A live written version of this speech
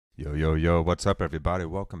Yo, yo, yo, what's up, everybody?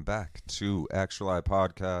 Welcome back to Actual I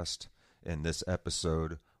Podcast. In this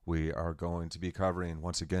episode, we are going to be covering,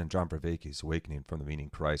 once again, John Vervaeke's Awakening from the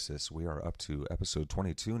Meaning Crisis. We are up to episode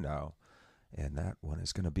 22 now, and that one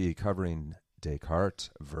is going to be covering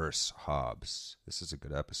Descartes versus Hobbes. This is a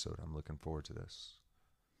good episode. I'm looking forward to this.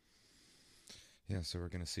 Yeah, so we're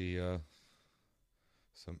going to see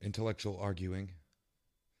some intellectual arguing,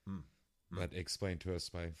 but explained to us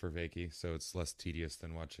by Vervaeke, so it's less tedious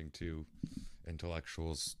than watching two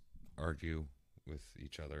intellectuals argue with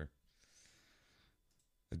each other.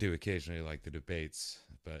 I do occasionally like the debates,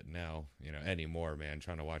 but now, anymore, man,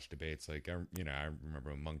 trying to watch debates, I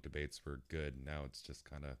remember when monk debates were good. Now it's just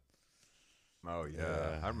kind of... Oh,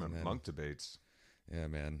 yeah. I remember monk debates. Yeah,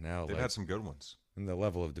 man. Now they've had some good ones. And the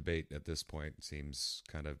level of debate at this point seems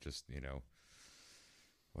kind of just,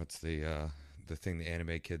 what's the thing the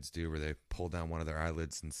anime kids do where they pull down one of their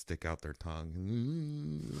eyelids and stick out their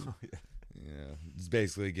tongue? Oh, yeah. Yeah, it's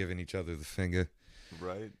basically giving each other the finger.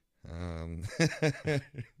 Right. Hey,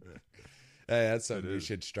 that's something we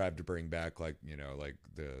should strive to bring back, like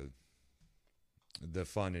the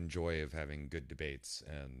fun and joy of having good debates,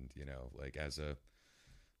 and as a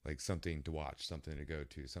something to watch, something to go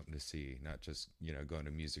to, something to see, not just going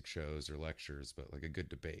to music shows or lectures, but like a good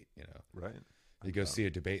debate. Right. You go see a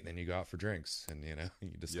debate, and then you go out for drinks, and you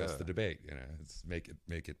discuss the debate. It's make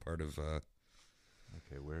it part of.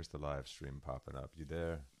 Okay, where's the live stream popping up? You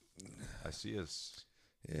there? I see us.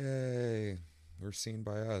 Yay! We're seen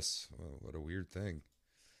by us. Well, what a weird thing.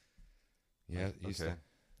 Yeah. Okay.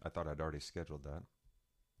 I thought I'd already scheduled that.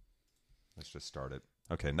 Let's just start it.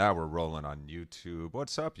 Okay, now we're rolling on YouTube.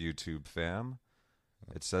 What's up, YouTube fam?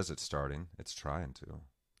 It says it's starting. It's trying to. Oh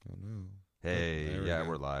no. Hey,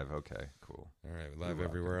 we're live. Okay, cool. All right, live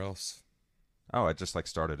everywhere else. Oh, I just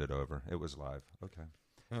started it over. It was live. Okay.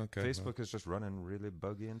 Okay. Facebook is just running really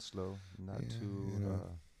buggy and slow. Not too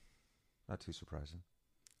surprising.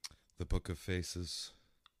 The Book of Faces.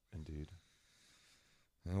 Indeed.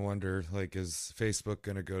 I wonder, is Facebook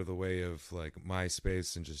going to go the way of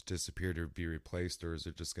MySpace and just disappear to be replaced, or is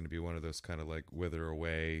it just going to be one of those kind of wither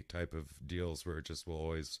away type of deals where it just will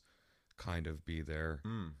always kind of be there?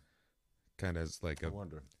 Kind of as I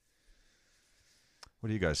wonder. What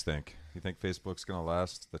do you guys think? You think Facebook's going to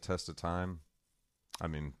last the test of time? I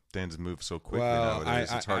mean, things move so quickly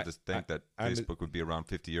nowadays. It's hard to think that Facebook would be around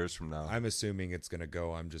 50 years from now. I'm assuming it's going to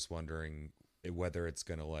go. I'm just wondering whether it's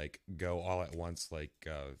going to go all at once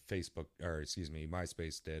Facebook, or excuse me,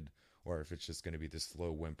 MySpace did, or if it's just going to be this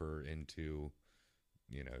slow whimper into,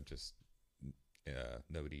 just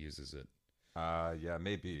nobody uses it. Yeah,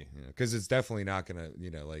 maybe. Because it's definitely not going to,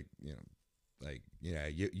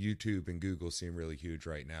 YouTube and Google seem really huge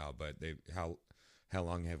right now, but how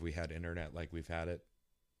long have we had internet like we've had it?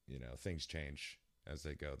 Things change as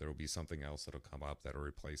they go. There will be something else that'll come up that'll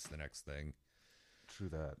replace the next thing. True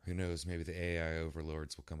that. Who knows? Maybe the AI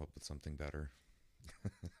overlords will come up with something better.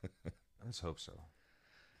 Let's hope so.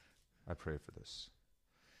 I pray for this.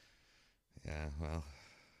 Yeah, well.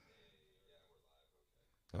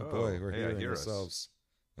 Oh boy, we're hearing ourselves.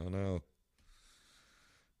 Oh no.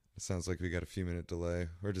 It sounds like we got a few minute delay.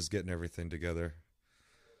 We're just getting everything together.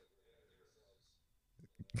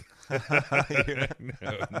 No.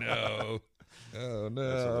 Oh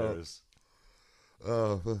no.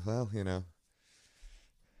 Oh well,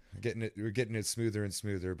 we're getting it smoother and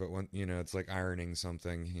smoother, but when it's like ironing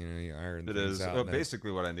something. You iron it things is. out. Well,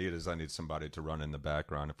 basically, what I need is somebody to run in the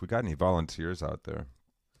background. If we got any volunteers out there,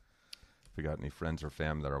 if we got any friends or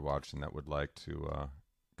fam that are watching that would like to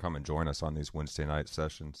come and join us on these Wednesday night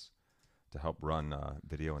sessions to help run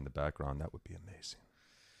video in the background, that would be amazing.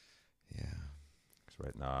 Yeah. Because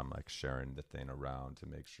right now I'm sharing the thing around to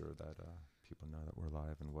make sure that people know that we're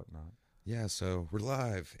live and whatnot. Yeah, so we're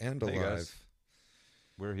live and alive. Hey guys,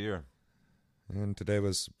 we're here. And today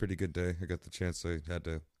was a pretty good day. I got the chance. I had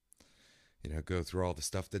to, go through all the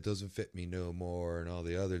stuff that doesn't fit me no more, and all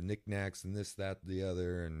the other knickknacks and this, that, the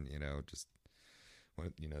other, and just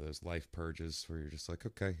those life purges where you're just like,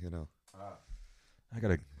 okay, I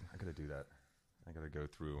gotta do that. I gotta go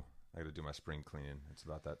through. I gotta do my spring cleaning. It's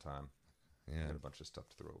about that time. Yeah, I got a bunch of stuff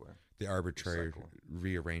to throw away. The arbitrary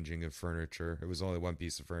rearranging of furniture. It was only one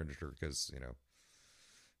piece of furniture because it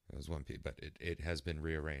was one piece, but it has been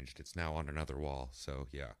rearranged. It's now on another wall. So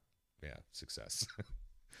yeah, success.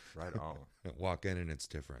 Right on. Walk in and it's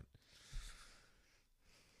different.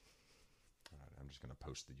 All right, I'm just gonna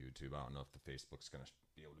post the YouTube. I don't know if the Facebook's gonna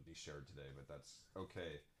be able to be shared today, but that's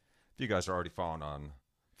okay. If you guys are already following on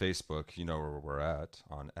Facebook, you know where we're at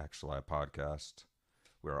on Actual I Podcast.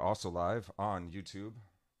 We are also live on YouTube.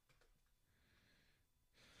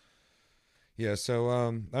 Yeah, so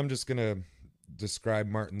I'm just gonna describe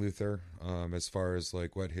Martin Luther as far as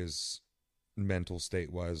like what his mental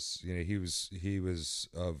state was. You know, he was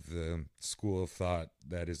of the school of thought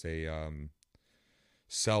that is a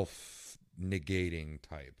self negating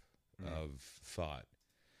type of thought,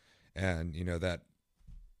 and you know that,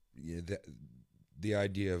 the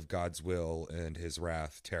idea of God's will and His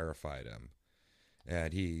wrath terrified him,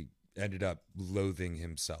 and he ended up loathing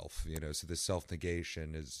himself. You know, so the self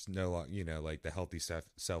negation is no longer, you know, like the healthy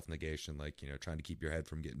self negation, like, you know, trying to keep your head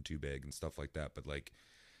from getting too big and stuff like that, but like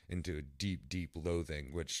into a deep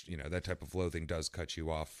loathing, which, you know, that type of loathing does cut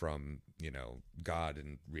you off from, you know, God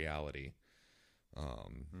and reality.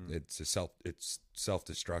 It's self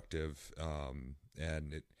destructive,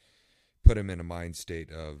 and it put him in a mind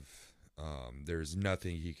state of there's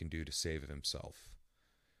nothing he can do to save himself,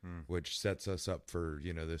 which sets us up for,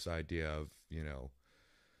 you know, this idea of, you know,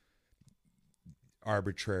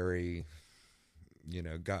 arbitrary, you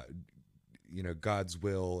know, God's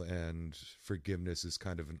will and forgiveness is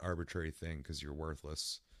kind of an arbitrary thing because you're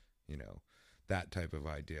worthless, you know, that type of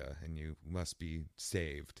idea, and you must be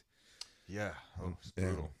saved. Yeah. Oh, it's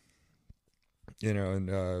brutal. And, you know,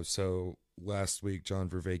 and so last week John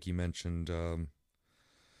Vervaeke mentioned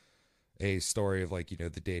a story of, like, you know,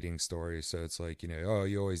 the dating story. So it's like, you know, oh,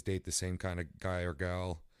 you always date the same kind of guy or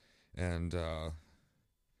gal, and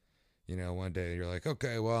you know, one day you're like,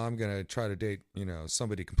 okay, well, I'm gonna try to date, you know,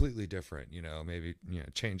 somebody completely different. You know, maybe, you know,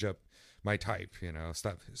 change up my type. You know,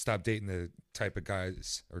 stop dating the type of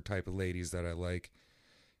guys or type of ladies that I like.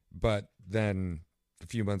 But then a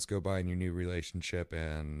few months go by in your new relationship,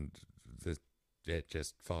 and it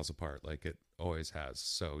just falls apart like it always has.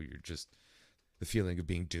 So you're just, the feeling of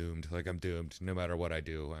being doomed, like I'm doomed. No matter what I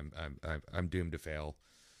do, I'm doomed to fail.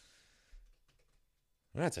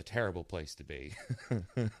 And that's a terrible place to be.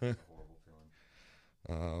 Horrible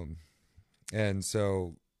feeling. And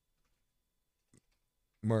so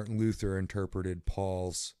Martin Luther interpreted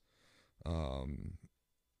Paul's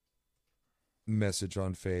message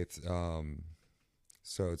on faith.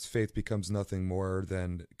 So it's faith becomes nothing more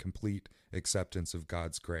than complete acceptance of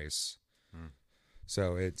God's grace.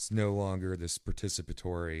 So it's no longer this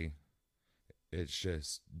participatory, it's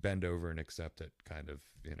just bend over and accept it kind of,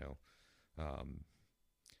 you know.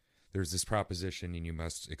 There's this proposition and you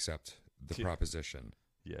must accept the proposition.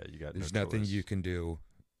 Yeah, you got There's no nothing choice. you can do,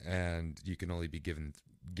 and you can only be given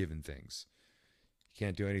things. You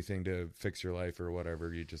can't do anything to fix your life or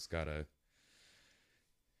whatever. You just gotta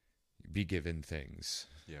be given things.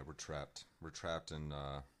 Yeah, we're trapped. We're trapped in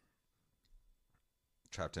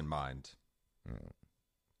mind.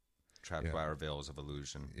 Trapped by our veils of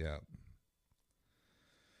illusion. Yeah.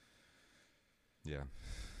 Yeah.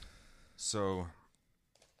 So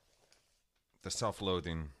the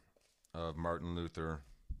self-loathing of Martin Luther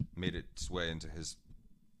made its way into his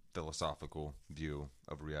philosophical view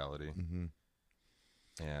of reality. Mm-hmm.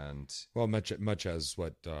 And well, much as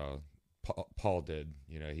what Paul did,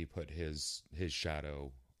 you know, he put his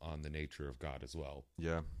shadow on the nature of God as well.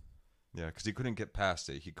 Yeah, because he couldn't get past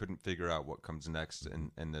it. He couldn't figure out what comes next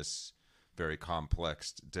in this very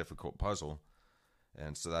complex, difficult puzzle.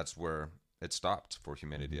 And so that's where it stopped for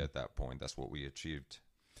humanity at that point. That's what we achieved.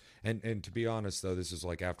 And to be honest, though, this is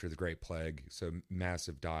like after the Great Plague, so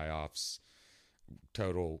massive die-offs,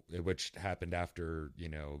 total, which happened after, you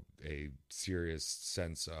know, a serious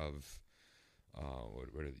sense of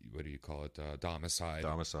what do you call it? Domicide,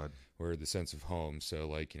 or the sense of home. So,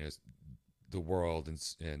 like, you know, the world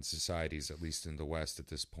and societies, at least in the West at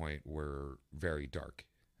this point, were very dark,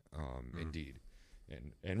 indeed,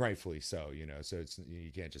 and rightfully so. You know, so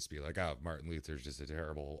you can't just be like, oh, Martin Luther's just a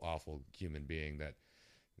terrible, awful human being that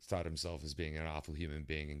thought himself as being an awful human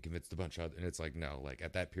being and convinced a bunch of other, and it's like, no, like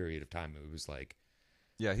at that period of time, it was like,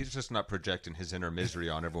 yeah, he's just not projecting his inner misery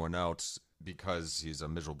on everyone else because he's a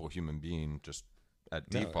miserable human being. Just at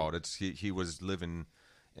default, it's he was living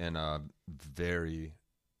in a very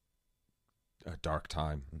dark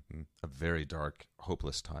time, a very dark,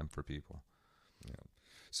 hopeless time for people. Yeah.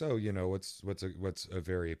 So, you know, what's a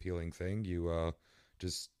very appealing thing? You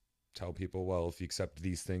just tell people, well, if you accept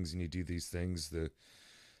these things and you do these things,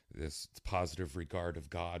 this positive regard of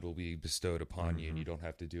God will be bestowed upon you, and you don't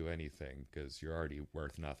have to do anything because you're already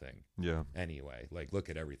worth nothing. Yeah. Anyway, like, look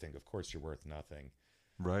at everything. Of course, you're worth nothing.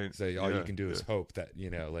 Right. So all you can do is hope that, you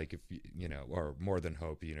know, like, if you know, or more than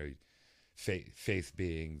hope, you know, faith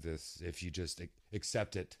being this, if you just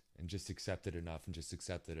accept it and just accept it enough and just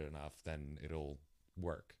accept it enough, then it'll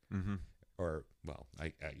work. Or, well,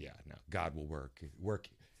 God will work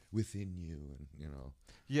within you, and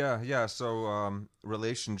Yeah. So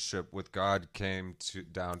relationship with God came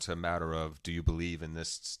down to a matter of, do you believe in this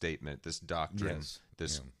statement, this doctrine,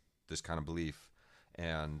 Yes. this kind of belief,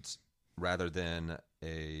 and rather than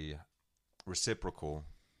a reciprocal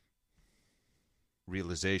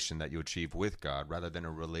realization that you achieve with God, rather than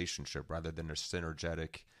a relationship, rather than a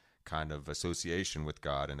synergetic kind of association with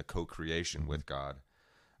God and a co-creation with God.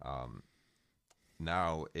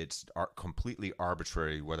 Now it's completely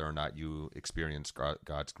arbitrary whether or not you experience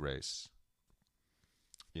God's grace.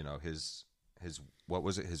 His what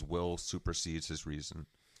was it? His will supersedes his reason.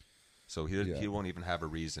 So he won't even have a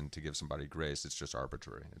reason to give somebody grace. It's just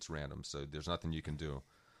arbitrary. It's random. So there's nothing you can do.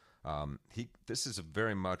 This is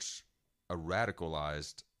very much a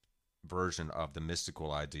radicalized version of the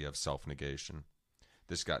mystical idea of self-negation.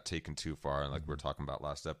 This got taken too far, and like we were talking about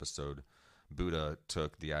last episode, Buddha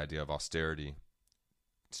took the idea of austerity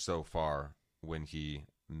so far when he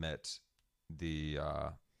met the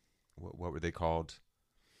what were they called?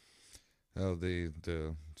 Oh, the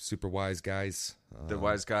super wise guys. The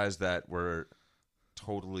wise guys that were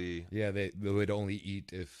totally... Yeah, they would only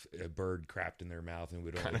eat if a bird crapped in their mouth, and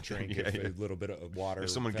would only drink if a little bit of water. If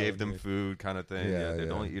someone gave them food, kind of thing. Yeah, they'd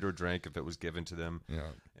only eat or drink if it was given to them.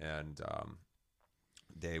 Yeah. And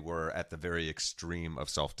they were at the very extreme of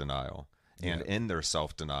self-denial. And in their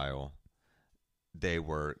self-denial, they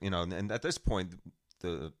were, and at this point,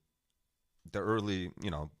 the early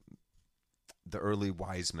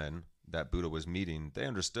wise men that Buddha was meeting, they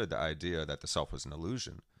understood the idea that the self was an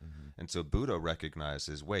illusion. And so Buddha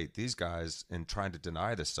recognizes, wait, these guys, in trying to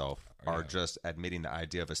deny the self, are just admitting the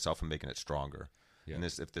idea of a self and making it stronger. Yeah. And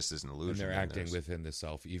if this is an illusion, and they're acting within the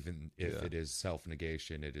self, even if it is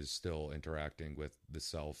self-negation, it is still interacting with the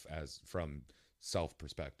self as from self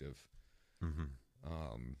perspective.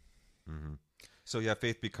 So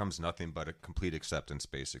faith becomes nothing but a complete acceptance,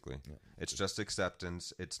 basically. Yeah. It's just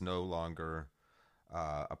acceptance. It's no longer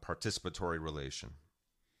a participatory relation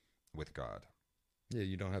with God. Yeah,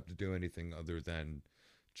 you don't have to do anything other than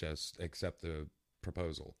just accept the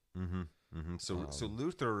proposal. So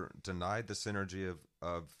Luther denied the synergy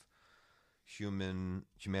of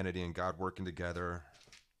humanity and God working together,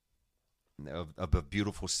 of a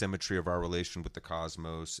beautiful symmetry of our relation with the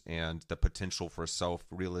cosmos, and the potential for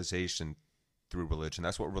self-realization through religion.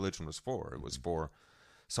 That's what religion was for. It was for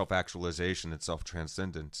self-actualization and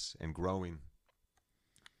self-transcendence and growing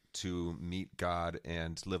to meet God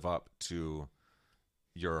and live up to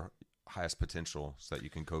your highest potential so that you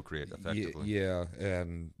can co-create effectively. Yeah,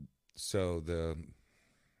 and so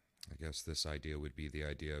I guess this idea would be the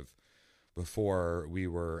idea of before we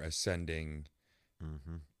were ascending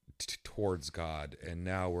towards God, and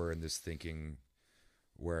now we're in this thinking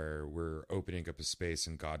where we're opening up a space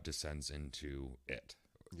and God descends into it.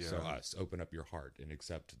 Yeah. So us, open up your heart and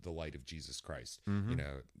accept the light of Jesus Christ.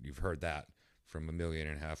 You've heard that from 1.5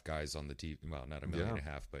 million guys on the TV. Well, not 1.5 million,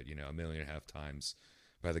 but 1.5 million times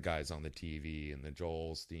by the guys on the TV and the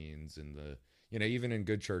Joel Steens and the, even in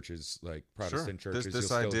good churches like Protestant churches.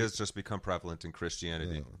 This idea has just become prevalent in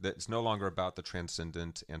Christianity. Yeah. It's no longer about the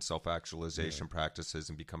transcendent and self-actualization practices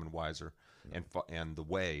and becoming wiser, and the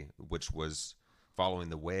way, which was following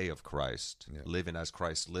the way of Christ, living as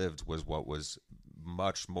Christ lived, was what was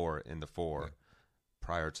much more in the fore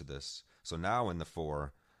prior to this. So now in the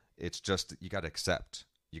fore, it's just, you got to accept,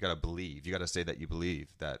 you got to believe, you got to say that you believe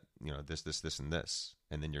that, this, and this,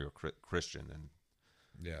 and then you're a Christian. And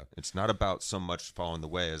it's not about so much following the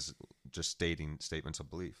way as just stating statements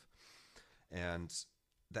of belief. And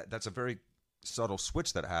that's a very subtle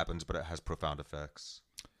switch that happens, but it has profound effects.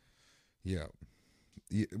 Yeah.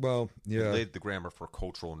 It laid the grammar for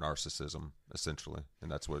cultural narcissism, essentially,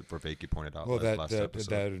 and that's what Vervaeke pointed out last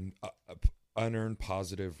episode. That unearned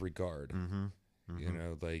positive regard.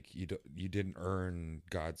 Like you didn't earn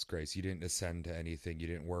God's grace. You didn't ascend to anything. You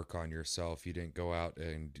didn't work on yourself. You didn't go out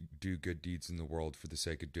and do good deeds in the world for the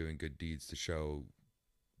sake of doing good deeds to show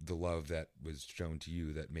the love that was shown to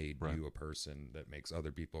you that made you a person, that makes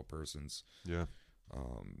other people persons. Yeah.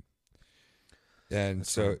 And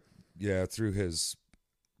that's through his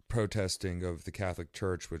protesting of the Catholic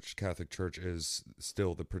Church, which Catholic Church is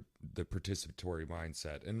still the participatory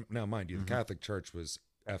mindset. And now, mind you, the Catholic Church was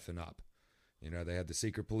effing up. They had the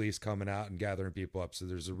secret police coming out and gathering people up. So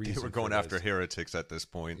there's a reason. They were going after heretics at this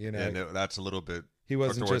point. And that's a little bit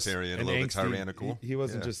authoritarian, a little bit tyrannical. He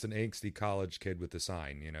wasn't just an angsty college kid with a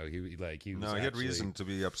sign. He had reason to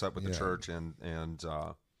be upset with the church, and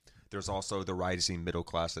there's also the rising middle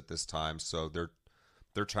class at this time. So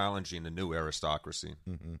they're challenging a new aristocracy.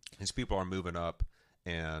 These people are moving up,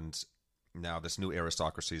 and now this new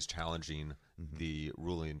aristocracy is challenging the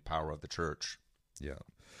ruling power of the church. Yeah.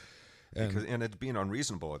 And it's being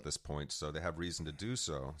unreasonable at this point, so they have reason to do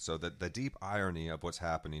so. So the deep irony of what's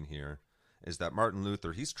happening here is that Martin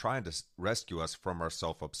Luther, he's trying to rescue us from our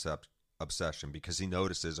self-obsession because he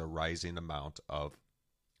notices a rising amount of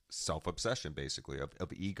self-obsession, basically,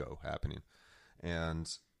 of ego happening.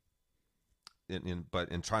 And but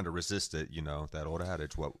in trying to resist it, that old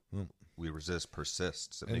adage, what we resist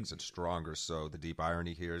persists. It makes it stronger. So the deep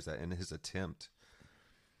irony here is that in his attempt,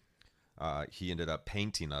 he ended up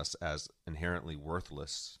painting us as inherently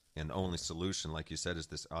worthless, and the only solution, like you said, is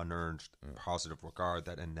this unearned positive regard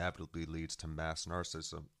that inevitably leads to mass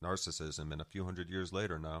narcissism. And a few hundred years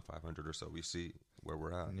later now, 500 or so, we see where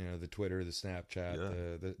we're at. The Twitter, the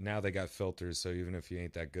Snapchat, now they got filters, so even if you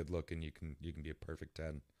ain't that good looking, you can be a perfect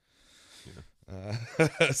 10.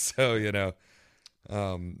 So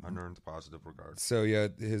unearned positive regard. So yeah,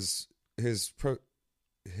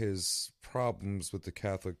 his problems with the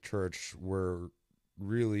Catholic Church were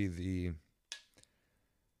really the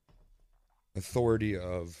authority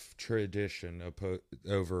of tradition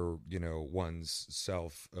over one's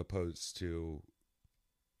self, opposed to,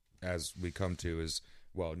 as we come to, is,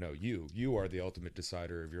 well, no, you are the ultimate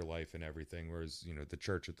decider of your life and everything, whereas the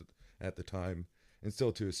church at the time, and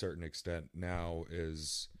still to a certain extent now,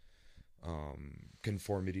 is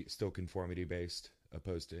conformity based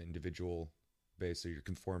opposed to individual based. So you're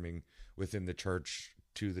conforming within the church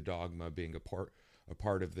to the dogma, being a part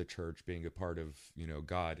of the church, being a part of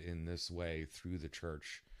God in this way through the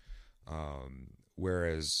church.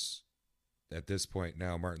 Whereas at this point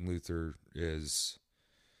now, Martin Luther is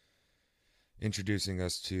introducing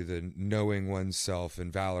us to the knowing oneself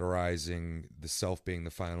and valorizing the self being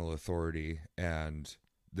the final authority. And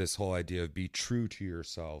this whole idea of be true to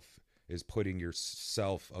yourself is putting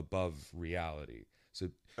yourself above reality. So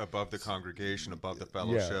above the congregation, above the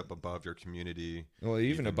fellowship, above your community. Well,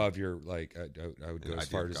 even above your, like, I would go as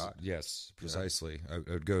far as, yes, precisely. I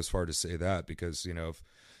would go as far to say that, because, if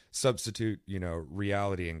substitute,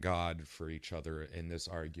 reality and God for each other in this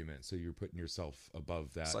argument. So you're putting yourself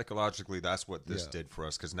above that. Psychologically, that's what this did for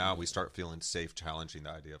us, because now we start feeling safe challenging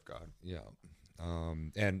the idea of God. Yeah.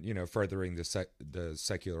 And, furthering the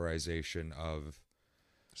secularization of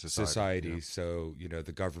society. Yeah. So,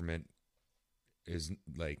 the government is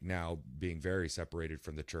like now being very separated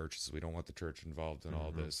from the church. So we don't want the church involved in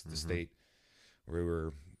all this. The state, we were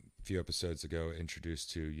a few episodes ago introduced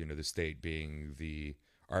to, the state being the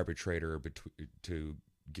arbitrator to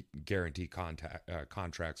guarantee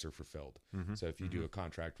contracts are fulfilled. So if you do a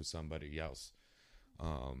contract with somebody else,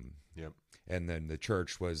 and then the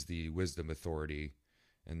church was the wisdom authority,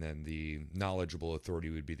 and then the knowledgeable authority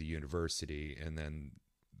would be the university, and then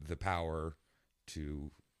the power to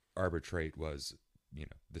arbitrate was,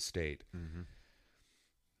 the state.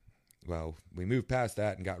 Well, we moved past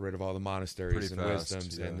that and got rid of all the monasteries and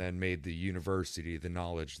wisdoms, and then made the university, the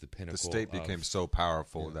knowledge, the pinnacle. The state became so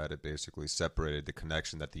powerful that it basically separated the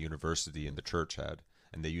connection that the university and the church had.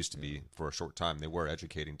 And they used to be, for a short time, they were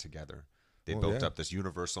educating together. They built up this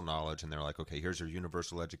universal knowledge, and they're like, okay, here's your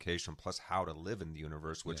universal education plus how to live in the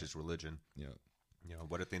universe, which is religion.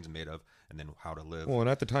 What are things made of, and then how to live. Well, and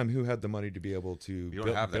at the time, who had the money to be able to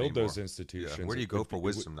build those institutions? Where do you go for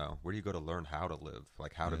wisdom now? Where do you go to learn how to live,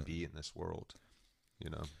 like how to be in this world?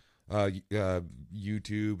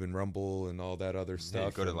 YouTube and Rumble and all that other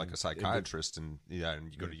stuff. You go to like a psychiatrist and you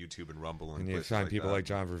go to YouTube and Rumble and you find people like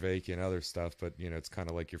John Vervaeke and other stuff, but it's kind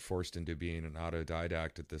of like you're forced into being an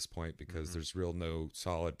autodidact at this point, because there's no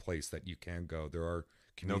solid place that you can go. There are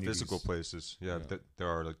no physical places. There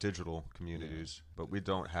are like digital communities, but we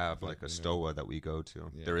don't have like a Stoa that we go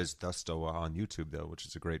to. There is the Stoa on YouTube though, which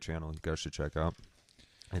is a great channel you guys should check out.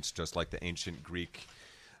 It's just like the ancient Greek.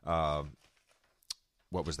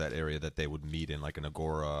 What was that area that they would meet in, like an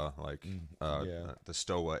agora, like the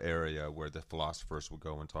Stoa area where the philosophers would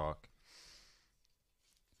go and talk.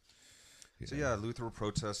 So Luther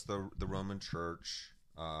protests the Roman Church.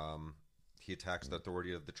 He attacks the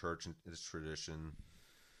authority of the church and its tradition,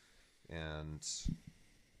 and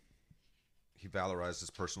he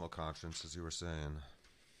valorizes personal conscience, as you were saying.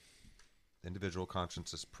 Individual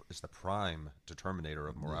conscience is the prime determinator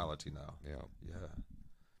of morality now. Yeah.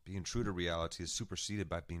 Being true to reality is superseded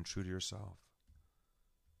by being true to yourself.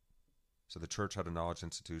 So the church had a knowledge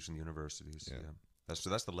institution, universities.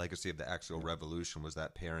 That's the legacy of the Axial Revolution, was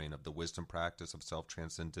that pairing of the wisdom practice of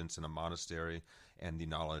self-transcendence in a monastery and the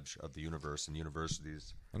knowledge of the universe in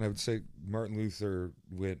universities. And I would say Martin Luther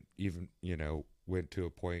went to a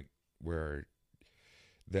point where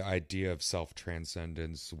the idea of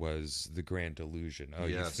self-transcendence was the grand illusion.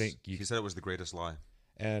 He said it was the greatest lie.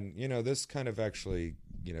 And, this kind of actually,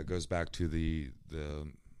 goes back to the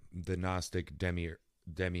Gnostic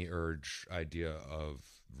demiurge idea of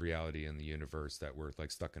reality in the universe, that we're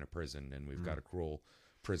like stuck in a prison and we've got a cruel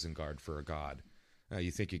prison guard for a god.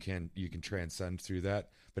 You think you can transcend through that,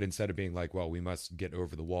 but instead of being like, well, we must get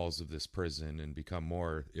over the walls of this prison and become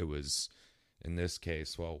more, it was in this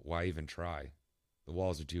case, well, why even try? The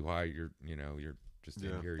walls are too high. You're just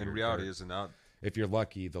in here. And reality isn't out. If you're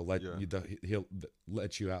lucky, they'll let you. He'll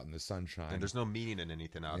let you out in the sunshine. And there's no meaning in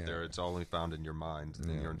anything out there. It's only found in your mind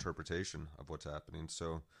and your interpretation of what's happening.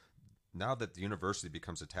 So now that the university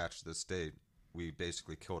becomes attached to this state, we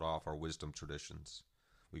basically killed off our wisdom traditions.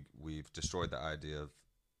 We've destroyed the idea of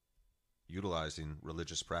utilizing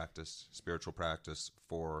religious practice, spiritual practice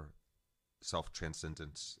for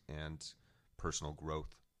self-transcendence and personal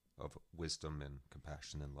growth of wisdom and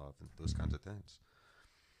compassion and love and those kinds of things.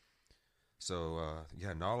 So,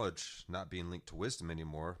 knowledge not being linked to wisdom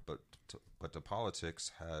anymore, but to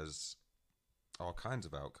politics has all kinds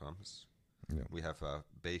of outcomes. Yeah. We have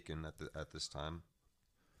Bacon at this time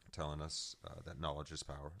telling us that knowledge is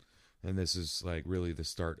power. And this is like really the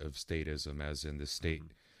start of statism, as in the state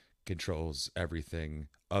controls everything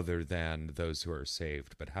other than those who are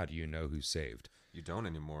saved. But how do you know who's saved? You don't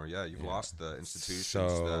anymore. Yeah, you've lost the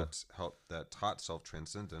institutions that taught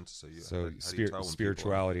self-transcendence. So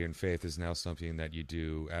spirituality and faith is now something that you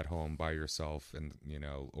do at home by yourself, and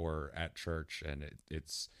or at church, and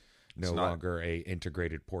it's no longer a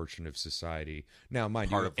integrated portion of society. Now,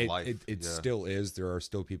 mind you, it still is. There are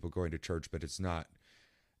still people going to church, but it's not.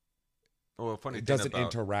 Well, it doesn't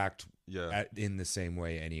interact in the same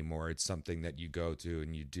way anymore. It's something that you go to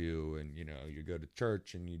and you do, and you go to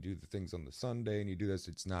church and you do the things on the Sunday and you do this.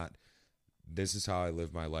 It's not, this is how I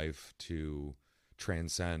live my life to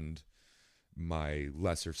transcend my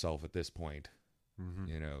lesser self at this point.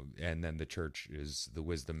 And then the church is the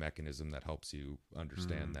wisdom mechanism that helps you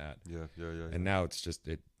understand that. And now it's just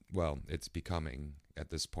it's becoming, at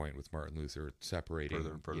this point with Martin Luther, separating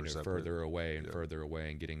further away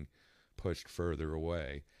and getting pushed further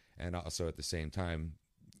away. And also at the same time,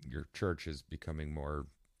 your church is becoming more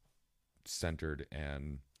centered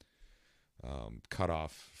and cut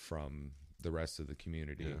off from the rest of the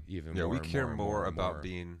community. We care more about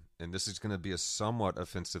being, and this is going to be a somewhat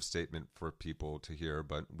offensive statement for people to hear,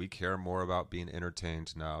 but we care more about being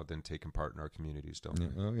entertained now than taking part in our communities, don't we?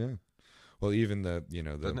 Oh yeah. Well, even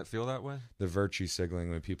doesn't it feel that way? The virtue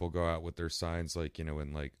signaling, when people go out with their signs, like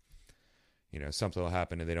something will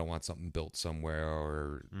happen and they don't want something built somewhere,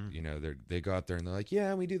 or they go out there and they're like,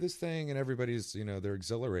 yeah, we do this thing, and everybody's they're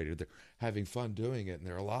exhilarated, they're having fun doing it, and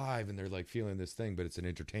they're alive, and they're like feeling this thing, but it's an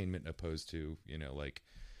entertainment opposed to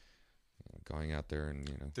going out there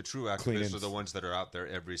and the true activists are the ones that are out there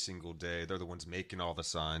every single day. They're the ones making all the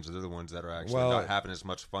signs. They're the ones that are actually not having as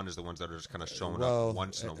much fun as the ones that are just kind of showing up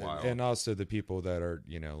once in a while. And also the people that are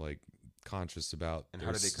conscious about and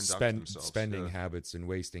how do they conduct spending habits and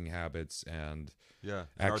wasting habits, and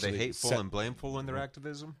are they hateful and blameful in their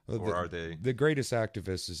activism, or are they? The greatest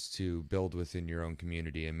activist is to build within your own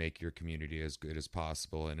community and make your community as good as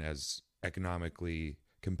possible and as economically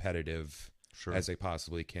competitive as they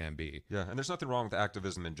possibly can be. Yeah, and there's nothing wrong with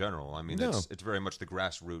activism in general. I mean, it's very much the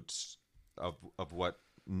grassroots of what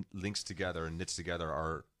links together and knits together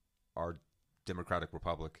our democratic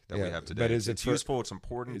republic that we have today. But it's useful, it's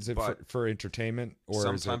important. Is it for entertainment, or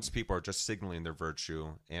sometimes people are just signaling their virtue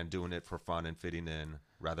and doing it for fun and fitting in,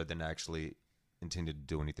 rather than actually intended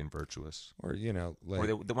to do anything virtuous? Or or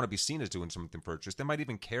they want to be seen as doing something virtuous. They might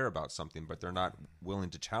even care about something, but they're not willing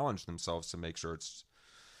to challenge themselves to make sure it's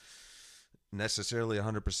necessarily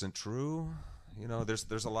 100% true.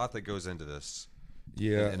 There's a lot that goes into this.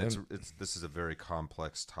 And this is a very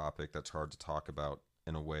complex topic that's hard to talk about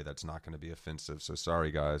in a way that's not going to be offensive. So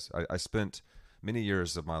sorry, guys. I spent many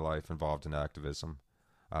years of my life involved in activism,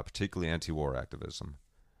 particularly anti-war activism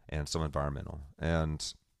and some environmental.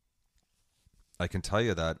 And I can tell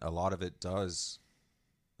you that a lot of it does,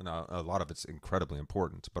 a lot of it's incredibly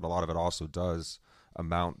important, but a lot of it also does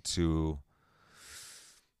amount to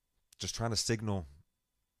just trying to signal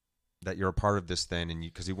that you're a part of this thing, and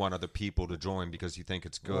because you want other people to join because you think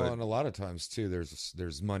it's good. Well, and a lot of times too,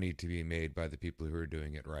 there's money to be made by the people who are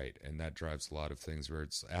doing it right, and that drives a lot of things where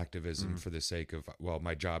it's activism for the sake of,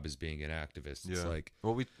 my job is being an activist. It's like,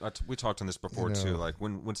 well, we talked on this before too. Like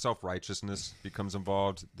when self-righteousness becomes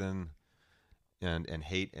involved, then and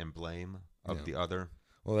hate and blame of the other,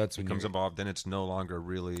 that's when becomes involved. Then it's no longer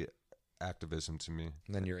really activism to me.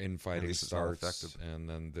 And then your infighting starts, and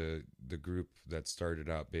then the group that started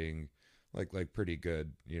out being like pretty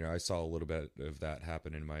good. I saw a little bit of that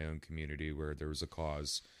happen in my own community, where there was a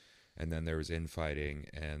cause and then there was infighting,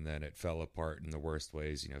 and then it fell apart in the worst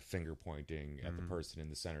ways, finger pointing at the person in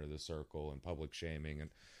the center of the circle and public shaming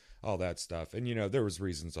and all that stuff. And, there was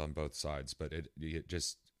reasons on both sides, but it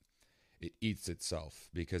eats itself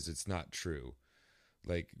because it's not true.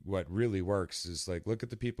 Like, what really works is, like, look at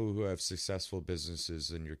the people who have successful businesses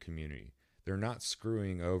in your community. They're not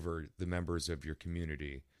screwing over the members of your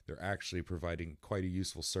community. They're actually providing quite a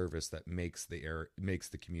useful service that makes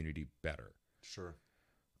the community better. Sure.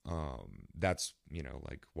 That's,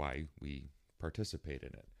 like, why we participate in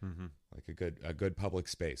it. Like a good public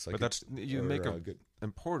space. Like, but you make a good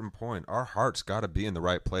important point. Our heart's got to be in the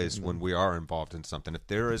right place when we are involved in something. If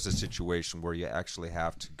there is a situation where you actually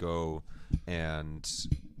have to go and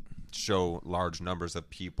show large numbers of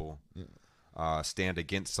people stand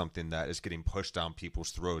against something that is getting pushed down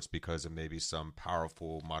people's throats because of maybe some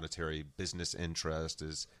powerful monetary business interest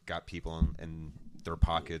has got people in their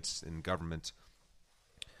pockets in government,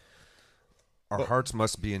 our hearts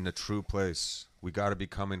must be in the true place. We got to be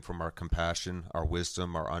coming from our compassion, our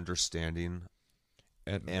wisdom, our understanding,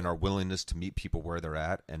 and our willingness to meet people where they're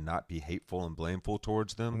at and not be hateful and blameful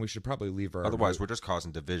towards them. And we should probably leave our... Otherwise, we're just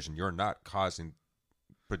causing division. You're not causing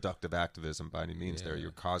productive activism by any means there.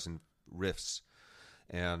 You're causing rifts.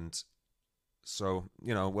 And so,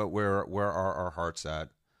 where are our hearts at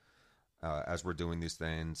as we're doing these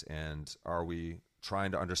things? And are we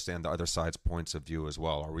trying to understand the other side's points of view as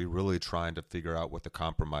well? Are we really trying to figure out what the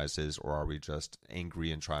compromise is, or are we just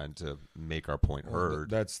angry and trying to make our point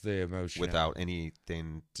heard? That's the emotion. Without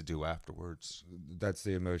anything to do afterwards. That's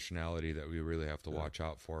the emotionality that we really have to watch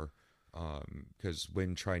out for. Because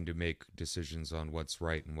when trying to make decisions on what's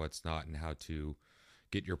right and what's not and how to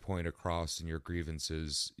get your point across and your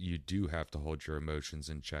grievances, you do have to hold your emotions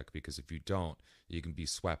in check, because if you don't, you can be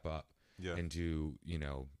swept up into,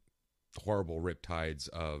 horrible riptides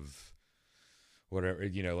of whatever,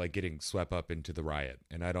 like getting swept up into the riot.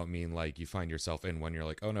 And I don't mean like you find yourself in one, you're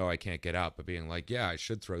like, oh no, I can't get out, but being like, yeah, I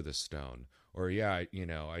should throw this stone, or I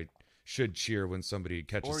should cheer when somebody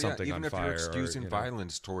catches something on fire. Even if you're excusing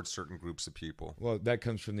violence towards certain groups of people. Well, that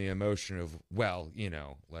comes from the emotion of,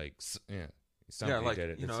 somebody did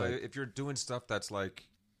it. If you're doing stuff that's like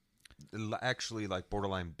actually like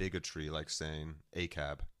borderline bigotry, like saying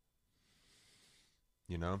ACAB,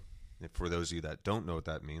 for those of you that don't know what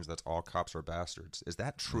that means, that's all cops are bastards. Is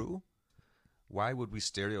that true? Why would we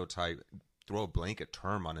throw a blanket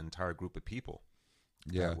term on an entire group of people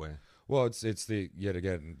that way? Well, it's the, yet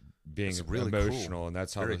again, being really emotional, cool. And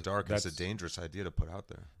that's how very dark. It's a dangerous idea to put out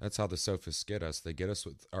there. That's how the sophists get us. They get us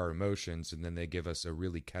with our emotions, and then they give us a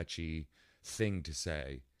really catchy thing to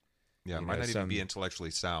say. Yeah, it might not even be intellectually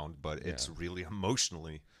sound, but it's really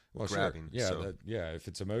emotionally grabbing. Sure. Yeah, if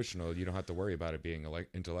it's emotional, you don't have to worry about it being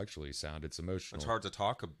intellectually sound. It's emotional. It's hard to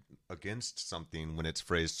talk against something when it's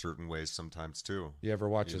phrased certain ways sometimes too. You ever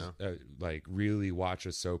watch really watch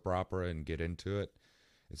a soap opera and get into it?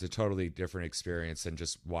 It's a totally different experience than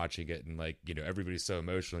just watching it and everybody's so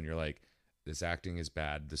emotional and you're like, this acting is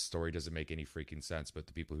bad. This story doesn't make any freaking sense. But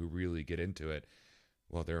the people who really get into it,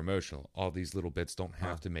 well, they're emotional. All these little bits don't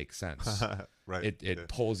have to make sense. Right. It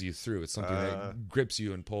pulls you through. It's something that grips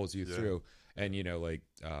you and pulls you through. And,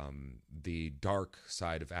 the dark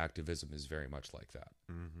side of activism is very much like that.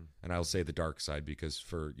 Mm-hmm. And I'll say the dark side because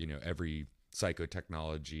for, every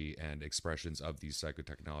psychotechnology and expressions of these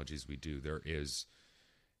psychotechnologies we do, there is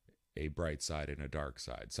a bright side and a dark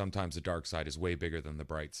side. Sometimes the dark side is way bigger than the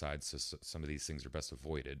bright side, so some of these things are best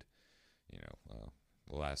avoided.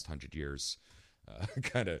 The last 100 years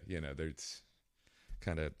kind of, there's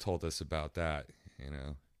kind of told us about that,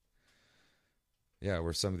 Yeah,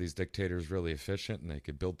 were some of these dictators really efficient and they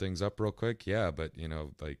could build things up real quick? Yeah, but,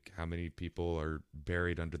 like how many people are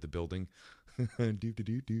buried under the building?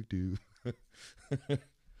 Do.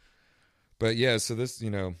 But yeah, so this,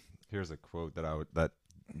 Here's a quote that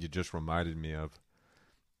you just reminded me of.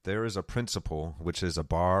 There is a principle which is a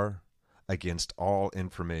bar against all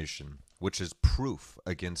information, which is proof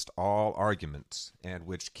against all arguments, and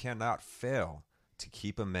which cannot fail to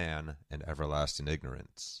keep a man in everlasting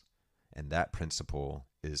ignorance. And that principle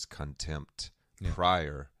is contempt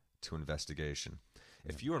prior to investigation.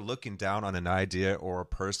 If you are looking down on an idea or a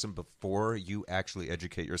person before you actually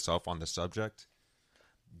educate yourself on the subject,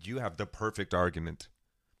 you have the perfect argument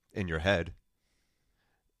in your head.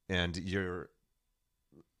 And you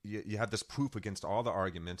have this proof against all the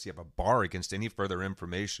arguments. You have a bar against any further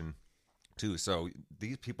information, too. So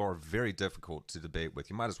these people are very difficult to debate with.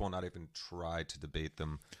 You might as well not even try to debate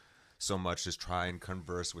them so much as try and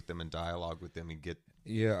converse with them and dialogue with them and get,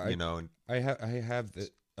 I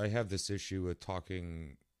have this issue with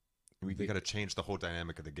talking We got to change the whole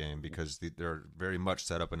dynamic of the game because they're very much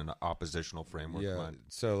set up in an oppositional framework. Yeah.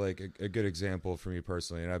 So like a good example for me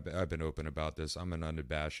personally, and I've been open about this. I'm an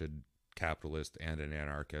unabashed capitalist and an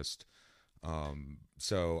anarchist.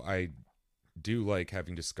 So I do like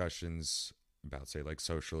having discussions about, say, like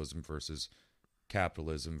socialism versus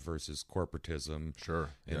capitalism versus corporatism. Sure.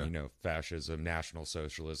 And, fascism, national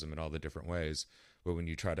socialism, and all the different ways. But when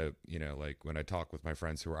you try to, like when I talk with my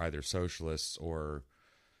friends who are either socialists or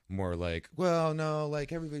more like, well, no,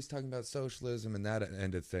 like everybody's talking about socialism and that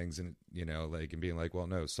end of things. And, like, and being like, well,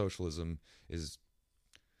 no, socialism is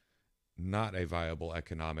not a viable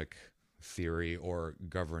economic theory or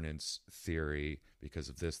governance theory because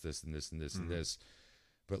of this, and this, and this, and this.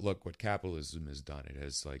 But look what capitalism has done. It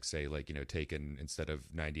has, like, say, like, taken, instead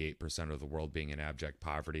of 98% of the world being in abject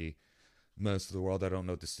poverty, most of the world, I don't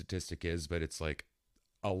know what the statistic is, but it's like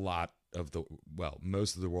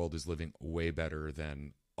most of the world is living way better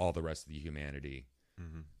than all the rest of the humanity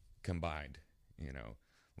combined,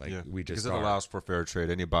 we just because it allows for fair trade.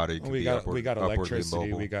 Anybody can we got electricity,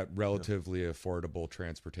 mobile. We got relatively affordable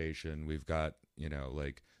transportation. We've got,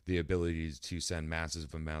 like the ability to send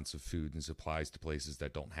massive amounts of food and supplies to places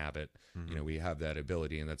that don't have it. We have that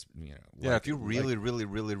ability, and that's, if you really, really,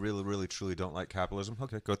 really, really, really, truly don't like capitalism,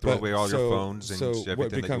 okay, go throw away all your phones and everything.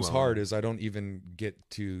 What becomes hard is I don't even get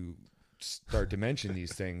to start to mention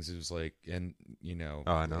these things. It was like, and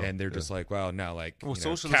I know. And they're just like, well, now, like,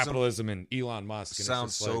 socialism capitalism and Elon Musk and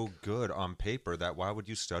sounds so good on paper that why would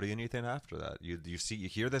you study anything after that? You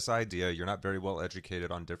hear this idea, you're not very well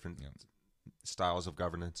educated on different styles of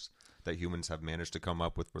governance that humans have managed to come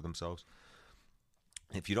up with for themselves.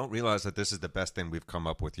 If you don't realize that this is the best thing we've come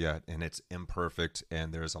up with yet, and it's imperfect,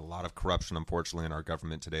 and there's a lot of corruption, unfortunately, in our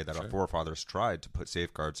government today that our forefathers tried to put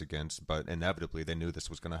safeguards against, but inevitably they knew this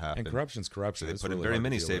was going to happen. And corruption's corruption. So they put in very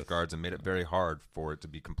many safeguards and made it very hard for it to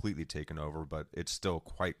be completely taken over, but it's still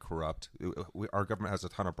quite corrupt. Our government has a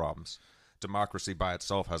ton of problems. Democracy by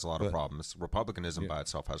itself has a lot of problems. Republicanism by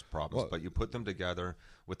itself has problems, but you put them together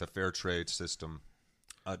with a fair trade system,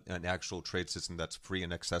 an actual trade system that's free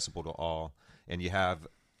and accessible to all, and you have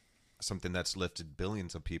something that's lifted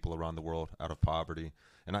billions of people around the world out of poverty.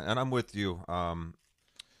 And I'm with you,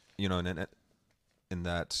 in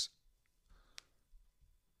that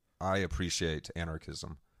I appreciate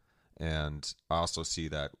anarchism, and I also see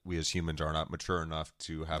that we as humans are not mature enough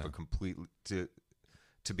to have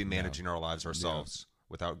to be managing our lives ourselves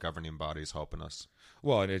without governing bodies helping us.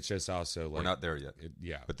 Well, and it's just also like, we're not there yet.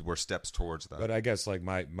 But we're steps towards that. But I guess like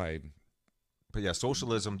my But yeah,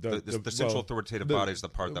 socialism, the central authoritative body is the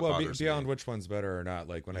part that bothers me. Beyond which one's better or not,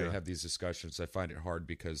 like when I have these discussions, I find it hard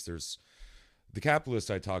because there's the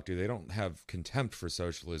capitalists I talk to, they don't have contempt for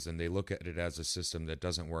socialism. They look at it as a system that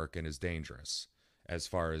doesn't work and is dangerous as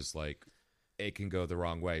far as like it can go the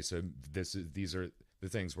wrong way. So these are the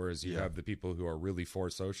things, whereas you have the people who are really for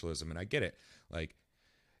socialism, and I get it. Like,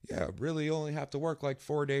 really you only have to work like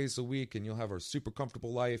 4 days a week and you'll have a super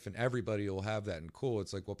comfortable life and everybody will have that and cool.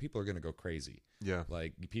 It's like, well, people are going to go crazy. Yeah.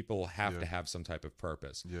 Like people have to have some type of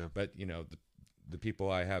purpose. Yeah. But the people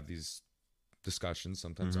I have these discussions,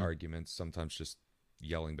 sometimes arguments, sometimes just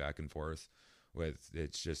yelling back and forth with,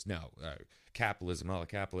 it's just, capitalism, all the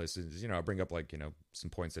capitalists is, I bring up like, some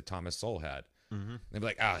points that Thomas Sowell had. They'd be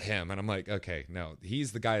like, him. And I'm like, okay, no,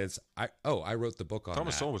 he's the guy that's, I wrote the book on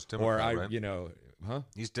Thomas that. Sowell was Democrat, right? Huh?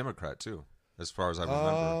 He's Democrat too, as far as I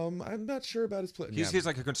remember. I'm not sure about his political. He's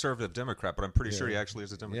like a conservative Democrat, but I'm pretty sure he actually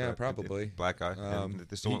is a Democrat. Yeah, probably. Black guy.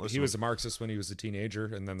 He was a Marxist when he was a teenager,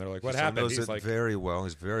 and then they're like, what happened? He's like very well.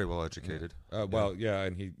 He's very well educated.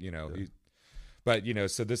 And he,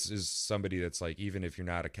 so this is somebody that's like, even if you're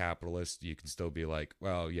not a capitalist, you can still be like,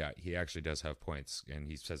 well, yeah, he actually does have points, and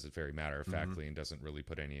he says it very matter-of-factly and doesn't really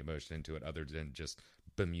put any emotion into it other than just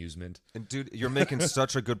bemusement. And dude, you're making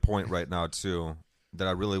such a good point right now too, that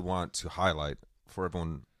I really want to highlight for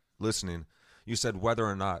everyone listening. You said whether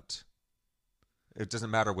or not, it doesn't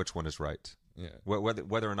matter which one is right. Yeah.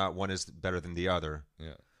 Whether or not one is better than the other.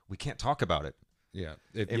 Yeah. We can't talk about it. Yeah.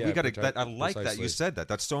 We got to, I like that you said that.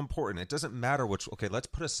 That's so important. It doesn't matter let's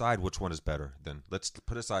put aside which one is better then. Let's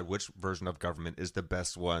put aside which version of government is the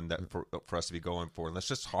best one that for us to be going for. And let's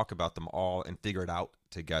just talk about them all and figure it out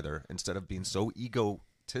together instead of being so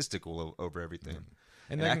egotistical over everything.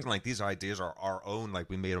 And acting like these ideas are our own, like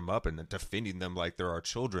we made them up, and defending them like they're our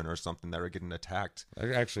children or something that are getting attacked.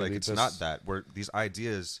 Actually, like it's not that. Where these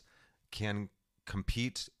ideas can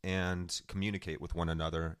compete and communicate with one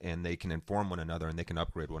another, and they can inform one another, and they can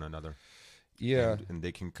upgrade one another. Yeah, and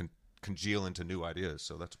they can congeal into new ideas.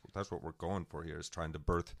 So that's what we're going for here, is trying to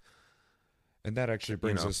birth And that actually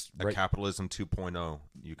brings us a capitalism 2.0.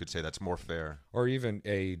 You could say that's more fair, or even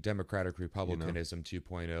a democratic republicanism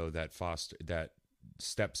 2.0 that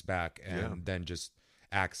steps back and then just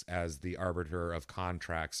acts as the arbiter of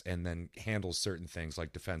contracts and then handles certain things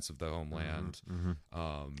like defense of the homeland,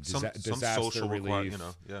 some disaster social relief,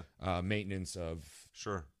 maintenance of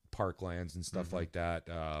parklands and stuff like that.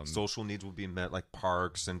 Social needs will be met, like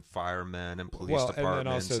parks and firemen and police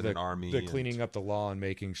departments and an army. The cleaning up the law and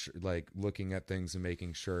making sure, like looking at things and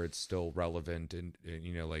making sure it's still relevant and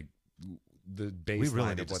like the baseline we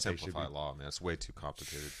really of need what to they should simplify be. law, man. It's way too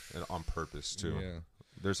complicated and on purpose too. Yeah.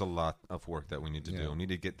 There's a lot of work that we need to do. We need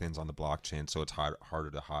to get things on the blockchain so it's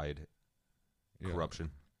harder to hide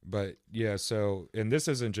corruption. But yeah, so, and this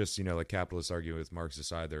isn't just, like capitalists arguing with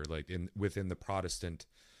Marxists either. Like within the Protestant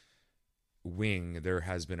wing, there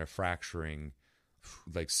has been a fracturing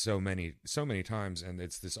like so many times, and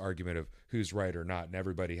it's this argument of who's right or not, and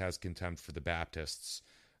everybody has contempt for the Baptists,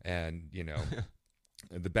 and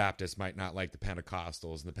the Baptists might not like the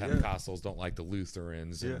Pentecostals, and the Pentecostals don't like the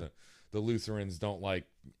Lutherans, and the Lutherans don't like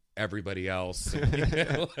everybody else.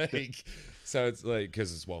 So it's like,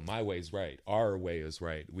 because it's, well, my way's right, our way is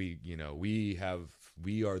right. We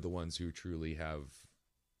are the ones who truly have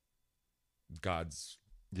God's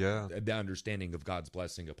the understanding of God's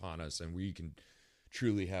blessing upon us, and we can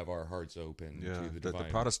truly have our hearts open to the divine. The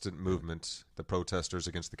Protestant movement, the protesters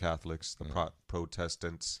against the Catholics, the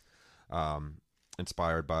Protestants,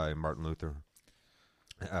 inspired by Martin Luther,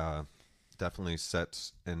 definitely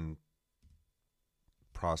set in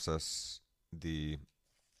process the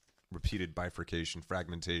repeated bifurcation,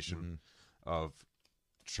 fragmentation of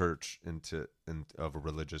church of a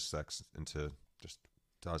religious sects into just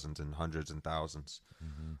dozens and hundreds and thousands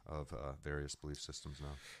of various belief systems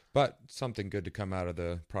now. But something good to come out of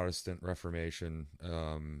the Protestant Reformation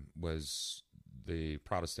was the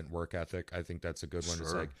Protestant work ethic. I think that's a good one.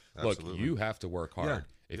 It's like, look, you have to work hard.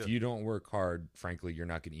 If you don't work hard, frankly, you're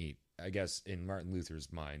not going to eat. I guess in Martin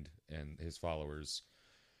Luther's mind and his followers,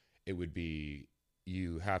 it would be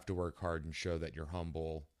you have to work hard and show that you're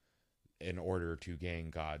humble in order to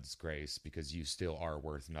gain God's grace, because you still are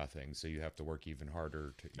worth nothing. So you have to work even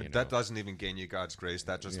harder to, That doesn't even gain you God's grace.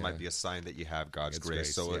 That just might be a sign that you have God's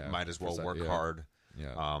grace. So it might as well work hard.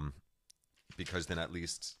 Because then at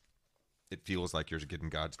least it feels like you're getting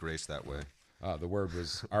God's grace that way. The word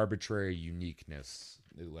was arbitrary uniqueness,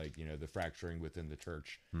 like, the fracturing within the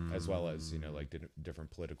church, as well as, like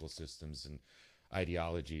different political systems and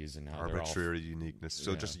ideologies and how arbitrary uniqueness.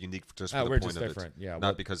 So just unique, just for the we're point just of different. it,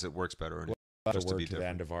 not because it works better. Just to be to the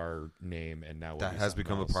end of our name, and now that has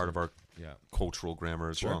become a part of our cultural grammar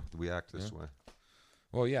as well. We act this way.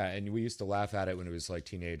 Well, yeah, and we used to laugh at it when it was like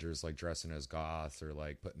teenagers, like dressing as goth or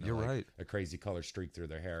like putting a crazy color streak through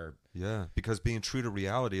their hair. Yeah, because being true to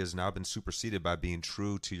reality has now been superseded by being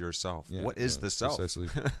true to yourself. What is the self?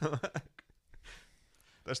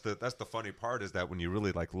 That's the funny part, is that when you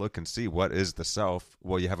really look and see what is the self,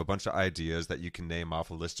 well, you have a bunch of ideas that you can name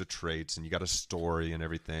off a list of traits, and you got a story and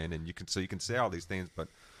everything, and you can say all these things. But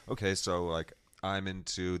okay, so I'm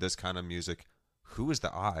into this kind of music. Who is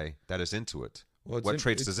the I that is into it? Well, what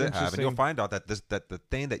traits does it have? And you'll find out that the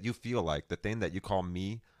thing that you feel like, the thing that you call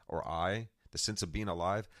me or I, the sense of being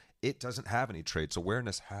alive, it doesn't have any traits.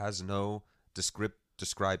 Awareness has no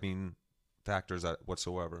describing factors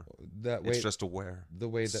whatsoever. It's just aware. The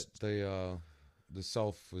way that the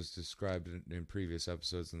self was described in previous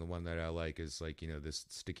episodes, and the one that I like is this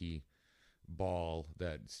sticky ball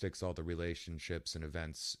that sticks all the relationships and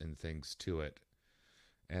events and things to it.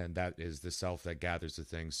 And that is the self that gathers the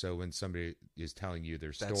things. So when somebody is telling you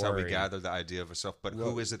their story, that's how we gather the idea of a self. But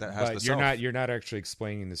who is it that has the self? You're not actually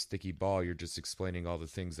explaining the sticky ball. You're just explaining all the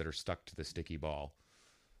things that are stuck to the sticky ball.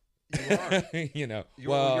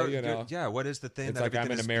 You are. What is the thing? It's that like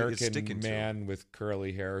I'm an American man with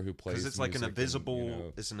curly hair who plays. Because it's like an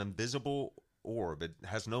invisible. It's an invisible orb. It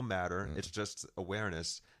has no matter. It's just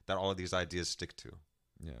awareness that all of these ideas stick to.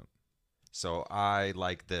 Yeah. So I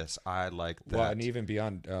like this. I like that. Well, and even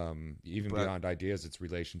beyond ideas, it's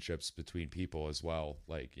relationships between people as well.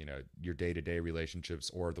 Like your day-to-day relationships,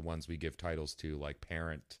 or the ones we give titles to, like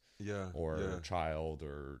parent. Child,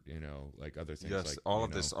 or like other things. Yes, all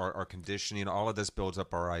of this, our conditioning, all of this builds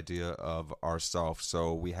up our idea of ourself.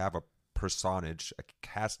 So we have a personage, a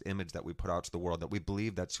cast image that we put out to the world, that we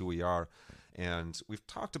believe that's who we are. And we've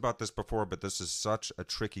talked about this before, but this is such a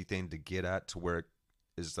tricky thing to get at, to where it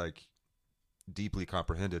is deeply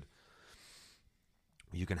comprehended.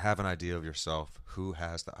 You can have an idea of yourself. Who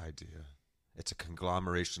has the idea? It's a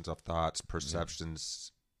conglomeration of thoughts,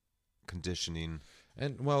 perceptions, conditioning.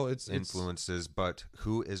 And it's influences, but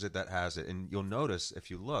who is it that has it? And you'll notice, if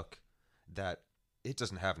you look, that it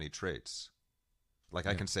doesn't have any traits. Like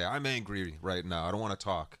I can say, I'm angry right now. I don't want to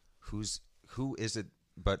talk. Who is it?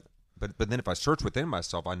 But then if I search within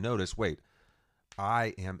myself, I notice, wait,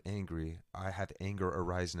 I am angry. I have anger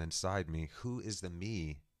arising inside me. Who is the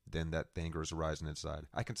me then that the anger is arising inside?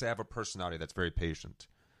 I can say I have a personality that's very patient.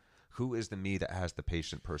 Who is the me that has the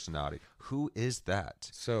patient personality? Who is that?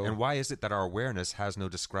 And why is it that our awareness has no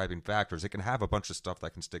describing factors? It can have a bunch of stuff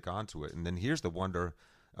that can stick onto it. And then here's the wonder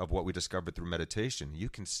of what we discovered through meditation. You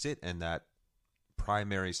can sit in that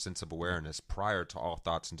primary sense of awareness prior to all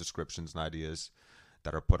thoughts and descriptions and ideas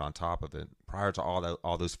that are put on top of it, prior to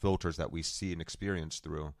all those filters that we see and experience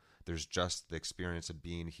through. There's just the experience of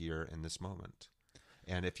being here in this moment.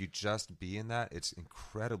 And if you just be in that, it's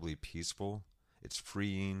incredibly peaceful, it's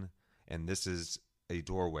freeing, and this is a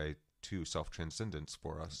doorway to self-transcendence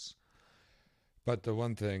for us. But the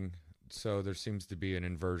one thing, so there seems to be an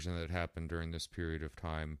inversion that happened during this period of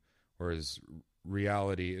time, whereas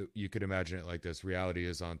reality, you could imagine it like this: reality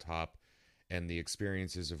is on top, and the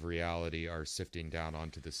experiences of reality are sifting down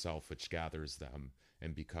onto the self, which gathers them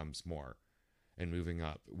and becomes more and moving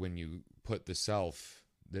up. When you put the self,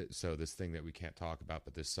 so this thing that we can't talk about,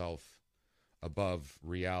 but the self above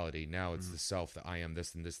reality, now it's the self that I am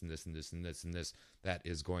this and this and this and this and this and this, that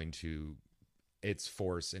is going to, its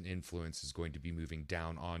force and influence is going to be moving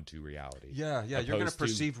down onto reality. Yeah, you're going to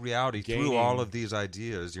perceive reality through all of these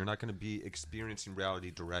ideas. You're not going to be experiencing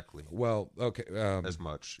reality directly. Well, okay. As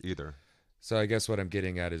much either. So I guess what I'm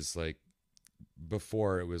getting at is, like,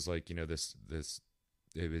 before it was like, it was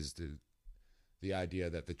the idea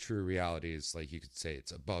that the true reality is, like, you could say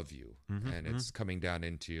it's above you and it's coming down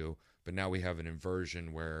into you. But now we have an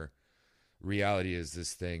inversion where reality is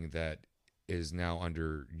this thing that is now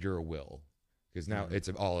under your will. Because now it's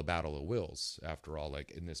all a battle of wills, after all, like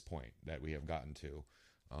in this point that we have gotten to.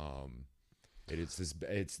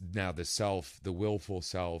 It's now the self, the willful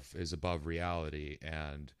self is above reality,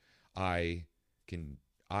 and I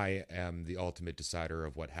am the ultimate decider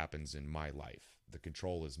of what happens in my life. The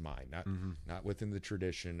control is mine, not within the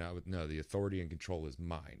tradition, the authority and control is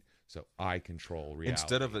mine. So I control reality.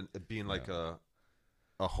 Instead of it being like a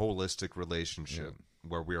holistic relationship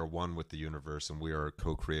where we are one with the universe and we are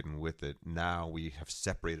co-creating with it, now we have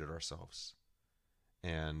separated ourselves.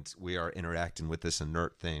 And we are interacting with this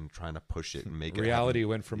inert thing, trying to push it and make it reality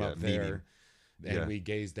went from up there. Meaning. And we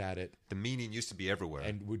gazed at it. The meaning used to be everywhere,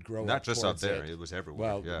 and would grow. Not just up there; it was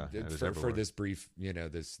everywhere. Well, for this brief,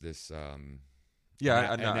 this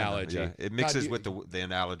analogy. Yeah. It mixes with the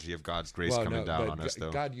analogy of God's grace coming down on us,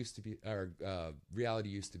 though. God used to be, or reality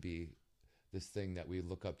used to be this thing that we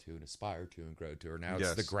look up to and aspire to and grow to, or now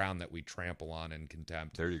it's the ground that we trample on in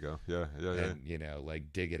contempt. There you go. Yeah. And,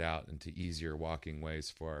 like, dig it out into easier walking ways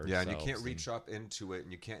for ourselves. Yeah, and you can't reach up into it,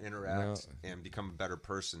 and you can't interact and become a better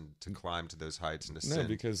person to climb to those heights and ascend. No,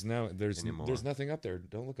 because now there's nothing up there.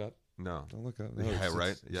 Don't look up. No. Don't look up. No,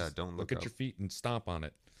 don't look up. at your feet and stomp on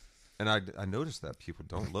it. And I noticed that people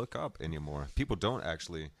don't look up anymore. People don't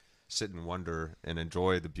actually sit and wonder and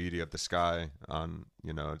enjoy the beauty of the sky on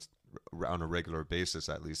a regular basis.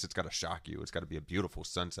 At least it's got to shock you. It's got to be a beautiful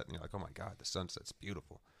sunset, and you're like, oh my God, the sunset's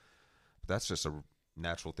beautiful. But that's just a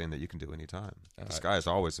natural thing that you can do anytime. The sky is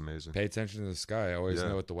always amazing. Pay attention to the sky. I always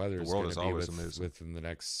know what the weather is going to be amazing. within the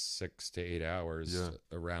next 6 to 8 hours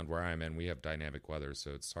around where I'm in. We have dynamic weather,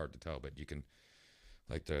 so it's hard to tell, but you can,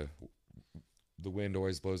 like, the wind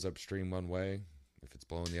always blows upstream one way. If it's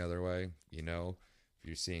blowing the other way, if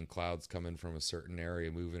you're seeing clouds coming from a certain area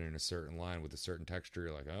moving in a certain line with a certain texture,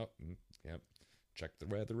 you're like, oh, yep, check the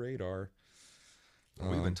weather radar.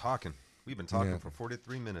 We've been talking for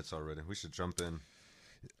 43 minutes already. We should jump in.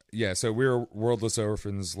 Yeah, so we're worldless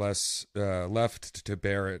orphans, left to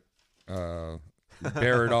bear it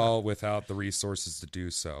all without the resources to do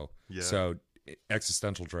so. Yeah. So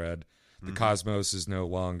existential dread. The cosmos is no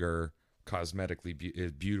longer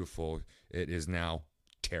cosmetically beautiful. It is now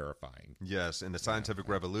terrifying. Yes, and the scientific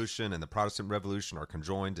revolution and the Protestant revolution are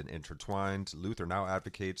conjoined and intertwined. Luther now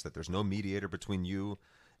advocates that there's no mediator between you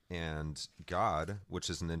and God,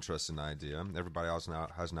 which is an interesting idea. Everybody else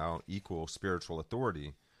has now equal spiritual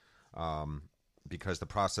authority, because the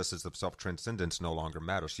processes of self-transcendence no longer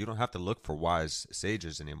matter. So you don't have to look for wise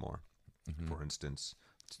sages anymore, for instance,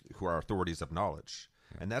 who are authorities of knowledge.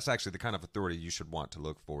 And that's actually the kind of authority you should want to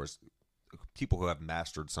look for, is people who have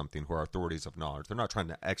mastered something, who are authorities of knowledge. They're not trying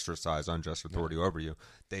to exercise unjust authority over you.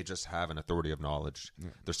 They just have an authority of knowledge.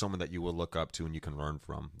 Yeah. There's someone that you will look up to and you can learn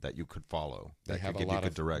from, that you could follow. They that have could a give lot you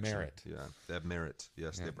of good direction. Merit. Yeah, they have merit.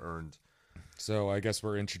 Yes, they've earned. So I guess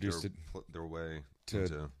we're introduced their way to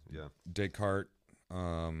into Descartes,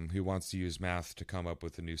 who wants to use math to come up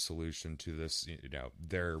with a new solution to this,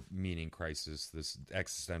 their meaning crisis, this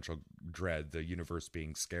existential dread, the universe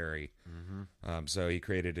being scary. Mm-hmm. So he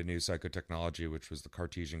created a new psychotechnology, which was the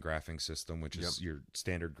Cartesian graphing system, which is your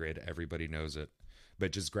standard grid. Everybody knows it.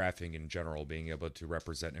 But just graphing in general, being able to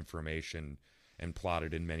represent information and plot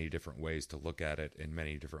it in many different ways, to look at it in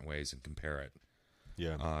many different ways and compare it.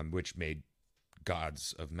 Yeah. Which made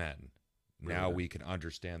gods of men. Now we can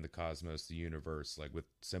understand the cosmos, the universe, like with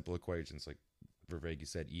simple equations, like Vervaeke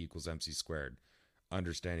said, E equals MC squared.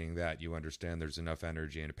 Understanding that, you understand there's enough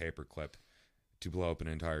energy in a paperclip to blow up an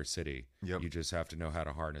entire city. Yep. You just have to know how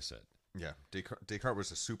to harness it. Yeah. Descartes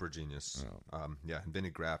was a super genius.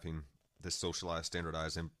 Invented graphing, this socialized,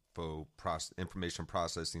 standardized information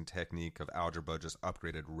processing technique of algebra just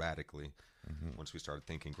upgraded radically once we started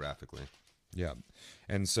thinking graphically. Yeah.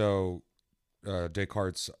 And so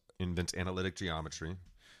Descartes invents analytic geometry.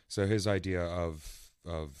 So his idea of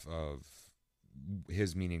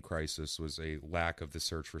his meaning crisis was a lack of the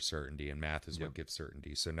search for certainty, and math is what gives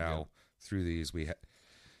certainty. So now through these, we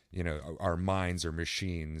our minds are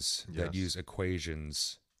machines that use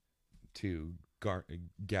equations to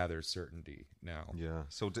gather certainty now. Yeah.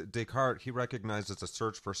 So Descartes, he recognizes a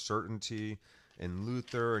search for certainty in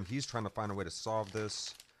Luther, and he's trying to find a way to solve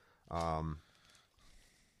this.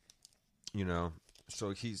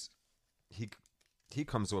 So he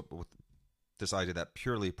comes up with this idea that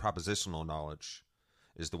purely propositional knowledge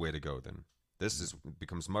is the way to go. Then this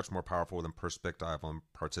becomes much more powerful than perspectival and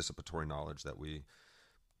participatory knowledge that we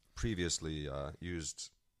previously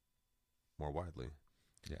used more widely.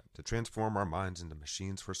 Yeah. To transform our minds into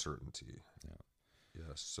machines for certainty. Yeah.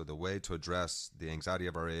 Yes. So the way to address the anxiety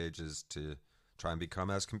of our age is to try and become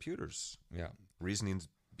as computers. Yeah. Reasoning's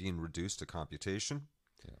being reduced to computation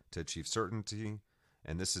to achieve certainty.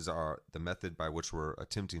 And this is the method by which we're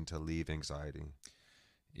attempting to leave anxiety.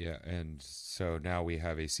 Yeah, and so now we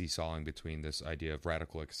have a seesawing between this idea of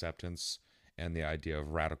radical acceptance and the idea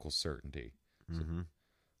of radical certainty,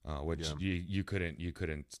 which you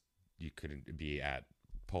couldn't be at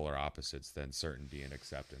polar opposites than certainty and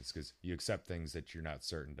acceptance, because you accept things that you're not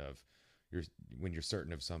certain of. When you're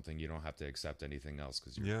certain of something, you don't have to accept anything else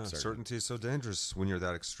because you're certain. Certainty is so dangerous when you're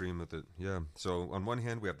that extreme with it. Yeah. So on one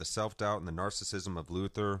hand, we have the self-doubt and the narcissism of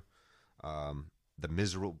Luther, the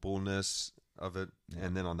miserableness of it,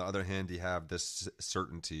 and then on the other hand, you have this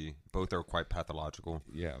certainty. Both are quite pathological.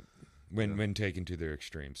 Yeah, when taken to their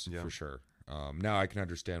extremes, for sure. Now I can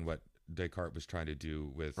understand what Descartes was trying to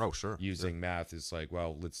do with using math. Is like,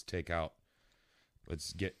 well,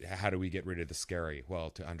 how do we get rid of the scary? Well,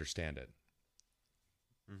 to understand it.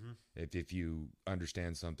 If you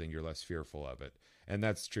understand something, you're less fearful of it. And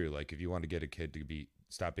that's true. Like if you want to get a kid to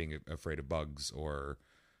stop being afraid of bugs or,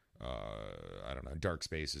 dark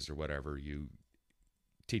spaces or whatever, you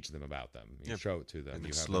teach them about them. You show it to them. And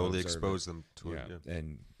you slowly expose them to it. Yeah.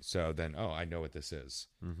 And so then, I know what this is.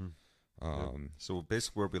 So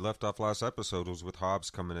basically where we left off last episode was with Hobbes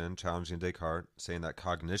coming in, challenging Descartes, saying that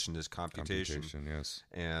cognition is computation. Yes.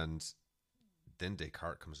 And then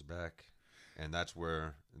Descartes comes back, and that's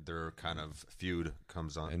where their kind of feud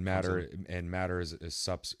comes on. And matter is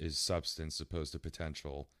substance opposed to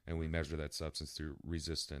potential, and we measure that substance through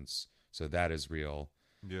resistance. So that is real.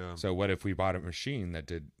 Yeah. So what if we bought a machine that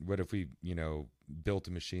did? What if we built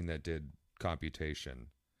a machine that did computation?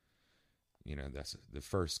 That's the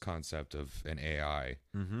first concept of an AI.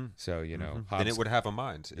 So Hobbes, then it would have a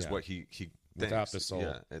mind. Is what he thinks. Without the soul.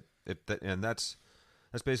 Yeah. And that's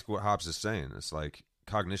basically what Hobbes is saying. It's like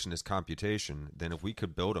cognition is computation. Then if we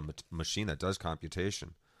could build a machine that does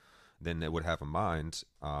computation, then it would have a mind.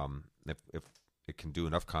 If it can do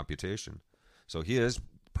enough computation. So he is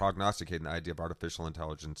prognosticating the idea of artificial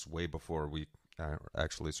intelligence way before we are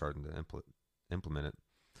actually starting to implement it.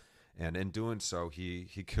 And in doing so, he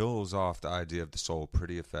kills off the idea of the soul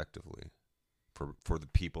pretty effectively for the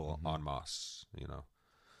people en masse.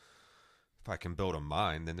 If I can build a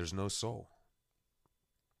mind, then there's no soul.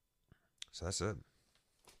 So that's it.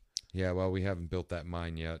 Yeah, well, we haven't built that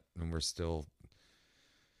mind yet, and we're still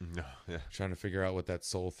trying to figure out what that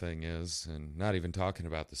soul thing is, and not even talking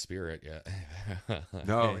about the spirit yet.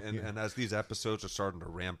 No, and as these episodes are starting to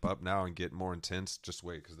ramp up now and get more intense, just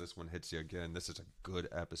wait, because this one hits you again. This is a good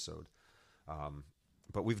episode.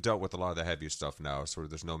 But we've dealt with a lot of the heavy stuff now, so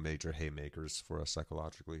there's no major haymakers for us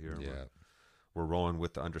psychologically here. Yeah. We're rolling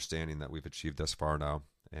with the understanding that we've achieved thus far now,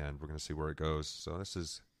 and we're going to see where it goes. So this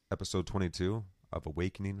is episode 22 of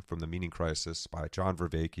Awakening from the Meaning Crisis by John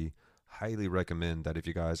Vervaeke. Highly recommend that if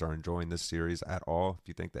you guys are enjoying this series at all, if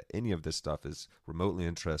you think that any of this stuff is remotely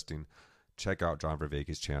interesting, check out John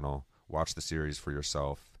Vervaeke's channel. Watch the series for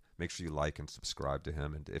yourself. make sure you like and subscribe to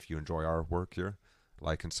him. And if you enjoy our work here,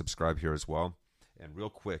 like and subscribe here as well. And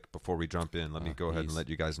real quick, before we jump in, let me go ahead and let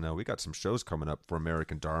you guys know we got some shows coming up for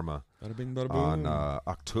American Dharma Bada bing, bada boom. on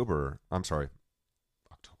October. I'm sorry.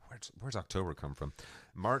 Where's October come from?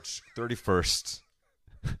 March 31st.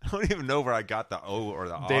 I don't even know where I got the O or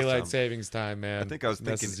the Daylight awesome. savings time, man. I think I was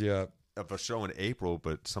thinking Messes you up. of a show in April,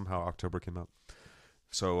 but somehow October came up.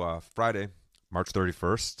 So Friday, March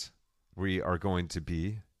 31st, we are going to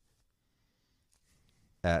be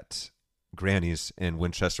at Granny's in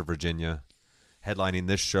Winchester, Virginia. Headlining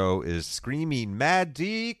this show is Screaming Mad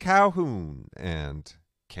D. Calhoun, and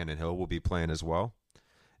Cannon Hill will be playing as well,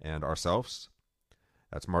 and ourselves.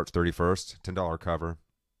 That's March 31st, $10 cover.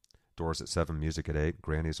 Doors at 7, music at 8,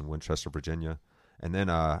 Granny's in Winchester, Virginia. And then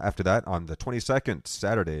after that, on the 22nd,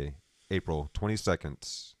 Saturday, April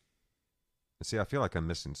 22nd. See, I feel like I'm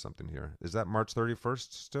missing something here. Is that March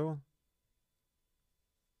 31st still?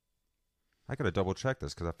 I got to double check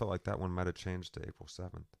this because I felt like that one might have changed to April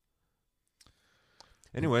 7th.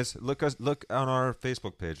 Anyways, look on our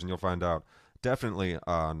Facebook page and you'll find out. Definitely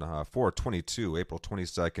on 4/22, April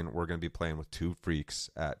 22nd, we're going to be playing with Tube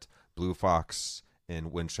Freaks at Blue Fox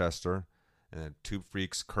in Winchester. And Tube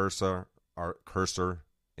Freaks, Cursor,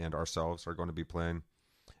 and ourselves are going to be playing.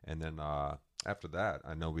 And then after that,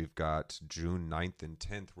 I know we've got June 9th and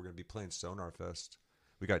 10th. We're going to be playing Sonar Fest.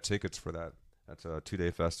 We got tickets for that. That's a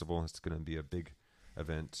 2-day festival. It's going to be a big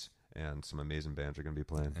event, and some amazing bands are going to be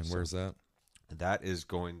playing. And where's that? That is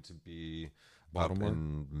going to be Baltimore? up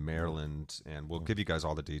in Maryland, and we'll give you guys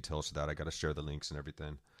all the details for that. I got to share the links and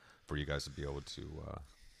everything for you guys to be able to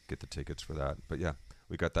get the tickets for that. But yeah,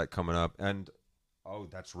 we got that coming up. And oh,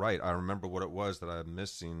 that's right. I remember what it was that I'm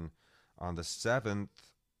missing. On the 7th,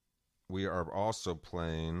 we are also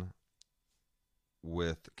playing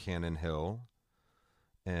with Cannon Hill,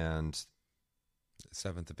 and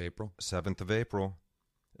 7th of April. 7th of April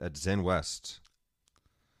at Zen West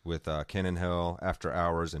with Cannon Hill, After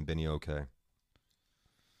Hours, and Benny OK. I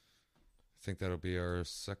think that'll be our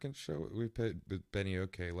second show. We played with Benny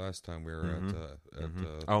OK last time we were at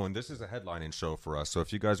Oh, and this is a headlining show for us. So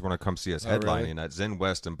if you guys want to come see us Oh, headlining really? at Zen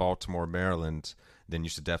West in Baltimore, Maryland, then you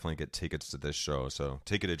should definitely get tickets to this show. So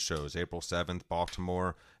ticketed shows, April 7th,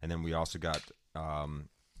 Baltimore. And then we also got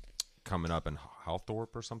coming up in Hawthorne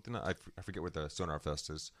or something. I forget what the Sonar Fest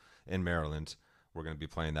is in Maryland. We're going to be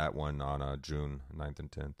playing that one on June 9th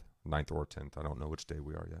and 10th. 9th or 10th. I don't know which day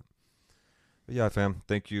we are yet. But yeah, fam,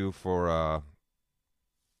 thank you for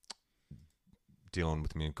dealing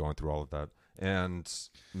with me and going through all of that. And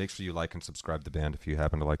make sure you like and subscribe to the band. If you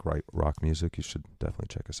happen to like rock music, you should definitely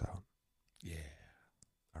check us out. Yeah.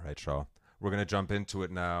 All right, y'all. We're going to jump into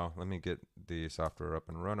it now. Let me get the software up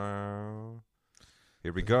and running.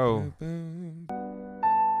 Here we go.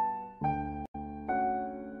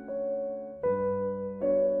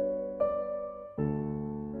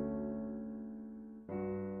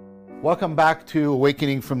 Welcome back to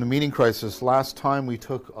Awakening from the Meaning Crisis. Last time we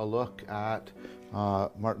took a look at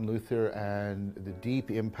Martin Luther and the deep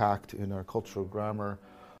impact in our cultural grammar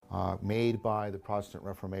made by the Protestant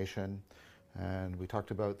Reformation. And we talked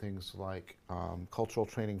about things like cultural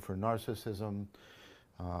training for narcissism,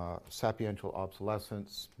 sapiential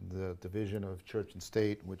obsolescence, the division of church and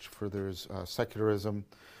state, which furthers secularism,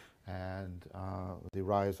 and the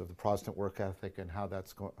rise of the Protestant work ethic and how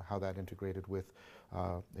that integrated with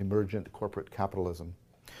emergent corporate capitalism.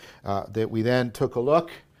 That we then took a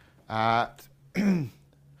look at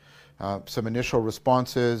some initial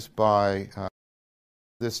responses by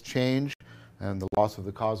this change and the loss of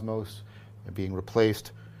the cosmos and being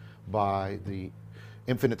replaced by the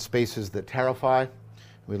infinite spaces that terrify.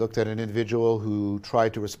 We looked at an individual who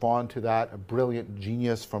tried to respond to that, a brilliant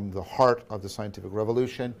genius from the heart of the scientific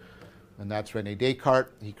revolution, and that's René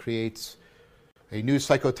Descartes. He creates a new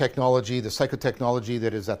psychotechnology, the psychotechnology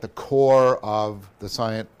that is at the core of the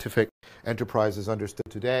scientific enterprise as understood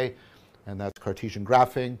today, and that's Cartesian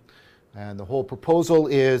graphing. And the whole proposal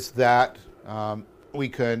is that we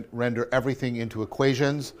can render everything into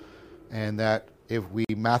equations, and that if we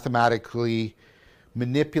mathematically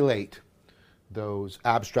manipulate those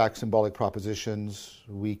abstract symbolic propositions,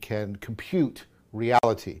 we can compute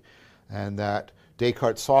reality. And that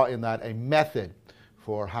Descartes saw in that a method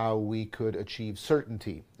for how we could achieve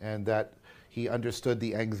certainty, and that he understood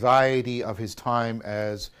the anxiety of his time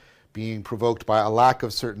as being provoked by a lack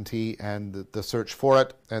of certainty and the search for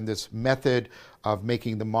it, and this method of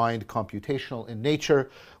making the mind computational in nature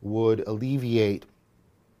would alleviate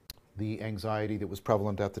the anxiety that was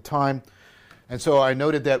prevalent at the time. And so I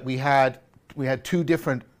noted that we had two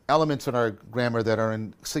different elements in our grammar that are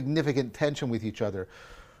in significant tension with each other.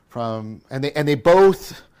 And they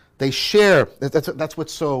both They share. That's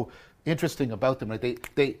what's so interesting about them. Right?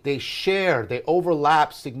 They share. They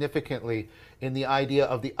overlap significantly in the idea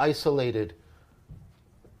of the isolated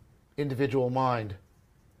individual mind.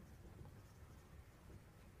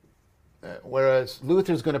 Whereas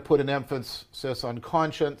Luther's going to put an emphasis on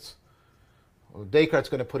conscience. Descartes'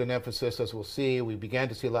 going to put an emphasis, as we'll see, we began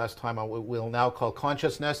to see last time, on what we'll now call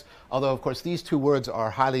consciousness, although, of course, these two words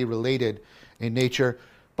are highly related in nature.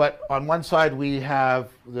 But on one side, we have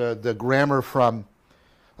the grammar from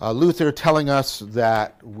Luther telling us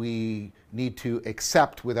that we need to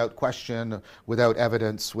accept without question, without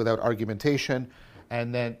evidence, without argumentation.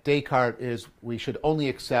 And then Descartes is we should only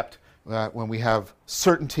accept when we have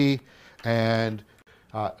certainty, and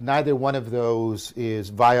neither one of those is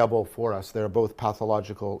viable for us. They're both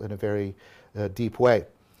pathological in a very deep way.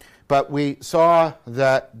 But we saw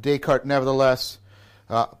that Descartes, nevertheless,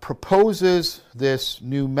 proposes this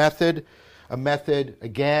new method, a method,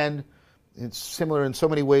 again, it's similar in so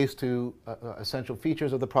many ways to essential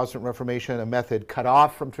features of the Protestant Reformation, a method cut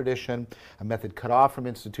off from tradition, a method cut off from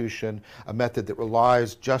institution, a method that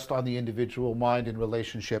relies just on the individual mind in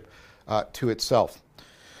relationship to itself.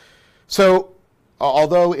 So,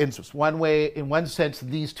 although in one sense,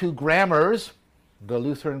 these two grammars, the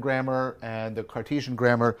Lutheran grammar and the Cartesian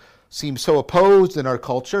grammar, seem so opposed in our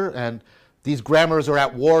culture, and these grammars are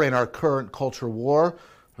at war in our current culture war,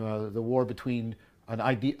 the war between an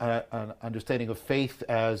understanding of faith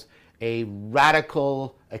as a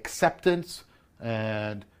radical acceptance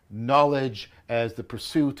and knowledge as the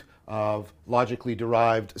pursuit of logically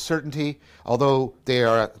derived certainty. Although they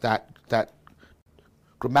are that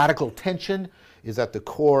grammatical tension is at the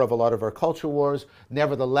core of a lot of our culture wars.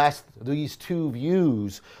 Nevertheless, these two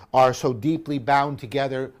views are so deeply bound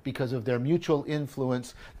together because of their mutual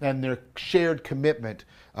influence and their shared commitment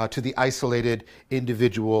to the isolated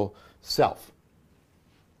individual self.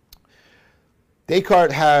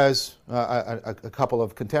 Descartes has a couple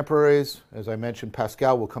of contemporaries. As I mentioned,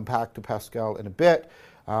 Pascal. We'll come back to Pascal in a bit.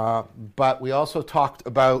 But we also talked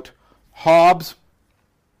about Hobbes,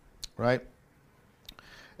 right?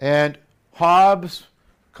 And Hobbes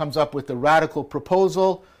comes up with the radical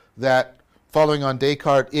proposal that, following on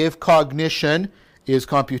Descartes, if cognition is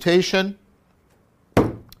computation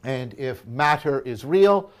and if matter is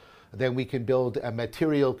real, then we can build a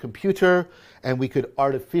material computer and we could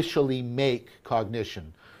artificially make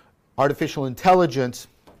cognition. Artificial intelligence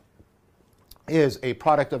is a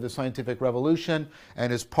product of the scientific revolution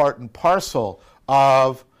and is part and parcel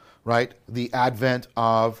of, right, the advent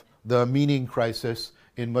of the meaning crisis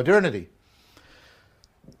in modernity.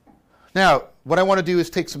 Now, what I want to do is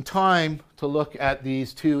take some time to look at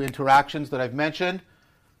these two interactions that I've mentioned,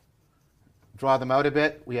 draw them out a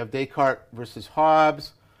bit. We have Descartes versus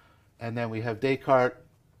Hobbes, and then we have Descartes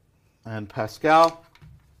and Pascal.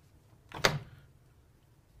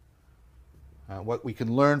 What we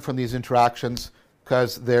can learn from these interactions,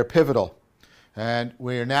 because they're pivotal. And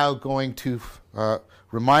we are now going to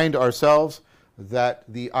remind ourselves that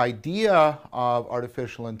the idea of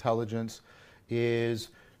artificial intelligence is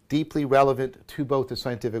deeply relevant to both the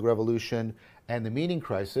scientific revolution and the meaning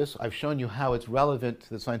crisis. I've shown you how it's relevant to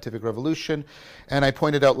the scientific revolution, and I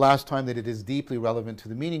pointed out last time that it is deeply relevant to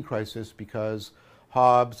the meaning crisis because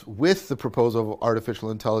Hobbes, with the proposal of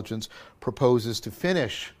artificial intelligence, proposes to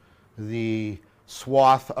finish the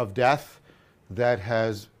swath of death that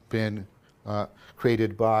has been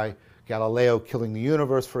created by Galileo killing the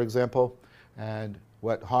universe, for example, and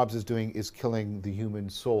what Hobbes is doing is killing the human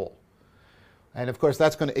soul. And of course,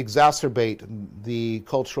 that's going to exacerbate the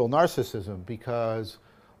cultural narcissism, because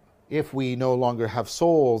if we no longer have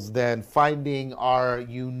souls, then finding our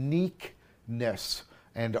uniqueness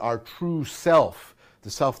and our true self, the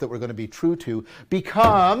self that we're going to be true to,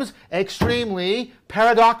 becomes extremely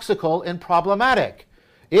paradoxical and problematic.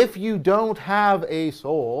 If you don't have a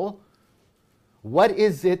soul, what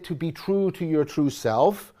is it to be true to your true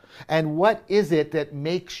self? And what is it that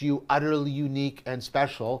makes you utterly unique and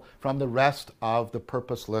special from the rest of the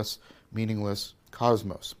purposeless, meaningless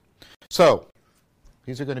cosmos? So,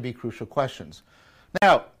 these are going to be crucial questions.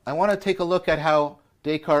 Now, I want to take a look at how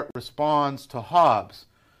Descartes responds to Hobbes,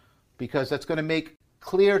 because that's going to make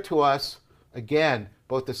clear to us, again,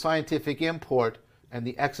 both the scientific import and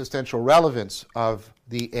the existential relevance of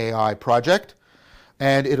the AI project.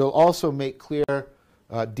 And it'll also make clear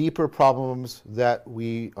deeper problems that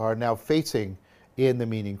we are now facing in the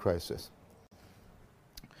meaning crisis.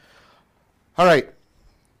 All right.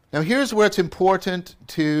 Now here's where it's important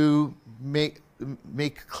to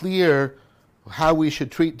make clear how we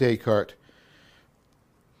should treat Descartes.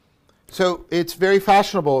 So it's very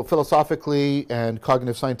fashionable philosophically and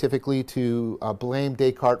cognitive scientifically to blame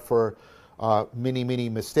Descartes for many, many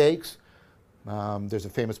mistakes. There's a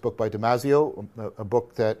famous book by Damasio, a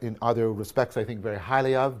book that in other respects I think very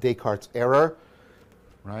highly of, Descartes' Error,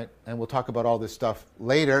 right? And we'll talk about all this stuff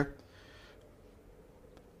later.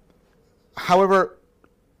 However,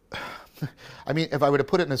 I mean, if I were to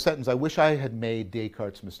put it in a sentence, I wish I had made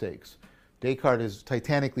Descartes' mistakes. Descartes is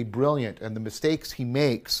titanically brilliant, and the mistakes he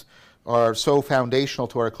makes are so foundational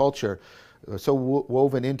to our culture, so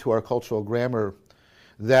woven into our cultural grammar,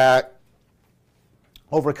 that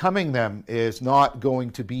overcoming them is not going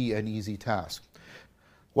to be an easy task.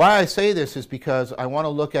 Why I say this is because I want to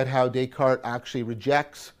look at how Descartes actually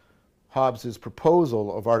rejects Hobbes'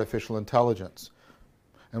 proposal of artificial intelligence,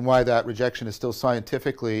 and why that rejection is still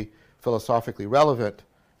scientifically, philosophically relevant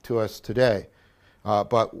to us today,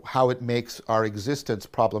 but how it makes our existence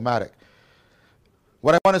problematic.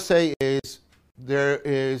 What I want to say is there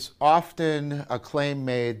is often a claim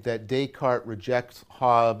made that Descartes rejects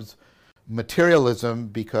Hobbes' materialism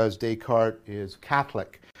because Descartes is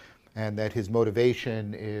Catholic and that his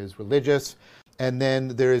motivation is religious. And then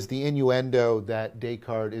there is the innuendo that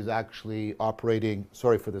Descartes is actually operating,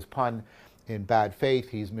 sorry for this pun, in bad faith.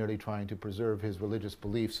 He's merely trying to preserve his religious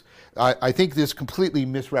beliefs. I think this completely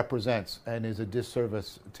misrepresents and is a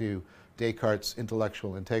disservice to Descartes'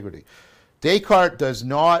 intellectual integrity. Descartes does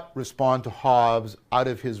not respond to Hobbes out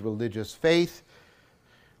of his religious faith.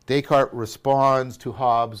 Descartes responds to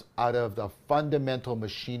Hobbes out of the fundamental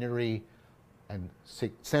machinery and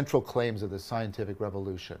central claims of the scientific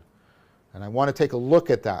revolution. And I want to take a look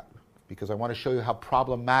at that because I want to show you how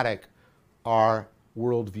problematic our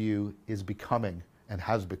worldview is becoming and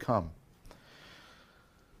has become.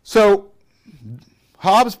 So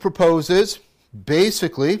Hobbes proposes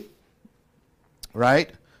basically, right,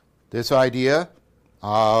 this idea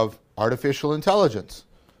of artificial intelligence.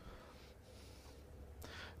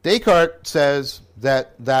 Descartes says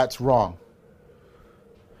that that's wrong.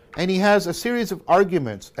 And he has a series of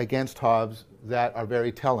arguments against Hobbes that are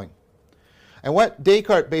very telling. And what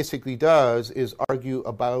Descartes basically does is argue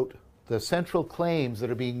about the central claims that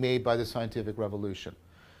are being made by the scientific revolution.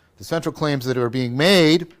 The central claims that are being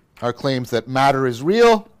made are claims that matter is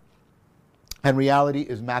real and reality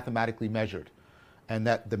is mathematically measured, and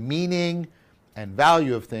that the meaning and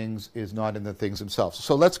value of things is not in the things themselves.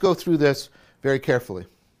 So let's go through this very carefully.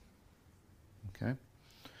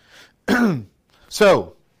 Okay.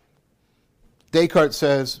 So Descartes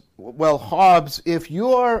says, well, Hobbes, if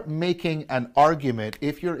you're making an argument,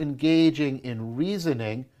 if you're engaging in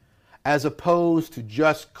reasoning as opposed to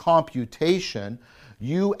just computation,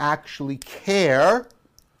 you actually care,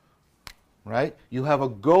 right? You have a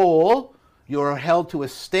goal, you're held to a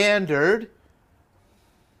standard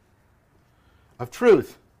of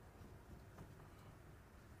truth.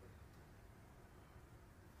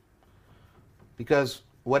 Because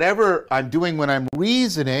whatever I'm doing when I'm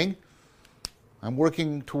reasoning, I'm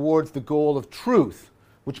working towards the goal of truth,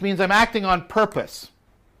 which means I'm acting on purpose.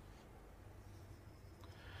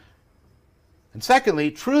 And secondly,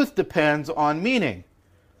 truth depends on meaning.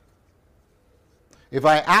 If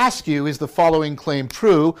I ask you, is the following claim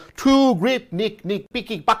true? Tu grip nik nik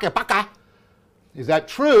piki baka baka. Is that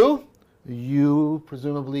true? You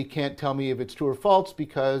presumably can't tell me if it's true or false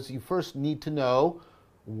because you first need to know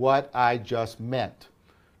what I just meant.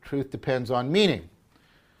 Truth depends on meaning.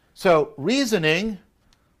 So reasoning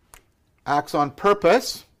acts on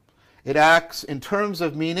purpose, it acts in terms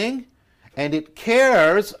of meaning, and it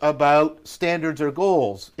cares about standards or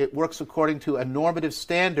goals. It works according to a normative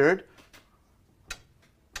standard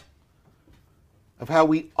of how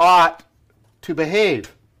we ought to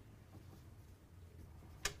behave.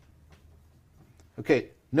 Okay,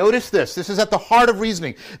 notice this. This is at the heart of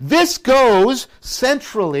reasoning. This goes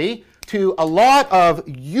centrally to a lot of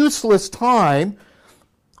useless time,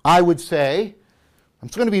 I would say. I'm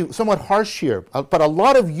going to be somewhat harsh here, but a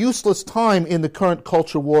lot of useless time in the current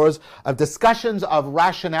culture wars of discussions of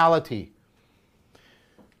rationality.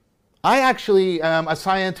 I actually am a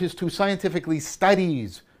scientist who scientifically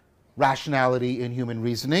studies rationality in human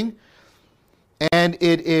reasoning, and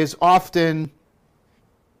it is often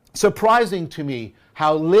surprising to me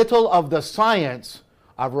how little of the science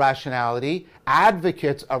of rationality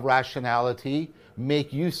advocates of rationality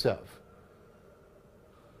make use of.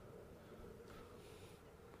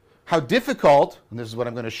 How difficult, and this is what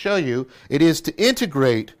I'm going to show you, it is to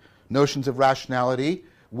integrate notions of rationality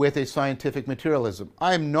with a scientific materialism.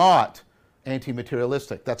 I'm not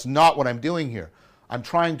anti-materialistic. That's not what I'm doing here. I'm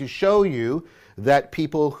trying to show you that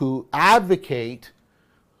people who advocate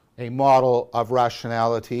a model of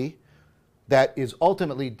rationality that is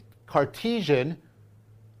ultimately Cartesian,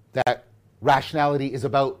 that rationality is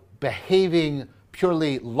about behaving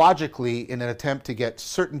purely logically in an attempt to get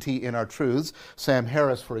certainty in our truths, Sam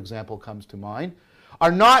Harris, for example, comes to mind,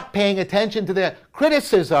 are not paying attention to the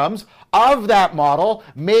criticisms of that model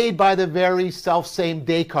made by the very selfsame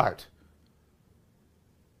Descartes.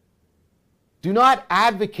 Do not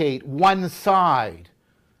advocate one side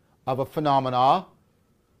of a phenomena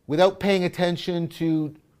without paying attention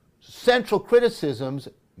to central criticisms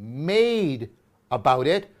made about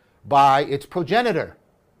it by its progenitor.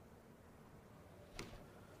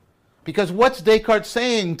 Because what's Descartes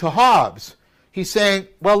saying to Hobbes? He's saying,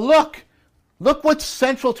 well, look what's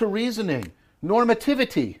central to reasoning.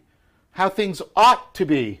 Normativity, how things ought to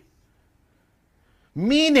be.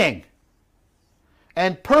 Meaning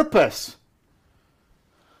and purpose.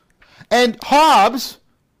 And Hobbes,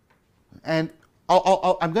 and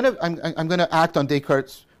I'm going to act on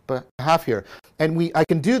Descartes' behalf here, and I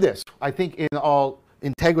can do this, I think, in all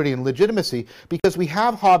integrity and legitimacy, because we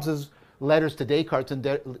have Hobbes's letters to Descartes and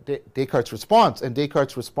Descartes' response, and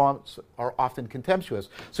Descartes' response are often contemptuous.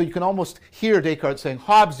 So you can almost hear Descartes saying,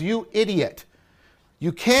 Hobbes, you idiot,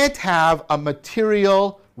 you can't have a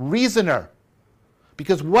material reasoner,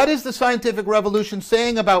 because what is the scientific revolution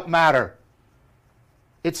saying about matter?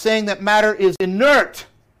 It's saying that matter is inert.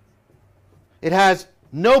 It has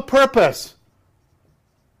no purpose.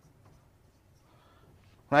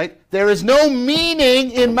 Right? There is no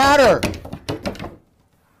meaning in matter.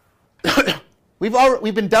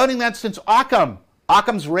 We've been doubting that since Occam.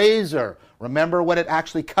 Occam's razor. Remember what it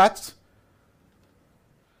actually cuts?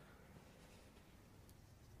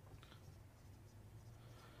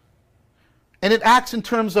 And it acts in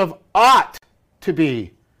terms of ought to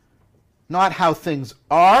be, not how things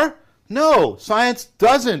are. No, science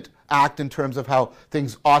doesn't act in terms of how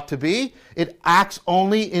things ought to be. It acts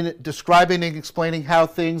only in describing and explaining how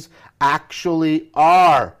things actually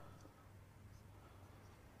are.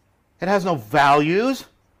 It has no values.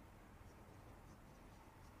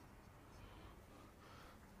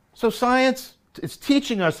 So science is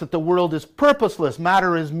teaching us that the world is purposeless,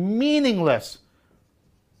 matter is meaningless.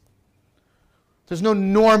 There's no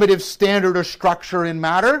normative standard or structure in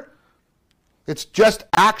matter. It's just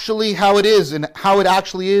actually how it is, and how it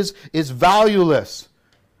actually is valueless.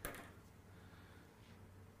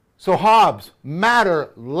 So Hobbes,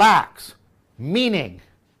 matter lacks meaning,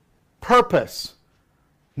 purpose,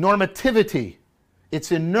 normativity.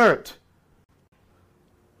 It's inert.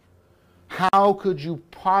 How could you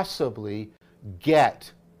possibly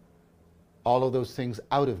get all of those things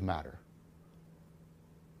out of matter?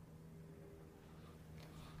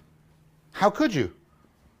 How could you?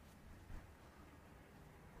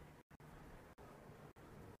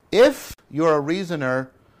 If you're a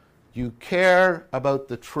reasoner, you care about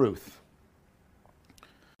the truth.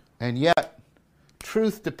 And yet,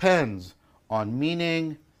 truth depends on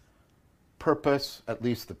meaning, purpose, at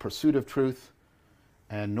least the pursuit of truth,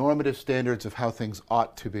 and normative standards of how things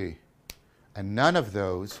ought to be. And none of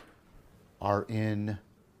those are in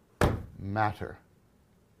matter.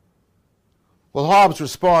 Well, Hobbes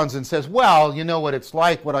responds and says, well, you know what it's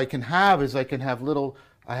like. What I can have is I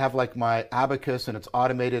have like my abacus, and it's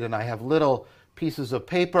automated, and I have little pieces of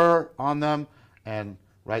paper on them, and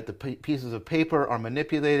the pieces of paper are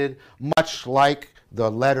manipulated much like the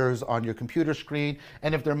letters on your computer screen,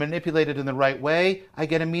 and if they're manipulated in the right way, I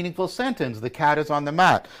get a meaningful sentence. The cat is on the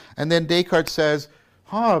mat. And then Descartes says,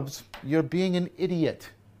 Hobbes, you're being an idiot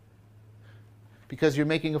because you're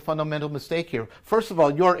making a fundamental mistake here. First of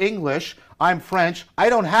all, you're English, I'm French, I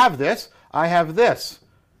don't have this, I have this.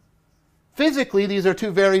 Physically, these are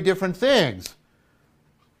two very different things.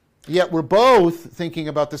 Yet we're both thinking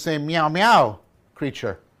about the same meow meow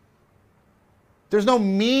creature. There's no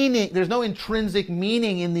meaning, there's no intrinsic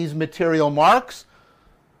meaning in these material marks.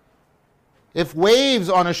 If waves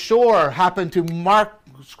on a shore happen to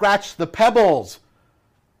scratch the pebbles,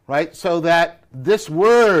 right, so that this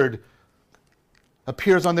word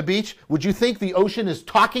appears on the beach, would you think the ocean is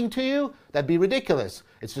talking to you? That'd be ridiculous.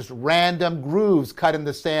 It's just random grooves cut in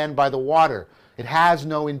the sand by the water. It has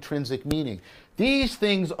no intrinsic meaning. These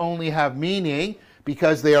things only have meaning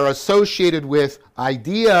because they are associated with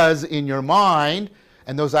ideas in your mind,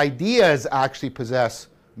 and those ideas actually possess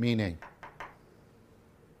meaning.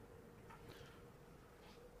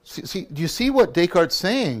 See, do you see what Descartes is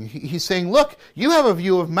saying? He's saying, look, you have a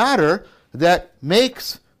view of matter that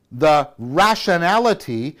makes the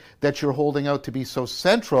rationality that you're holding out to be so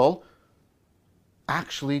central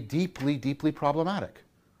actually deeply, deeply problematic.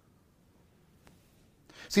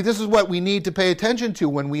 See, this is what we need to pay attention to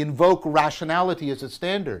when we invoke rationality as a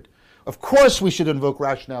standard. Of course we should invoke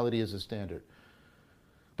rationality as a standard.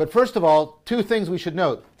 But first of all, two things we should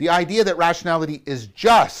note. The idea that rationality is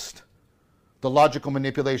just the logical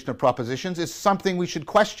manipulation of propositions is something we should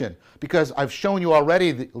question, because I've shown you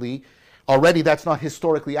already that's not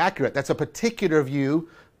historically accurate. That's a particular view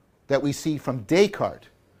that we see from Descartes.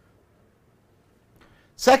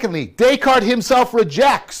 Secondly, Descartes himself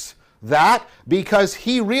rejects that because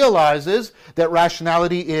he realizes that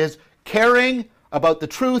rationality is caring about the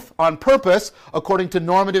truth on purpose according to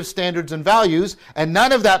normative standards and values, and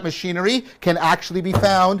none of that machinery can actually be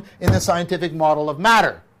found in the scientific model of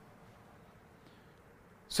matter.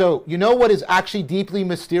 So, you know what is actually deeply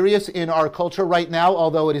mysterious in our culture right now,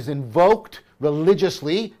 although it is invoked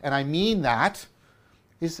religiously, and I mean that,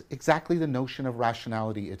 is exactly the notion of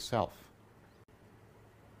rationality itself.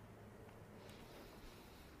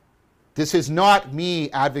 This is not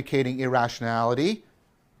me advocating irrationality.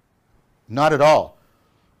 Not at all.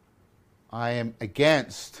 I am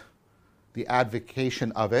against the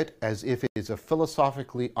advocation of it as if it is a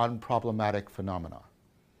philosophically unproblematic phenomenon.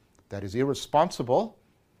 That is irresponsible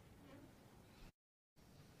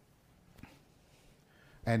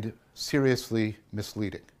and seriously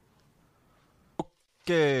misleading.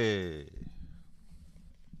 Okay.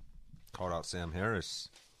 Called out Sam Harris.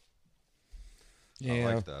 Yeah,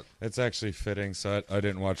 I like that. It's actually fitting. So I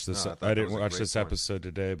didn't watch this. No, I didn't was a watch great this point. episode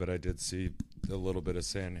today, but I did see a little bit of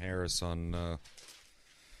Sam Harris on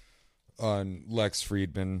Lex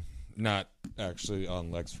Friedman. Not actually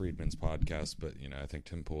on Lex Friedman's podcast, but I think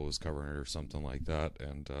Tim Pool was covering it or something like that.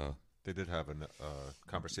 And They did have a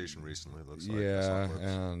conversation recently, it looks like. yeah,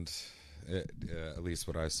 and at least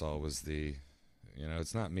what I saw was the,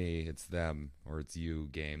 it's not me, it's them, or it's you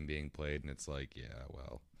game being played, and it's like, yeah,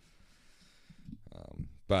 well.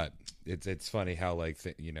 But it's funny how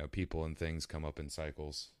people and things come up in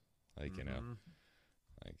cycles, That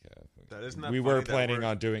isn't that we funny were that planning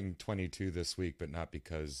on doing 22 this week, but not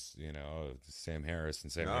because Sam Harris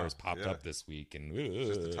Harris popped up this week, and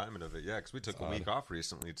just the timing of it, yeah, because we took a week off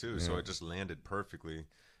recently too, so Yeah. it just landed perfectly.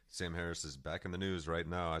 Sam Harris is back in the news right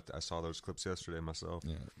now. I saw those clips yesterday myself.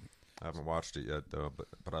 Yeah. I haven't watched it yet though,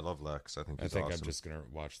 but I love Lex. I think he's I'm awesome. just gonna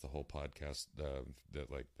watch the whole podcast, the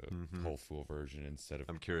whole full version instead of.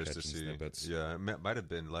 I'm curious to catching see. snippets. Yeah, it might have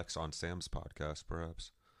been Lex on Sam's podcast,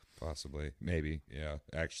 perhaps. Possibly, maybe, yeah.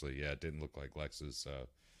 Actually, yeah, it didn't look like Lex's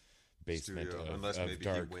basement Studio, of, unless of maybe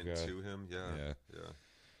dark. he went to him. Yeah.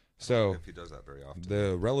 So if he does that very often.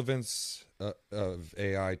 the relevance of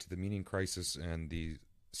AI to the meaning crisis and the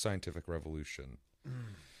scientific revolution.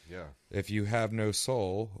 Yeah. If you have no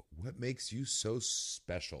soul, what makes you so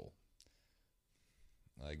special?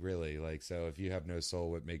 Really, so if you have no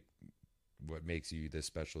soul, what makes you the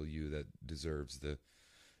special you that deserves the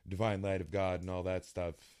divine light of God and all that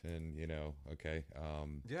stuff? And okay.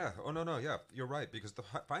 Yeah. Oh no. Yeah, you're right, because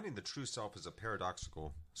finding the true self is a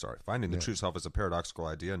paradoxical. Finding the true self is a paradoxical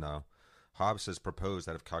idea now. Hobbes has proposed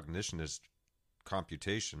that if cognition is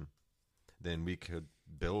computation, then we could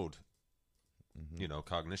build.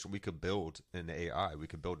 Cognition. We could build an AI. We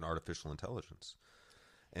could build an artificial intelligence.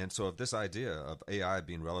 And so, if this idea of AI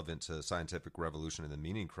being relevant to scientific revolution and the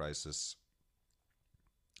meaning crisis,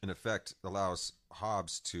 in effect, allows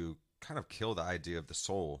Hobbes to kind of kill the idea of the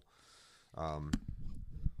soul. But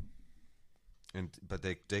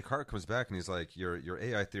Descartes comes back and he's like, "Your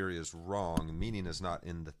AI theory is wrong. Meaning is not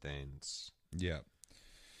in the things." Yeah.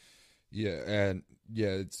 And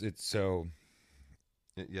it's so.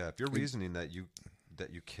 Yeah, if you're reasoning that you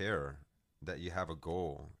care, that you have a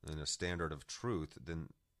goal and a standard of truth, then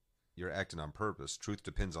you're acting on purpose. You're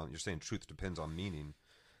saying truth depends on meaning.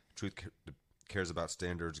 Truth cares about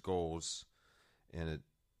standards, goals, and it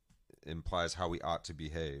implies how we ought to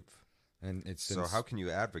behave. And so how can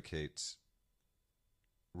you advocate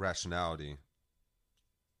rationality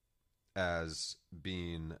as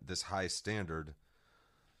being this high standard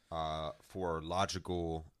for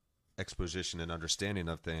logical exposition and understanding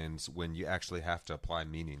of things when you actually have to apply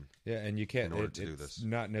meaning? Yeah, and you can't. In order to do it's this,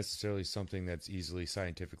 not necessarily something that's easily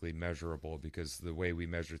scientifically measurable, because the way we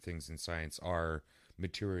measure things in science are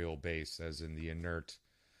material based, as in the inert,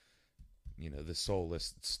 the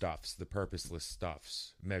soulless stuffs, the purposeless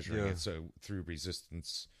stuffs, measuring it so through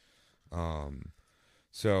resistance.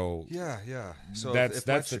 So yeah. So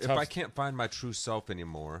if I can't find my true self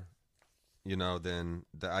anymore, then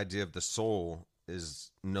the idea of the soul is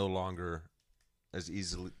no longer as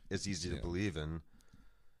easy to believe in.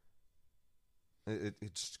 It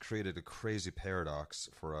just created a crazy paradox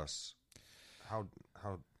for us.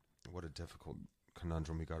 What a difficult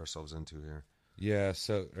conundrum we got ourselves into here. Yeah,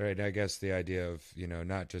 so right, I guess the idea of,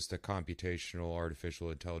 not just a computational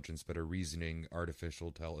artificial intelligence, but a reasoning artificial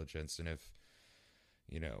intelligence. And if,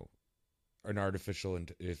 an artificial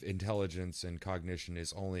if intelligence and cognition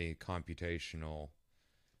is only computational,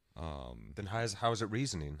 then how is it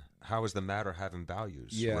reasoning? How is the matter having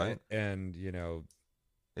values? yeah, right? and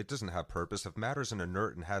It doesn't have purpose. If matter is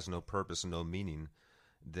inert and has no purpose and no meaning,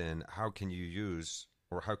 then how can you use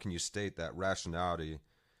or how can you state that rationality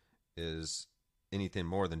is anything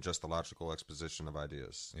more than just the logical exposition of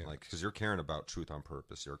ideas? Yeah. Like, because you're caring about truth on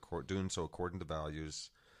purpose. You're doing so according to values.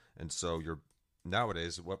 And so you're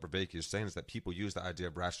nowadays, what Vervaeke is saying is that people use the idea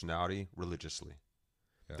of rationality religiously.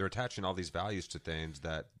 Yeah. They're attaching all these values to things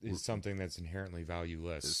that is something that's inherently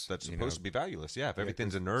valueless. That's supposed to be valueless. Yeah, if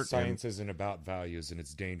everything's inert. Science isn't about values, and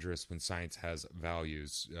it's dangerous when science has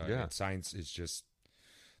values. And science is just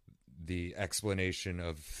the explanation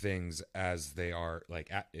of things as they are,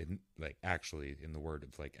 actually in the word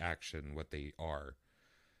of like action, what they are,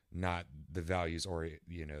 not the values or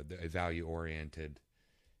the value oriented.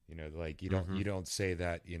 Like you don't say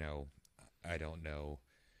that I don't know,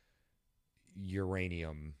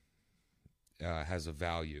 uranium has a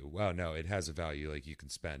value. Well, no, it has a value, like you can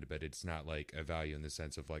spend, but it's not like a value in the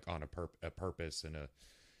sense of like on a purpose and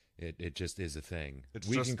it just is a thing.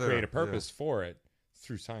 We can create a purpose for it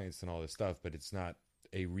through science and all this stuff, but it's not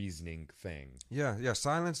a reasoning thing. Yeah.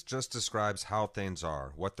 Science just describes how things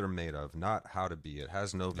are, what they're made of, not how to be. It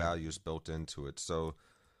has no values built into it. So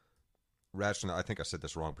I think I said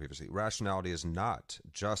this wrong previously. Rationality is not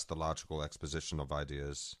just the logical exposition of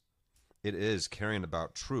ideas. It is caring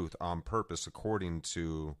about truth on purpose according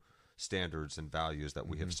to standards and values that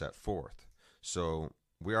we have set forth. So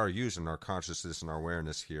we are using our consciousness and our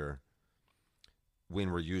awareness here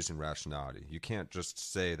when we're using rationality. You can't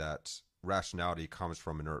just say that rationality comes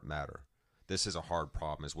from inert matter. This is a hard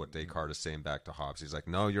problem, is what Descartes is saying back to Hobbes. He's like,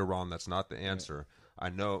 no, you're wrong. That's not the answer. I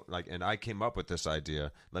know, and I came up with this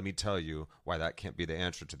idea. Let me tell you why that can't be the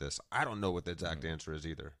answer to this. I don't know what the exact answer is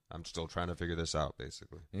either. I'm still trying to figure this out,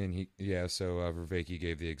 basically. And so Vervaeke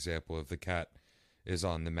gave the example of the cat is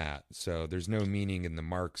on the mat. So there's no meaning in the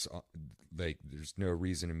marks. Like there's no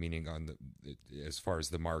reason and meaning on as far as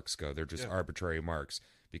the marks go. They're just arbitrary marks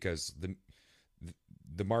because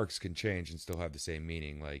the marks can change and still have the same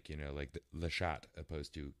meaning. Like like le chat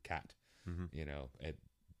opposed to cat. At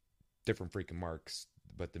different freaking marks,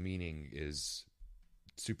 but the meaning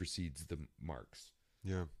supersedes the marks.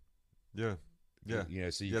 Yeah.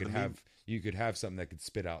 So you could have something that could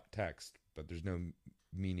spit out text, but there's no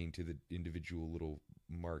meaning to the individual little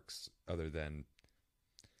marks other than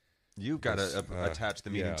you've got to attach the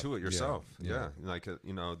meaning to it yourself. Like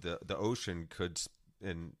the ocean could,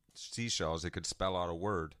 in seashells, it could spell out a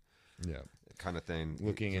word. Kind of thing.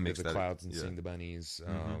 Looking into the clouds and seeing the bunnies,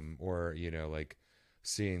 or like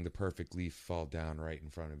seeing the perfect leaf fall down right in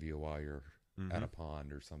front of you while you're at a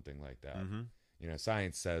pond or something like that.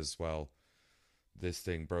 Science says, well, this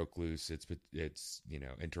thing broke loose. It's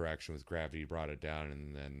interaction with gravity brought it down,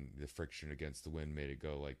 and then the friction against the wind made it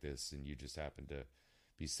go like this, and you just happen to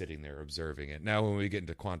be sitting there observing it. Now, when we get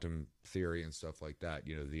into quantum theory and stuff like that,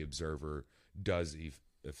 the observer does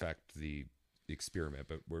affect the experiment,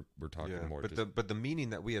 but we're talking more. But the meaning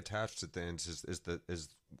that we attach to things is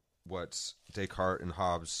what Descartes and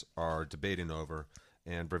Hobbes are debating over,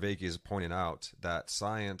 and Vervaeke is pointing out that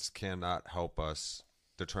science cannot help us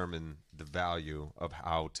determine the value of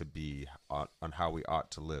how to be on how we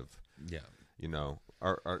ought to live.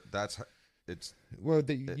 It's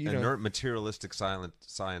inert materialistic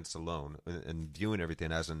science alone, and viewing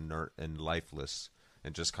everything as inert and lifeless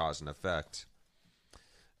and just cause and effect.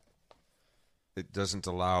 It doesn't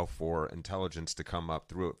allow for intelligence to come up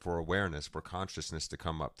through it, for awareness, for consciousness to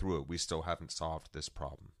come up through it. We still haven't solved this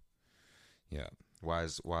problem.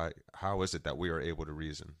 How is it that we are able to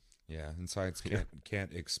reason? And science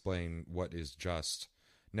can't explain what is just.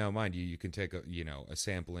 Now, mind you can take a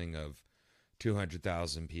sampling of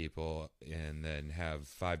 200,000 people and then have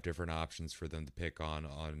 5 different options for them to pick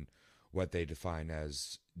on what they define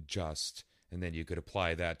as just. And then you could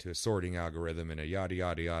apply that to a sorting algorithm and a yada,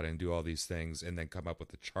 yada, yada, and do all these things and then come up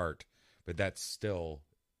with a chart. But that still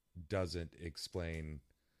doesn't explain,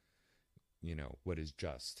 what is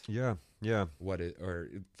just. Or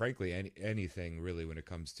frankly, anything really when it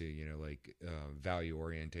comes to, value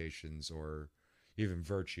orientations or even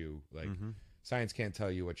virtue. Like science can't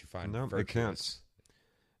tell you what you find virtuous.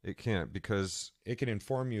 It can't because it can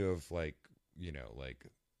inform you of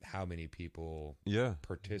how many people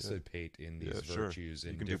participate in these virtues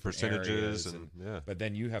in different percentages areas but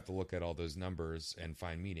then you have to look at all those numbers and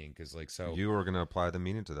find meaning because you are going to apply the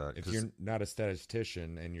meaning to that. If you're not a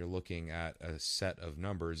statistician and you're looking at a set of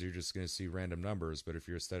numbers, you're just going to see random numbers. But if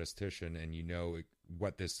you're a statistician and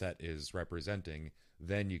what this set is representing,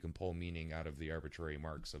 then you can pull meaning out of the arbitrary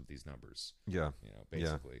marks of these numbers. Yeah.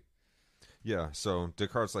 Basically. Yeah, so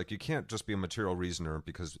Descartes' like, you can't just be a material reasoner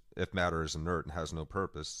because if matter is inert and has no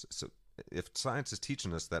purpose. So if science is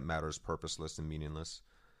teaching us that matter is purposeless and meaningless,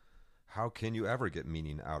 how can you ever get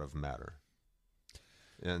meaning out of matter?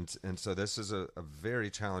 And so this is a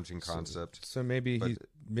very challenging concept. So maybe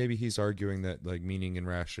he's arguing that like meaning and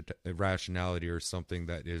rationality are something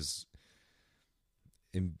that is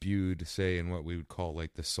imbued, say, in what we would call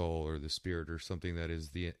like the soul or the spirit, or something that is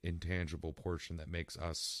the intangible portion that makes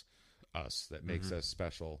us, that makes us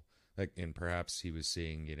special. Like, and perhaps he was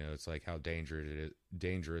seeing, it's like how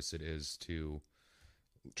dangerous it is to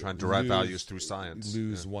try and derive values through science.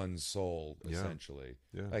 Lose one's soul, essentially.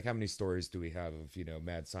 Yeah. Like, how many stories do we have of,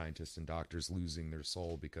 mad scientists and doctors losing their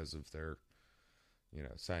soul because of their,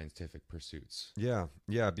 scientific pursuits? Yeah,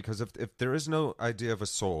 because if there is no idea of a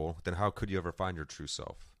soul, then how could you ever find your true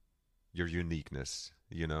self, your uniqueness,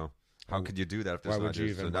 How could you do that if there's why no would you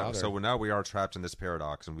idea? even bother? So now we are trapped in this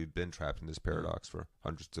paradox, and we've been trapped in this paradox for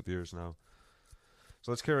hundreds of years now.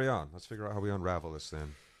 So let's carry on. Let's figure out how we unravel this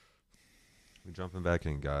then. We're jumping back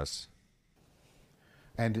in, guys.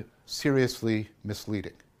 And seriously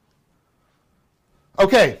misleading.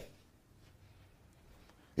 Okay.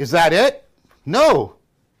 Is that it? No.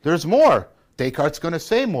 There's more. Descartes' going to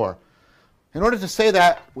say more. In order to say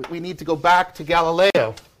that, we need to go back to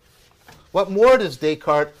Galileo. What more does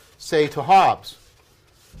Descartes say to Hobbes?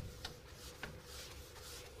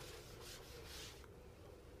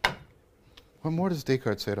 What more does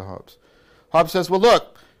Descartes say to Hobbes? Hobbes says, well,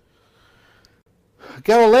 look,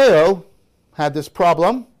 Galileo had this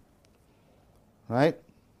problem, right?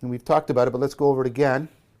 And we've talked about it, but let's go over it again.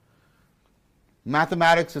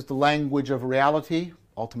 Mathematics is the language of reality,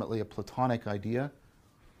 ultimately a Platonic idea,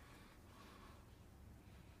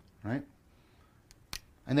 right?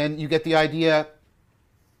 And then you get the idea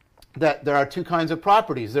that there are two kinds of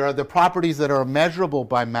properties. There are the properties that are measurable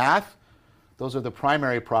by math. Those are the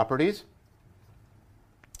primary properties,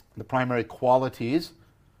 the primary qualities,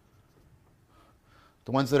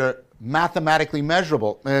 the ones that are mathematically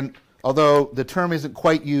measurable. And although the term isn't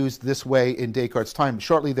quite used this way in Descartes' time,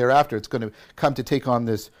 shortly thereafter it's going to come to take on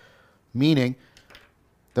this meaning.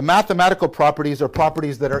 The mathematical properties are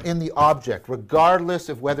properties that are in the object, regardless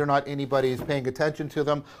of whether or not anybody is paying attention to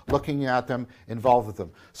them, looking at them, involved with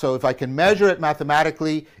them. So if I can measure it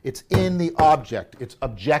mathematically, it's in the object. It's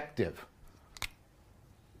objective.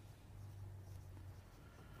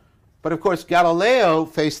 But of course, Galileo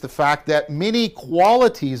faced the fact that many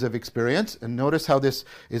qualities of experience, and notice how this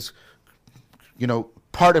is,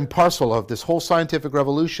 part and parcel of this whole scientific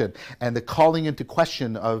revolution and the calling into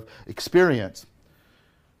question of experience.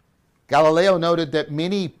 Galileo noted that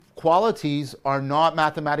many qualities are not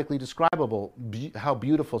mathematically describable. How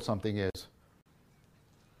beautiful something is,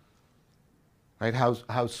 right?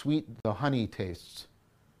 How sweet the honey tastes,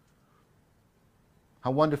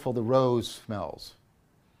 how wonderful the rose smells.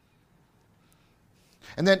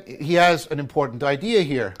 And then he has an important idea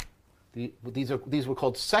here. These were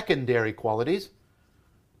called secondary qualities.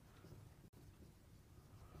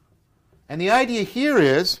 And the idea here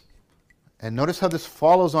is, and notice how this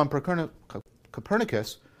follows on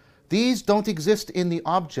Copernicus, these don't exist in the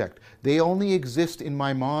object. They only exist in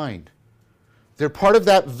my mind. They're part of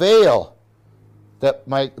that veil that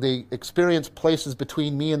the experience places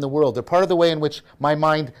between me and the world. They're part of the way in which my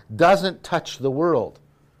mind doesn't touch the world.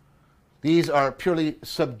 These are purely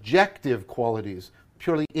subjective qualities,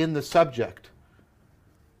 purely in the subject.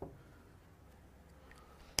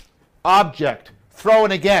 Object,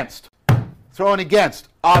 thrown against,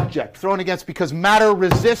 object, thrown against because matter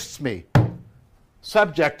resists me.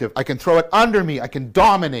 Subjective, I can throw it under me, I can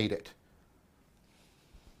dominate it.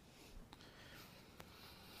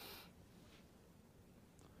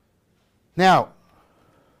 Now,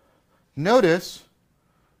 notice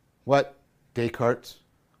what Descartes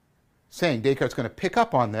saying. Descartes is going to pick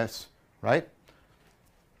up on this, right?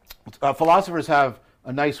 Philosophers have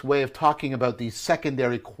a nice way of talking about these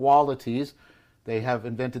secondary qualities. They have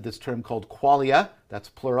invented this term called qualia, that's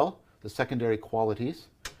plural, the secondary qualities.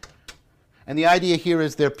 And the idea here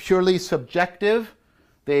is they're purely subjective,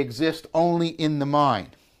 they exist only in the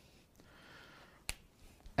mind.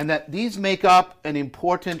 And that these make up an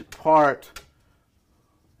important part,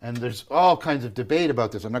 and there's all kinds of debate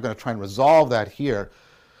about this. I'm not going to try and resolve that here.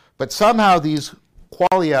 But somehow these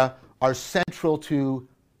qualia are central to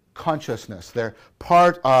consciousness. They're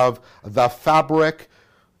part of the fabric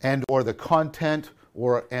and or the content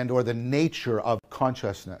or the nature of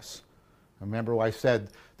consciousness. Remember I said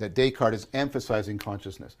that Descartes is emphasizing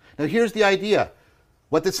consciousness. Now here's the idea.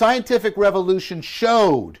 What the scientific revolution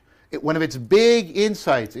showed, one of its big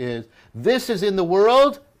insights is, this is in the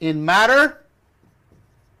world, in matter,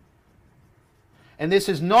 and this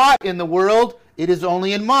is not in the world, it is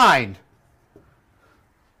only in mind.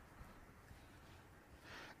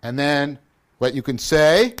 And then what you can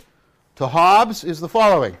say to Hobbes is the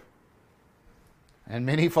following, and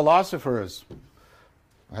many philosophers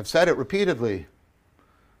have said it repeatedly.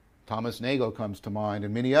 Thomas Nagel comes to mind,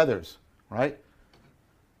 and many others, right?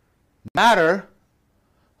 Matter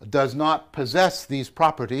does not possess these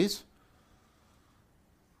properties,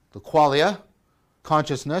 the qualia,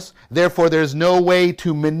 consciousness. Therefore, there's no way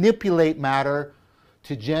to manipulate matter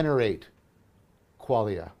to generate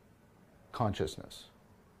qualia, consciousness.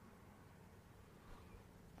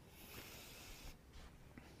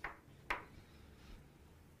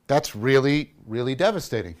 That's really, really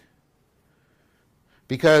devastating.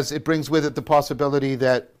 Because it brings with it the possibility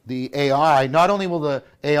that the AI, not only will the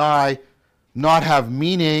AI not have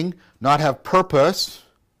meaning, not have purpose,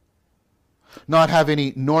 not have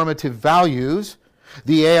any normative values,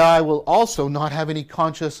 the AI will also not have any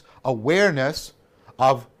conscious awareness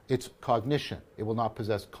of its cognition. It will not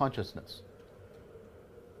possess consciousness.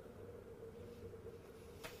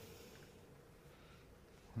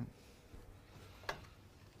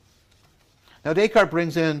 Now, Descartes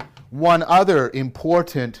brings in one other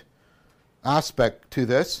important aspect to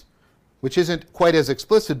this, which isn't quite as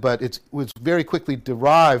explicit, but it was very quickly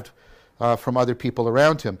derived from other people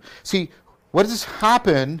around him. See, what has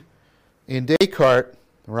happened in Descartes,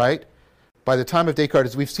 right, by the time of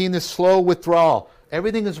Descartes, is we've seen this slow withdrawal.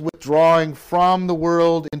 Everything is withdrawing from the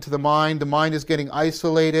world into the mind. The mind is getting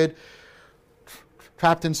isolated,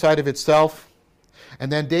 trapped inside of itself.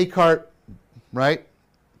 And then Descartes, right,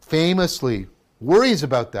 famously worries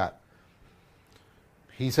about that.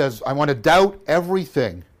 He says, I want to doubt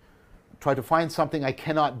everything. Try to find something I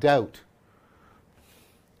cannot doubt.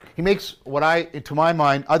 He makes to my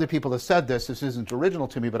mind, other people have said this isn't original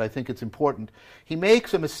to me, but I think it's important. He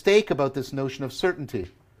makes a mistake about this notion of certainty.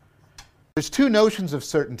 There's two notions of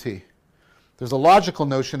certainty. There's a logical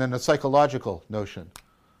notion and a psychological notion.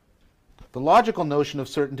 The logical notion of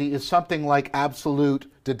certainty is something like absolute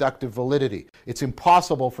deductive validity. It's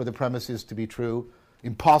impossible for the premises to be true,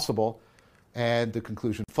 impossible, and the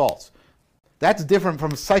conclusion false. That's different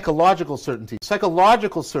from psychological certainty.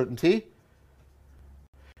 Psychological certainty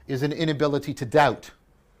is an inability to doubt.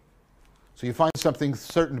 So you find something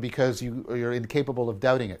certain because you're incapable of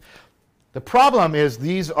doubting it. The problem is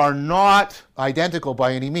these are not identical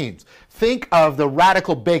by any means. Think of the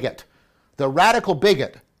radical bigot. The radical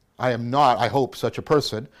bigot, I am not, I hope, such a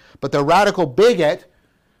person, but the radical bigot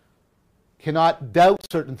cannot doubt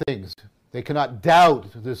certain things. They cannot doubt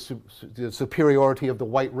the superiority of the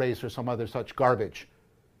white race or some other such garbage.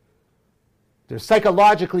 They're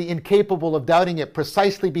psychologically incapable of doubting it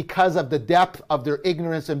precisely because of the depth of their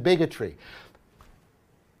ignorance and bigotry.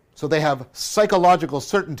 So they have psychological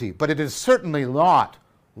certainty, but it is certainly not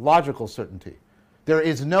logical certainty. There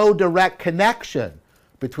is no direct connection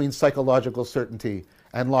between psychological certainty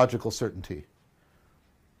and logical certainty.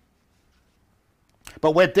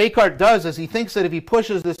 But what Descartes does is he thinks that if he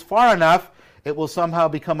pushes this far enough, it will somehow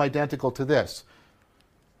become identical to this.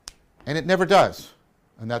 And it never does.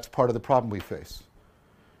 And that's part of the problem we face.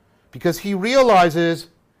 Because he realizes,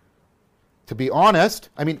 to be honest,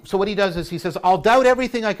 so what he does is he says, I'll doubt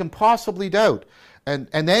everything I can possibly doubt. And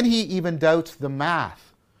then he even doubts the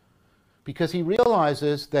math. Because he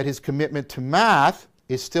realizes that his commitment to math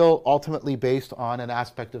is still ultimately based on an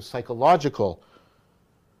aspect of psychological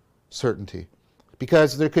certainty.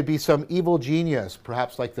 Because there could be some evil genius,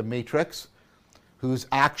 perhaps like the Matrix, who's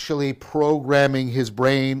actually programming his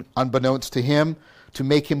brain, unbeknownst to him, to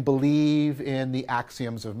make him believe in the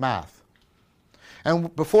axioms of math.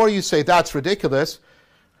 And before you say that's ridiculous,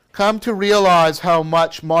 come to realize how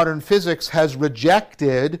much modern physics has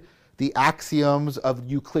rejected the axioms of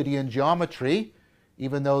Euclidean geometry,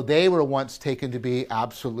 even though they were once taken to be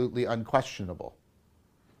absolutely unquestionable.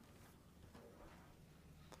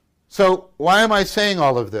 So why am I saying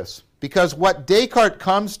all of this? Because what Descartes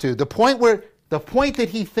comes to, the point that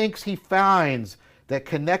he thinks he finds that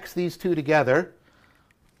connects these two together,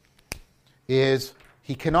 is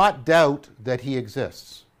he cannot doubt that he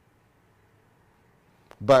exists.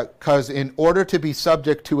 Because in order to be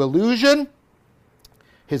subject to illusion,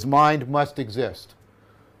 his mind must exist.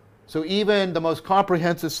 So even the most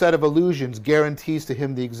comprehensive set of illusions guarantees to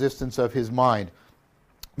him the existence of his mind.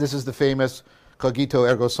 This is the famous cogito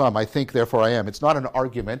ergo sum. I think, therefore I am. It's not an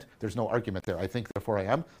argument. There's no argument there. I think, therefore I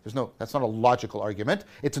am. That's not a logical argument.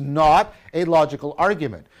 It's not a logical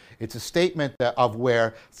argument. It's a statement of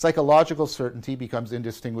where psychological certainty becomes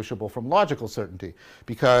indistinguishable from logical certainty,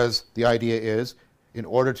 because the idea is, in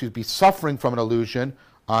order to be suffering from an illusion,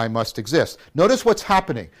 I must exist. Notice what's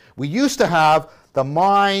happening. We used to have the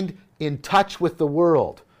mind in touch with the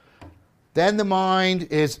world. Then the mind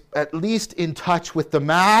is at least in touch with the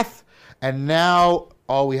math, and now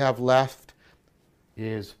all we have left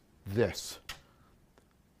is this.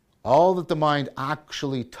 All that the mind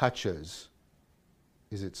actually touches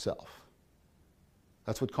is itself.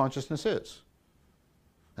 That's what consciousness is.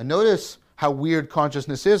 And notice how weird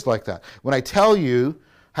consciousness is like that. When I tell you,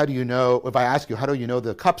 how do you know, if I ask you, how do you know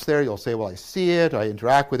the cup's there, you'll say, well, I see it, I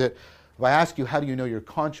interact with it. If I ask you, how do you know you're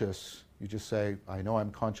conscious, you just say, I know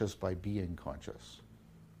I'm conscious by being conscious.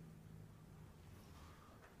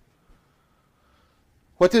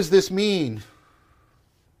 What does this mean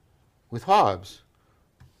with Hobbes?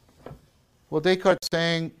 Well, Descartes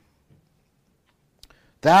saying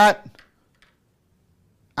that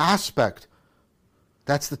aspect,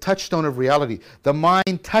 that's the touchstone of reality. The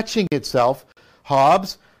mind touching itself,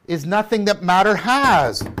 Hobbes, is nothing that matter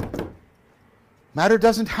has. Matter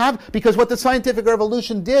doesn't have, because what the scientific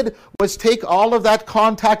revolution did was take all of that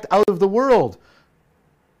contact out of the world.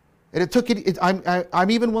 And it took it,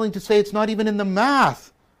 I'm even willing to say it's not even in the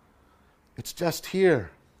math. It's just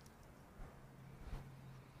here.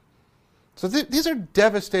 So these are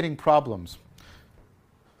devastating problems.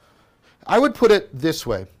 I would put it this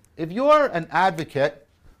way. If you're an advocate,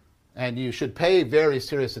 and you should pay very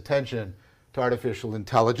serious attention to artificial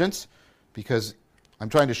intelligence, because I'm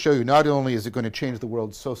trying to show you not only is it going to change the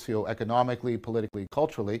world socioeconomically, politically,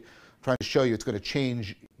 culturally, I'm trying to show you it's going to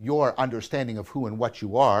change your understanding of who and what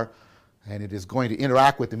you are, and it is going to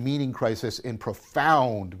interact with the meaning crisis in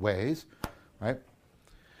profound ways, right?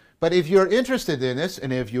 But if you're interested in this,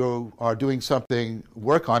 and if you are doing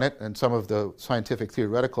work on it, and some of the scientific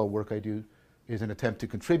theoretical work I do is an attempt to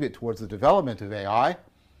contribute towards the development of AI,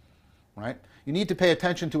 right? You need to pay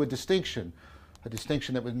attention to a distinction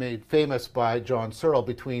that was made famous by John Searle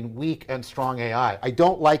between weak and strong AI. I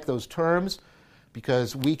don't like those terms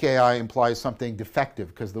because weak AI implies something defective,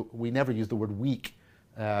 because we never use the word weak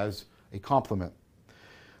as a compliment.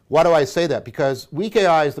 Why do I say that? Because weak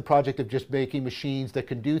AI is the project of just making machines that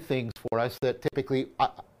can do things for us that typically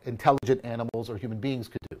intelligent animals or human beings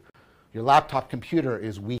could do. Your laptop computer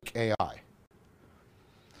is weak AI.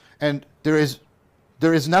 And there is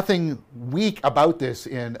nothing weak about this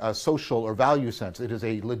in a social or value sense. It is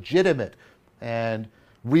a legitimate and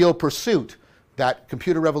real pursuit. That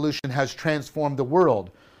computer revolution has transformed the world,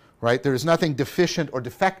 right? There is nothing deficient or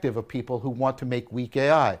defective of people who want to make weak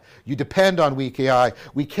AI. You depend on weak AI.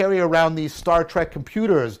 We carry around these Star Trek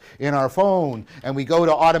computers in our phone, and we go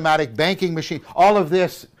to automatic banking machines. All of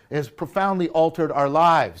this has profoundly altered our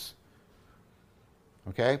lives,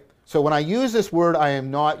 okay? So when I use this word, I am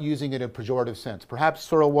not using it in a pejorative sense. Perhaps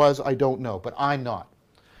Searle was, I don't know, but I'm not.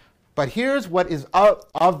 But here's what is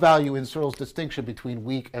of value in Searle's distinction between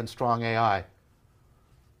weak and strong AI.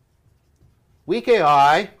 Weak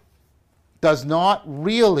AI does not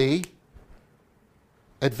really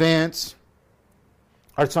advance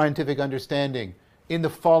our scientific understanding in the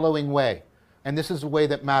following way. And this is the way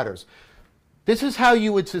that matters. This is how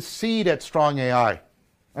you would succeed at strong AI.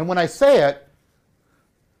 And when I say it,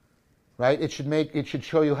 right, it should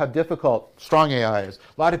show you how difficult strong AI is.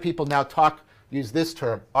 A lot of people now use this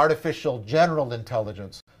term, artificial general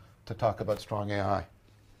intelligence, to talk about strong AI.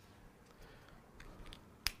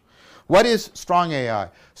 What is strong AI?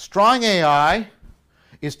 Strong AI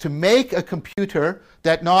is to make a computer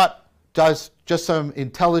that not does just some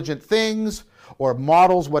intelligent things or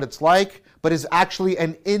models what it's like, but is actually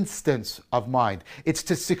an instance of mind. It's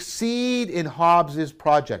to succeed in Hobbes'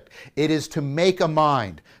 project. It is to make a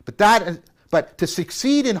mind. But to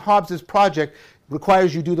succeed in Hobbes' project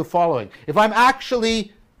requires you do the following. If I'm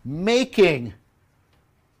actually making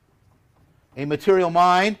a material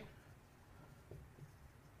mind,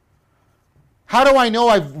 how do I know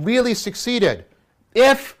I've really succeeded?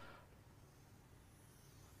 If,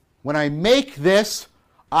 when I make this,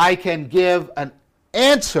 I can give an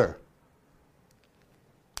answer.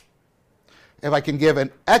 If I can give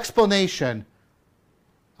an explanation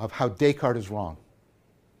of how Descartes is wrong.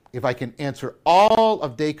 If I can answer all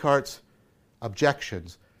of Descartes'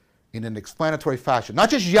 objections in an explanatory fashion. Not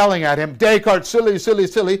just yelling at him, Descartes, silly, silly,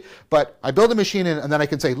 silly, but I build a machine and then I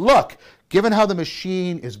can say, look, given how the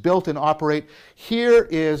machine is built and operate, here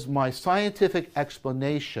is my scientific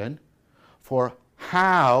explanation for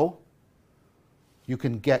how you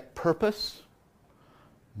can get purpose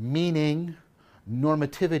meaning,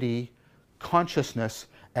 normativity, consciousness,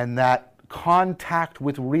 and that contact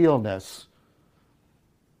with realness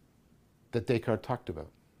that Descartes talked about.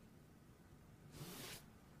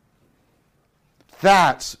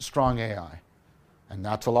 That's strong AI. And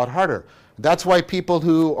that's a lot harder. That's why people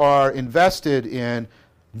who are invested in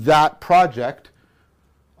that project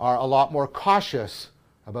are a lot more cautious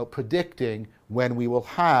about predicting when we will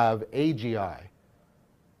have AGI.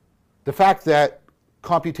 The fact that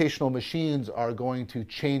computational machines are going to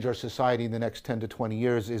change our society in the next 10 to 20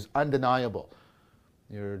 years is undeniable.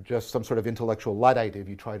 You're just some sort of intellectual Luddite if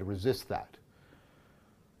you try to resist that.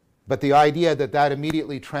 But the idea that that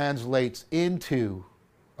immediately translates into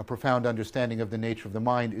a profound understanding of the nature of the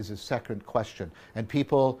mind is a second question. And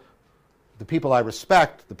the people I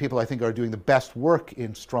respect, the people I think are doing the best work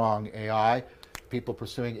in strong AI, people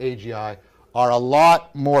pursuing AGI, are a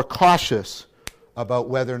lot more cautious about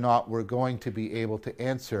whether or not we're going to be able to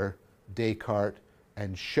answer Descartes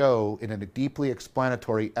and show in a deeply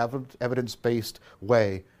explanatory, evidence-based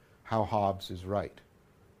way how Hobbes is right.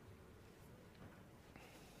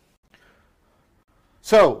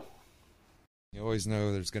 So, you always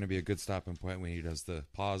know there's going to be a good stopping point when he does the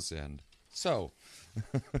pause and so.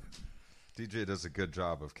 DJ does a good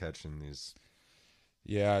job of catching these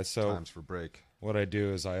so times for break. What I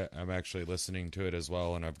do is I'm actually listening to it as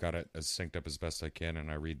well, and I've got it as synced up as best I can, and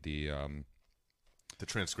I read the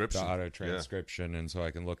transcription, the auto transcription, and so I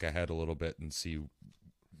can look ahead a little bit and see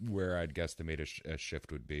where I'd guesstimate a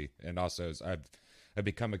shift would be. And also, as I've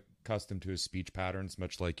become accustomed to his speech patterns,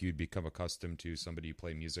 much like you'd become accustomed to somebody you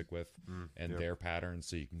play music with and their patterns,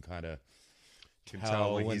 so you can kind of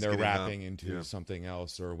tell when they're rapping into something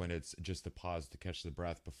else, or when it's just a pause to catch the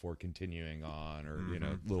breath before continuing on, or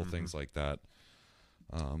little things like that.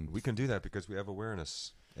 We can do that because we have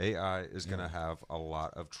awareness. AI is going to have a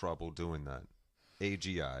lot of trouble doing that.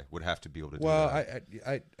 AGI would have to be able to do that.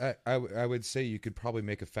 Well, I would say you could probably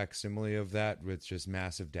make a facsimile of that with just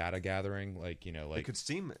massive data gathering, it could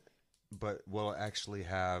seem, but will it actually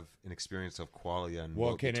have an experience of qualia?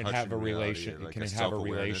 And can it have a relation? Can it have a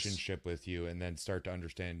relationship with you, and then start to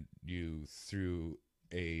understand you through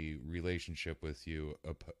a relationship with you,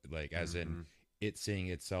 as in it seeing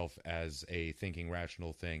itself as a thinking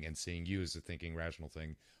rational thing and seeing you as a thinking rational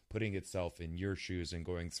thing, putting itself in your shoes and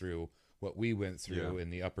going through what we went through in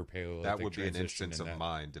the upper Paleolithic. That would be an instance of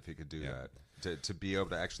mind if it could do that. To be able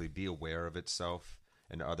to actually be aware of itself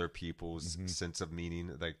and other people's sense of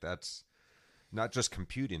meaning, that's not just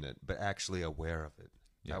computing it, but actually aware of it.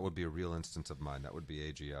 Yeah. That would be a real instance of mind. That would be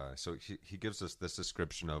AGI. So he gives us this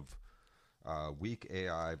description of weak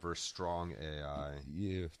AI versus strong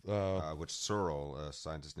AI, which Searle, a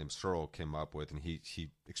scientist named Searle, came up with, and he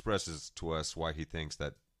expresses to us why he thinks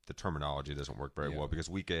that the terminology doesn't work very well, because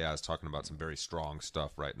weak AI is talking about some very strong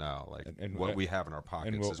stuff right now, and what we have in our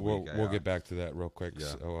pockets is weak AI. We'll get back to that real quick. Yeah.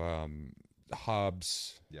 So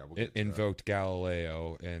Hobbes invoked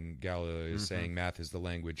Galileo, and Galileo is saying math is the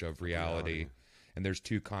language of reality. And there's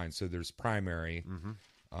two kinds. So there's primary,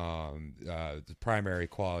 the primary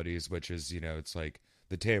qualities, which is, it's like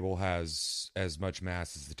the table has as much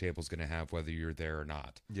mass as the table's going to have, whether you're there or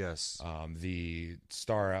not. Yes. The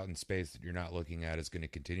star out in space that you're not looking at is going to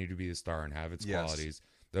continue to be the star and have its qualities.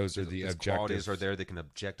 Those are the objective qualities are there. They can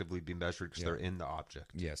objectively be measured because they're in the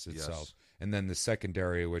object. Yes, itself. And then the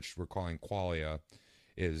secondary, which we're calling qualia,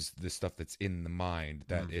 is the stuff that's in the mind.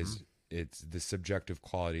 That is, it's the subjective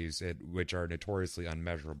qualities which are notoriously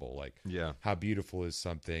unmeasurable. Like, how beautiful is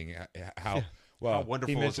something? How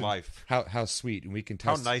wonderful is life? How sweet, and we can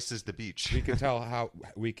tell. How nice is the beach? We can tell how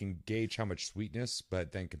we can gauge how much sweetness,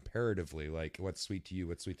 but then comparatively, like what's sweet to you,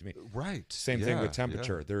 what's sweet to me. Right. Same thing with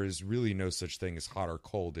temperature. Yeah. There is really no such thing as hot or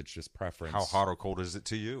cold. It's just preference. How hot or cold is it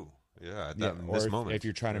to you? Yeah. In this moment. If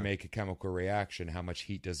you're trying to make a chemical reaction, how much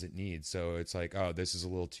heat does it need? So it's like, oh, this is a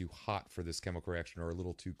little too hot for this chemical reaction, or a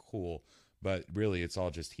little too cool. But really, it's all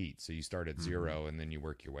just heat. So you start at zero, and then you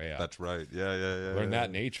work your way up. That's right. Yeah. Learn that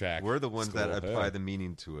in HVAC. We're the ones that apply the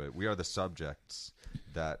meaning to it. We are the subjects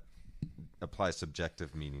that apply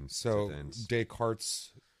subjective meanings to things.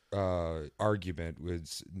 Descartes' argument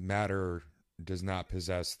was matter does not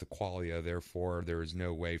possess the qualia, therefore there is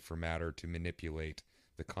no way for matter to manipulate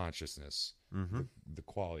the consciousness, the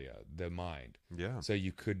qualia, the mind. Yeah. So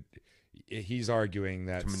you could... He's arguing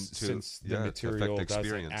that since the material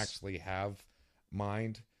doesn't actually have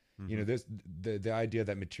mind, the idea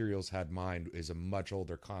that materials had mind is a much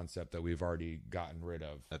older concept that we've already gotten rid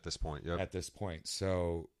of at this point. At this point,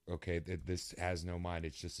 so this has no mind;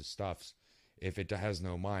 it's just a stuff. If it has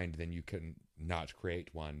no mind, then you can not create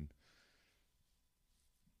one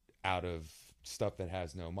out of stuff that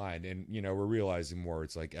has no mind. And, we're realizing more,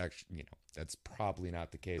 it's like, actually, that's probably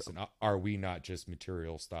not the case. And are we not just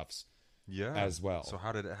material stuffs as well? So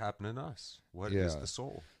how did it happen in us? What is the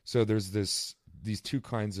soul? So there's these two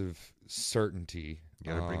kinds of certainty.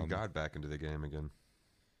 You gotta bring God back into the game again.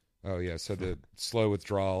 Oh, yeah. So the slow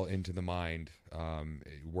withdrawal into the mind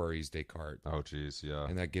worries Descartes. Oh, geez, yeah.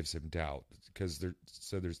 And that gives him doubt. Because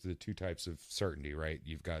there's the two types of certainty, right?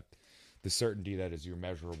 You've got the certainty that is your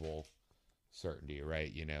measurable certainty,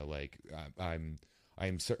 right? Like I'm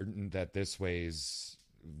certain that this weighs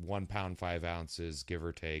 1 pound 5 ounces, give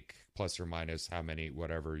or take, plus or minus how many,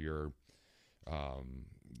 whatever your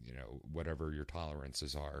whatever your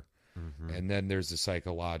tolerances are. Mm-hmm. And then there's the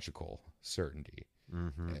psychological certainty,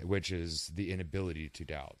 which is the inability to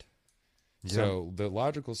doubt. Yeah. So the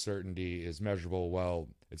logical certainty is measurable. Well,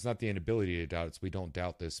 it's not the inability to doubt, it's we don't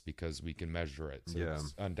doubt this because we can measure it. So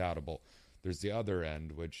it's undoubtable. There's the other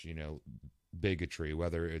end, which, bigotry,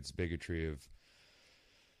 whether it's bigotry of,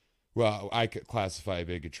 well, I could classify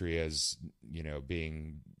bigotry as,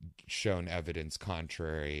 being shown evidence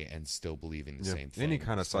contrary and still believing the same thing. Any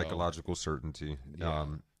kind of psychological certainty. Yeah.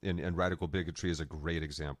 And radical bigotry is a great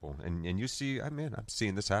example. And you see, I'm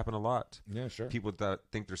seeing this happen a lot. Yeah, sure. People that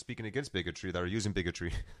think they're speaking against bigotry, that are using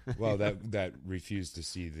bigotry. Well, that refuse to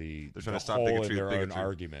see they're trying the to stop hole bigotry in their with own bigotry.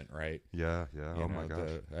 argument, right? Yeah. Oh my gosh.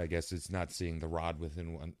 I guess it's not seeing the rod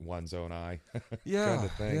within one's own eye. Yeah, kind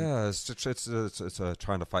of thing. Yeah. It's a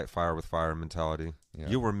trying to fight fire with fire mentality. Yeah.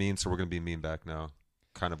 You were mean, so we're going to be mean back now.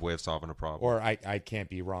 Kind of way of solving a problem. Or I can't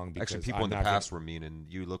be wrong because actually people in the past were mean,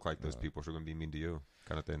 and you look like those people, so we're going to be mean to you.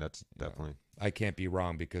 Kind of thing. That's definitely. I can't be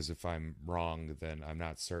wrong because if I'm wrong, then I'm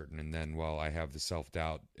not certain, and then I have the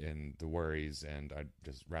self-doubt and the worries, and I'd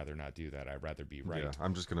just rather not do that. I'd rather be right. Yeah,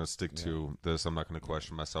 I'm just going to stick to this. I'm not going to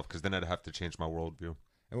question myself because then I'd have to change my worldview.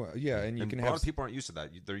 And a lot of people aren't used to that.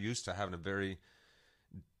 They're used to having a very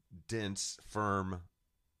dense, firm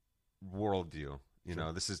worldview.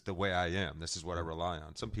 This is the way I am. This is what I rely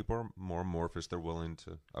on. Some people are more amorphous. They're willing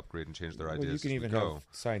to upgrade and change their ideas. You can even have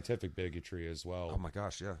scientific bigotry as well. Oh my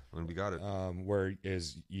gosh, yeah. When we got it.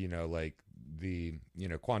 Whereas, like the,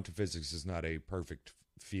 quantum physics is not a perfect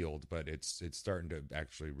field, but it's starting to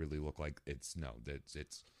actually really look like it's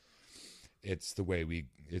the way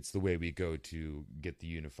we go to get the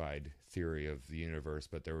unified theory of the universe.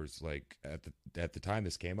 But there was like at the time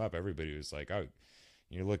this came up, everybody was like, oh,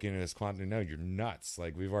 you're looking at this quantum. No, you're nuts.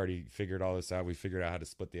 Like, we've already figured all this out. We figured out how to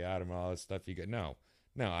split the atom and all this stuff. You go, no,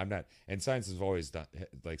 I'm not. And science has always done,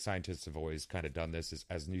 like, scientists have always kind of done this.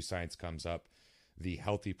 As new science comes up, the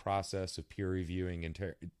healthy process of peer reviewing and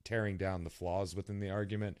tearing down the flaws within the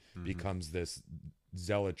argument becomes this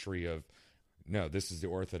zealotry of, no, this is the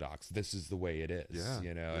orthodox. This is the way it is.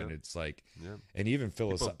 And it's like, and even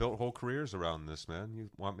people built whole careers around this, man. You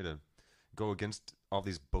want me to go against all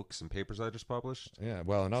these books and papers I just published? Yeah,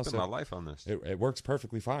 well, and also spend my life on this. It works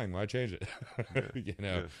perfectly fine. Why change it?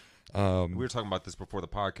 We were talking about this before the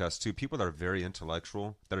podcast too. People that are very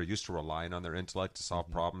intellectual, that are used to relying on their intellect to solve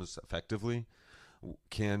problems effectively,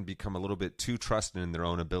 can become a little bit too trusting in their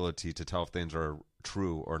own ability to tell if things are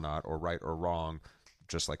true or not, or right or wrong,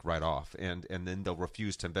 just like right off. And then they'll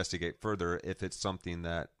refuse to investigate further if it's something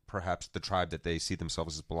that perhaps the tribe that they see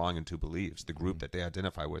themselves as belonging to believes, the group that they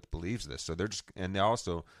identify with believes this. So they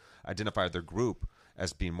also identify their group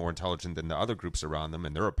as being more intelligent than the other groups around them,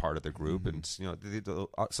 and they're a part of the group. And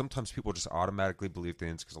sometimes people just automatically believe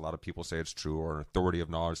things because a lot of people say it's true, or an authority of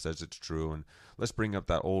knowledge says it's true. And let's bring up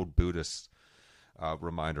that old Buddhist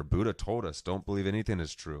reminder. Buddha told us, don't believe anything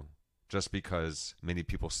is true just because many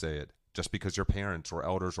people say it. Just because your parents or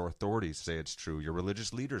elders or authorities say it's true, your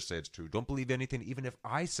religious leaders say it's true. Don't believe anything, even if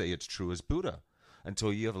I say it's true as Buddha,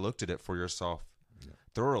 until you have looked at it for yourself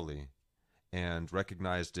thoroughly and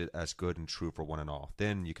recognized it as good and true for one and all.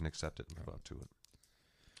 Then you can accept it and live up to it.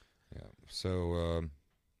 Yeah. So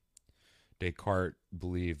Descartes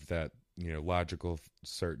believed that logical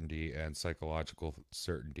certainty and psychological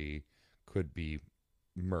certainty could be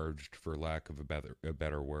merged, for lack of a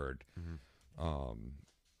better word.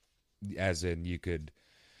 As in, you could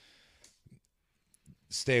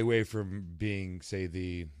stay away from being, say,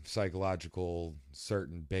 the psychological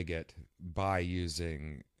certain bigot by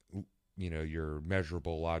using, your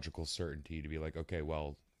measurable logical certainty to be like, okay,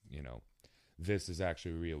 well, this is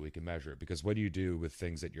actually real. We can measure it. Because what do you do with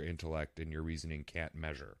things that your intellect and your reasoning can't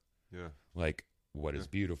measure? Yeah. Like, what is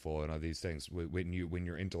beautiful and all these things when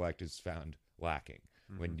your intellect is found lacking,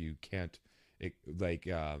 when you can't, like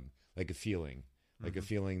a feeling. Like a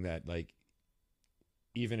feeling that, like,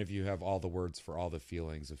 even if you have all the words for all the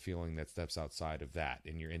feelings, a feeling that steps outside of that,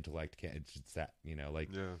 and your intellect can't. It's that, like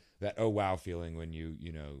that oh wow feeling when you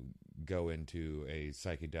go into a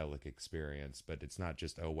psychedelic experience, but it's not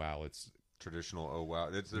just oh wow. It's traditional oh wow.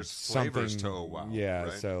 There's flavors to oh wow. Yeah,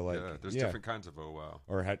 right? So like there's different kinds of oh wow.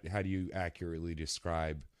 Or how do you accurately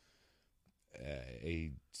describe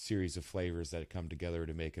a series of flavors that come together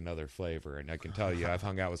to make another flavor? And I can tell you, I've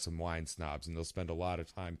hung out with some wine snobs, and they'll spend a lot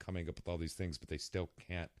of time coming up with all these things, but they still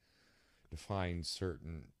can't define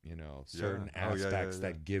certain aspects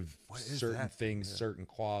that give certain things certain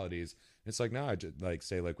qualities. It's like, no, I just like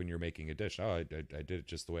say, like when you're making a dish, I did it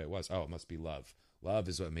just the way it was. Oh, it must be love. Love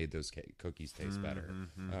is what made those cookies taste better.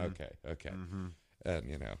 Okay.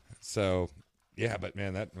 And so yeah, but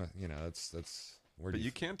man, that that's where. But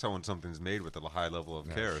you can't tell when something's made with a high level of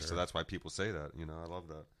care, so that's why people say that.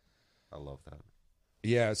 I love that.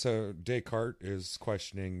 Yeah, so Descartes is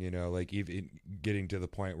questioning, like even getting to the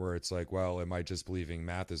point where it's like, well, am I just believing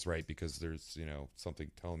math is right because there's,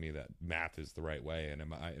 something telling me that math is the right way, and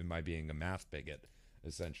am I being a math bigot,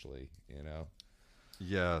 essentially,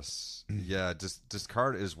 Yes. Yeah,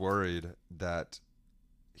 Descartes is worried that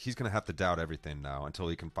he's going to have to doubt everything now until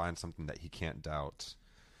he can find something that he can't doubt.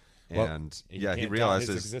 And he realizes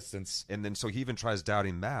his existence. And then so he even tries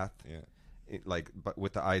doubting math. Yeah. But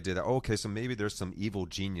with the idea that so maybe there's some evil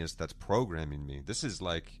genius that's programming me. This is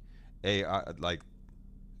like there's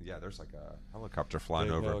like a helicopter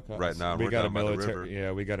flying over right now. We got a military.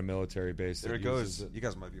 Yeah, we got a military base. There it goes. You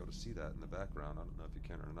guys might be able to see that in the background. I don't know if you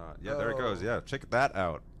can or not. Yeah, there it goes. Yeah, check that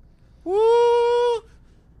out. Woo!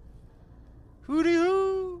 Hooty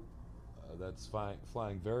hoo! That's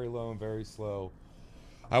flying very low and very slow.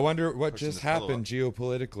 I wonder what just happened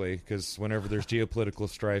geopolitically, because whenever there's geopolitical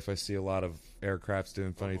strife, I see a lot of aircrafts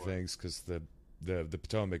doing funny things, because the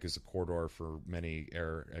Potomac is a corridor for many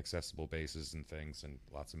air accessible bases and things, and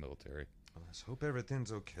lots of military. Let's hope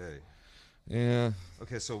everything's okay. Yeah.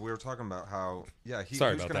 Okay, so we were talking about how he was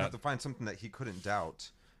going to have to find something that he couldn't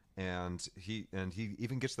doubt, and he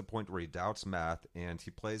even gets to the point where he doubts math, and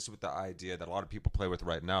he plays with the idea that a lot of people play with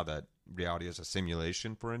right now, that reality is a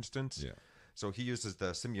simulation, for instance. Yeah. So he uses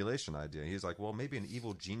the simulation idea. He's like, well, maybe an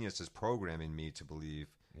evil genius is programming me to believe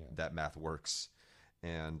that math works.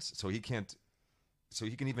 And so he can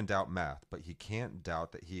even doubt math, but he can't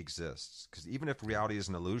doubt that he exists. Because even if reality is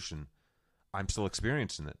an illusion, I'm still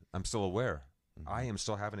experiencing it. I'm still aware. Mm-hmm. I am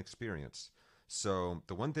still having experience. So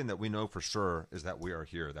the one thing that we know for sure is that we are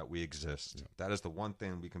here, that we exist. Yeah. That is the one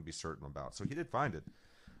thing we can be certain about. So he did find it.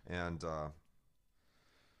 And, to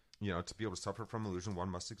be able to suffer from illusion, one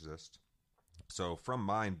must exist. So from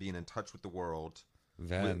mind being in touch with the world,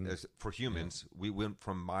 for humans, we went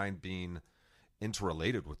from mind being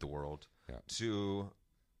interrelated with the world to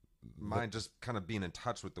mind just kind of being in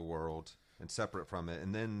touch with the world and separate from it.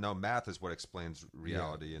 And then math is what explains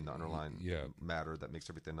reality and the underlying matter that makes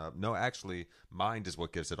everything up. No, actually, mind is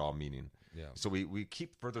what gives it all meaning. Yeah. So we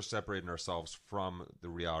keep further separating ourselves from the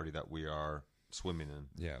reality that we are swimming in.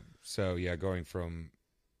 Yeah. So going from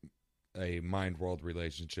a mind-world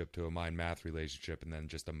relationship to a mind-math relationship, and then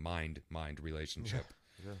just a mind-mind relationship.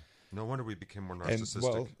 Yeah. No wonder we became more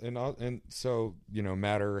narcissistic. And so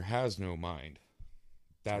matter has no mind.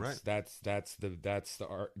 That's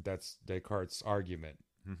Descartes' argument.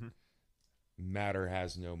 Mm-hmm. Matter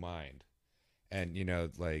has no mind, and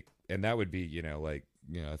and that would be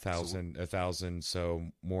a thousand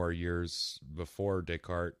so more years before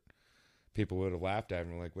Descartes. People would have laughed at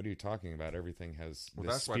him, like, "What are you talking about? Everything has." Well,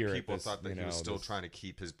 that's why people thought that he was still trying to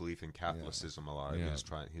keep his belief in Catholicism alive. Yeah.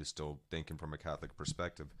 He was still thinking from a Catholic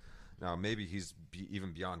perspective. Now, maybe he's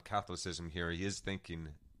even beyond Catholicism here. He is thinking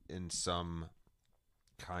in some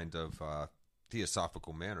kind of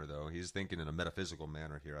theosophical manner, though. He's thinking in a metaphysical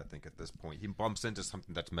manner here. I think at this point, he bumps into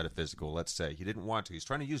something that's metaphysical. Let's say he didn't want to. He's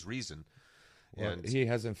trying to use reason. And he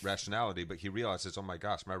hasn't rationality, but he realizes, oh my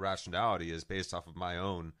gosh, my rationality is based off of my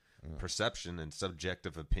own perception and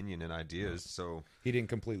subjective opinion and ideas. So he didn't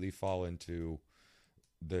completely fall into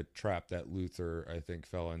the trap that Luther, I think,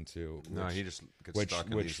 fell into. He just gets stuck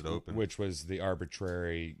and leaves it open. Which was the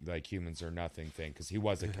arbitrary, like, humans are nothing thing, because he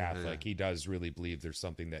was a Catholic. He does really believe there's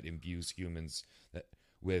something that imbues humans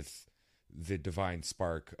with the divine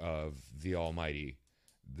spark of the Almighty.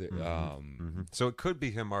 So it could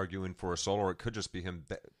be him arguing for a soul, or it could just be him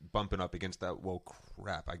bumping up against that, well,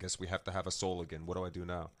 crap, I guess we have to have a soul again. What do I do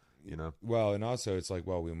now? Well, and also it's like,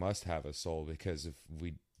 well, we must have a soul, because if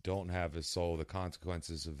we don't have a soul, the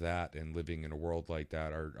consequences of that and living in a world like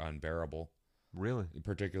that are unbearable. Really?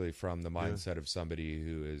 Particularly from the mindset of somebody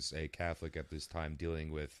who is a Catholic at this time,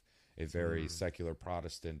 dealing with a very secular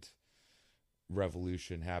Protestant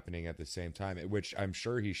revolution happening at the same time, which I'm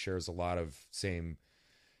sure he shares a lot of same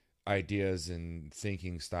ideas and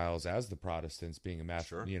thinking styles as the Protestants, being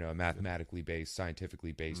a mathematically based,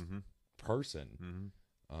 scientifically based person,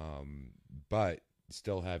 but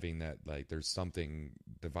still having that, like, there's something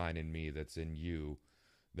divine in me that's in you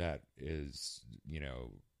that is,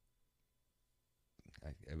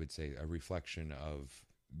 I would say a reflection of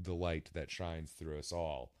the light that shines through us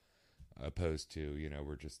all, opposed to,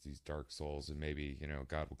 we're just these dark souls, and maybe,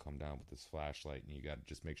 God will come down with this flashlight and you got to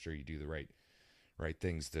just make sure you do the right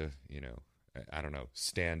things to, I don't know,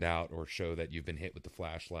 stand out or show that you've been hit with the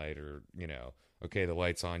flashlight, or, okay, the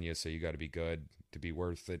light's on you, so you got to be good to be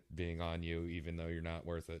worth it being on you, even though you're not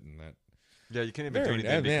worth it. And that, yeah, you can't even do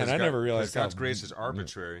anything. Man, I never realized God's grace is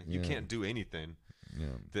arbitrary. You can't do anything.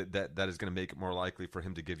 Yeah. That is going to make it more likely for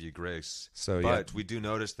him to give you grace. So, but we do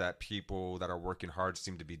notice that people that are working hard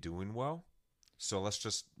seem to be doing well. So let's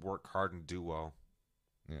just work hard and do well.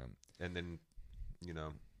 Yeah. And then,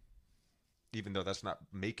 even though that's not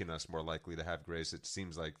making us more likely to have grace, it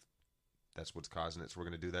seems like that's what's causing it. So we're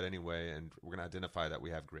going to do that anyway, and we're going to identify that we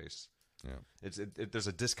have grace. Yeah. There's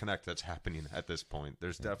a disconnect that's happening at this point.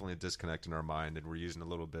 There's definitely a disconnect in our mind, and we're using a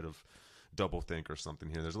little bit of double think or something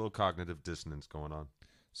here. There's a little cognitive dissonance going on.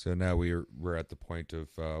 So now we're at the point of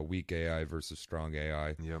weak AI versus strong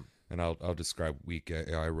AI. Yep. And I'll describe weak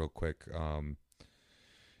AI real quick.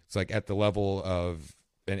 It's like at the level of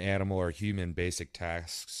an animal or human basic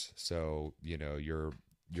tasks. So, your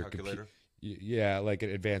Calculator? Like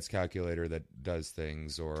an advanced calculator that does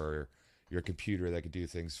things, or your computer that could do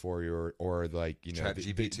things for you, or like,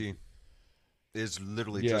 ChatGPT is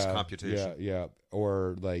literally just computation. Yeah.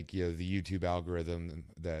 Or like, the YouTube algorithm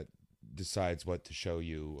that decides what to show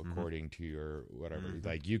you according to your whatever.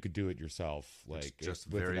 Like, you could do it yourself. Like, it's just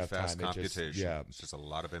with very enough fast time, computation. It's just a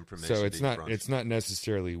lot of information. So it's not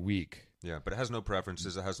necessarily weak. Yeah, but it has no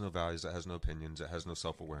preferences. It has no values. It has no opinions. It has no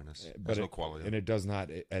self-awareness. It has no quality. And it does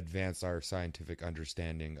not advance our scientific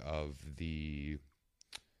understanding of the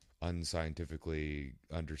unscientifically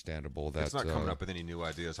understandable. It's not coming up with any new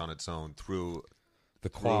ideas on its own through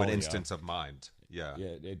qualia. An instance of mind. Yeah.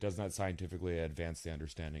 It does not scientifically advance the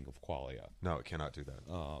understanding of qualia. No, it cannot do that.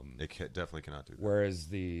 Definitely cannot do that. Whereas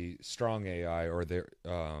the strong AI, or the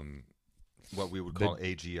what we would call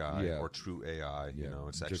AGI or true AI,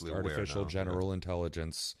 it's actually just artificial general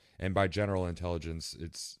intelligence. And by general intelligence,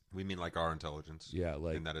 we mean like our intelligence. Yeah,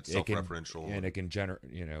 like in that it's self-referential, and it can generate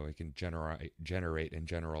and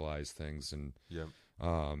generalize things, and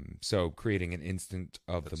so creating an instant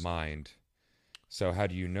of the mind. So how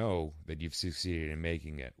do you know that you've succeeded in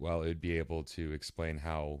making it? Well, it would be able to explain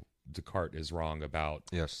how Descartes is wrong about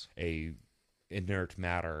a inert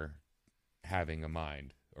matter having a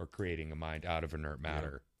mind, or creating a mind out of inert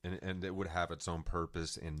matter. Yeah. And it would have its own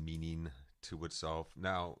purpose and meaning to itself.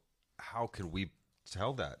 Now, how can we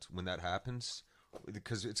tell that when that happens?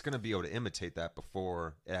 Because it's going to be able to imitate that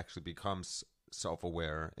before it actually becomes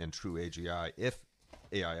self-aware and true AGI. If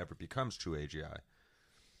AI ever becomes true AGI,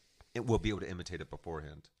 it will be able to imitate it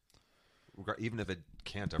beforehand. Even if it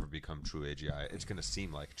can't ever become true AGI, it's going to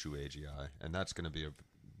seem like true AGI. And that's going to be a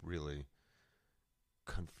really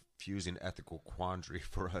confusing ethical quandary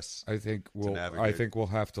for us. I think we'll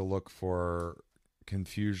have to look for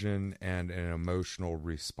confusion and an emotional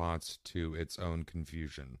response to its own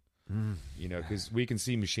confusion. Because we can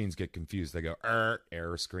see machines get confused. They go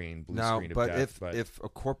error screen, blue screen of death. But if a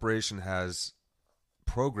corporation has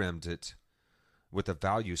programmed it with a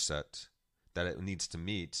value set that it needs to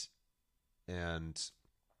meet, and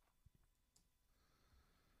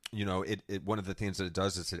it one of the things that it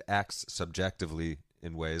does is it acts subjectively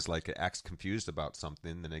in ways, like it acts confused about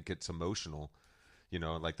something, then it gets emotional,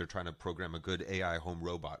 like they're trying to program a good AI home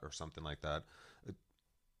robot or something like that.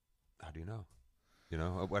 How do you know?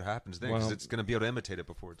 What happens then? Because it's going to be able to imitate it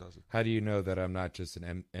before it does it. How do you know that I'm not just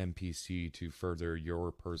an NPC to further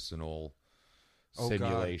your personal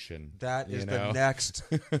simulation? God. That is the next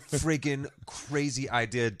friggin' crazy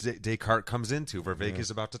idea Descartes comes into. Vervaeke is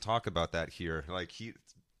about to talk about that here. Like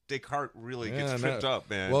Descartes really gets tripped up,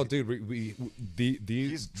 man. Well, dude,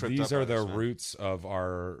 these are the roots of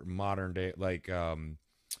our modern day. Like, I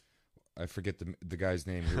forget the guy's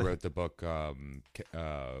name who wrote the book.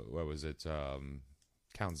 What was it?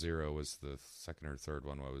 Count Zero was the second or third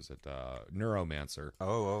one. What was it? Neuromancer.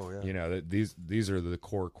 Oh, yeah. These are the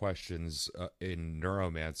core questions in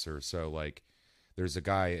Neuromancer. So, like, there's a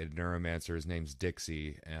guy at Neuromancer. His name's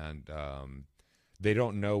Dixie, and they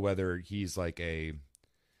don't know whether he's like a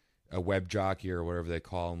web jockey or whatever they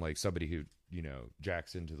call him, like somebody who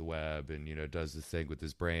jacks into the web and does the thing with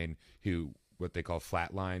his brain, who what they call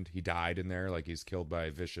flatlined. He died in there, like he's killed by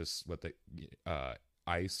a vicious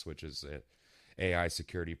ICE, which is a AI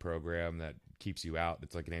security program that keeps you out.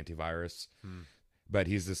 It's like an antivirus. But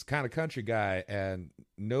he's this kind of country guy, and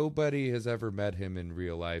nobody has ever met him in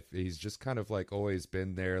real life. He's just kind of like always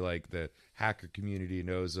been there. Like the hacker community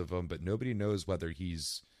knows of him, but nobody knows whether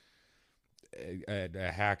he's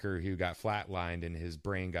a hacker who got flatlined and his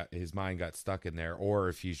mind got stuck in there, or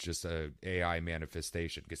if he's just a AI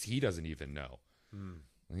manifestation, because he doesn't even know.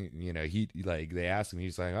 He like, they ask him,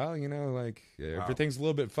 he's like, oh, like everything's a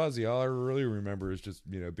little bit fuzzy. All I really remember is just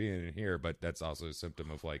being in here. But that's also a symptom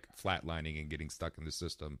of like flatlining and getting stuck in the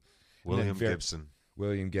system. William Gibson.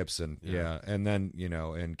 Yeah. And then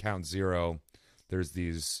in Count Zero, there's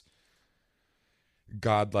these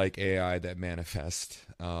godlike AI that manifest,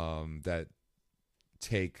 that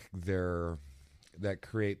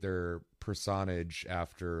create their personage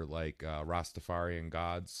after like Rastafarian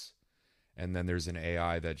gods. And then there's an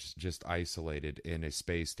AI that's just isolated in a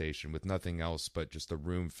space station with nothing else but just a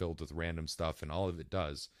room filled with random stuff. And all of it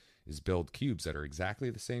does is build cubes that are exactly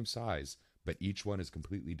the same size, but each one is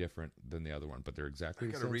completely different than the other one. But they're exactly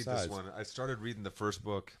the same size. I got to read this one. I started reading the first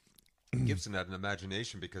book. Gibson had an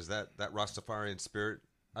imagination, because that Rastafarian spirit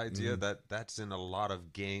idea, that's in a lot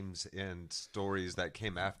of games and stories that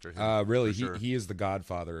came after him. Really, he is the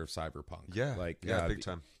godfather of cyberpunk. Yeah, big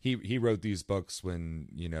time. He wrote these books when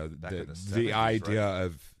Back in the 70s, the idea right?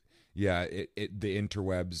 of the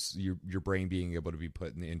interwebs, your brain being able to be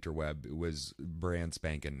put in the interweb was brand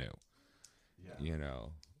spanking new.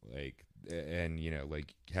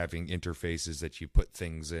 Like having interfaces that you put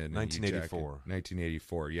things in.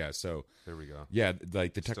 1984. Yeah. So there we go. Yeah.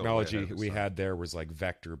 Like the technology we had there was like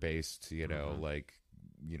vector based, like,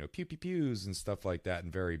 pew pew pews and stuff like that,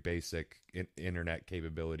 and very basic internet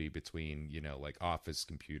capability between, like office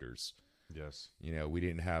computers. Yes. We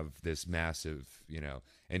didn't have this massive,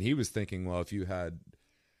 and he was thinking, well, if you had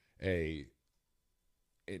an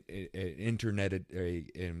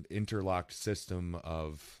interlocked system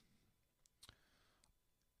of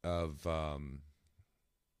what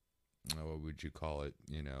would you call it?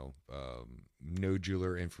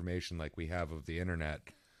 Nodular information like we have of the internet,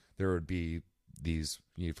 there would be these,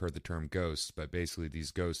 you've heard the term ghosts, but basically these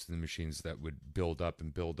ghosts in the machines that would build up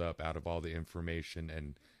out of all the information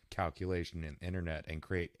and calculation and internet, and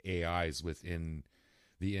create AIs within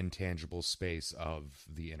the intangible space of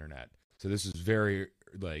the internet. So this was very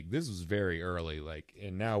early,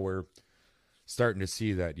 and now we're starting to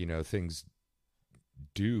see that, things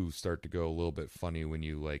do start to go a little bit funny when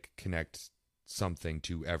you like connect something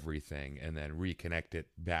to everything and then reconnect it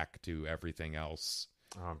back to everything else.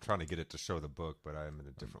 I'm trying to get it to show the book, but I'm in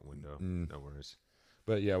a different window. No worries.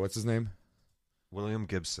 But yeah, what's his name? William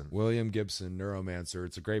Gibson, Neuromancer.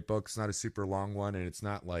 It's a great book. It's not a super long one, and it's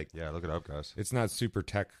not like, look it up, guys. It's not super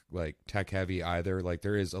tech heavy either. Like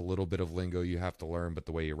there is a little bit of lingo you have to learn, but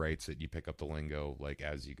the way he writes it, you pick up the lingo like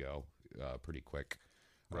as you go, pretty quick.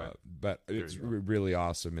 Right. But it's really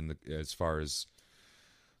awesome as far as,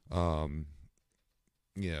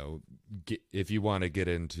 if you want to get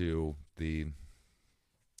into the,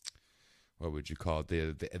 what would you call it?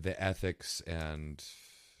 The ethics and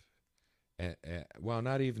well,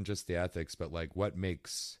 not even just the ethics, but like what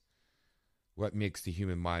makes the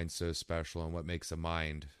human mind so special, and what makes a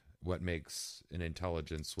mind, what makes an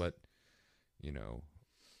intelligence, what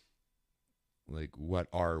what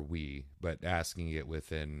are we, but asking it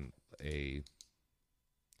within a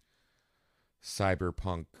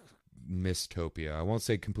cyberpunk mystopia. I won't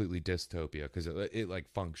say completely dystopia, because it like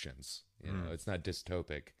functions, it's not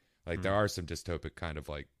dystopic. Like there are some dystopic kind of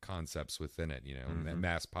like concepts within it,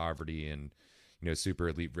 mass poverty and, super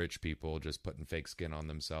elite rich people just putting fake skin on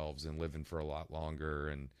themselves and living for a lot longer.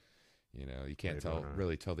 And, you can't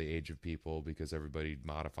really tell the age of people because everybody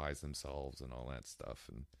modifies themselves and all that stuff.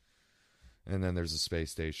 And then there's a space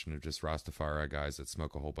station of just Rastafari guys that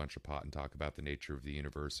smoke a whole bunch of pot and talk about the nature of the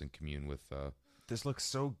universe and commune with. This looks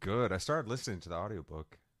so good. I started listening to the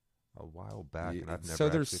audiobook a while back, and I've never so actually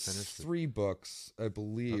there's finished it. 3 books, I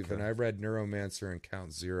believe, Okay. and I read Neuromancer and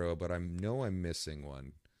Count Zero, but I know I'm missing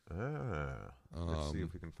one. Let's see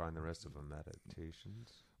if we can find the rest of them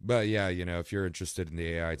adaptations. But yeah, if you're interested in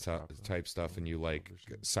the AI type stuff and you like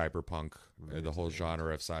cyberpunk, the whole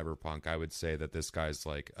genre of cyberpunk, I would say that this guy's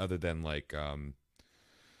like, other than like,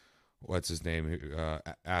 what's his name,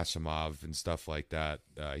 Asimov and stuff like that,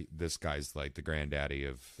 this guy's like the granddaddy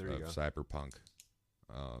of cyberpunk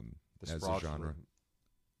as a genre.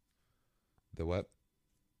 The what?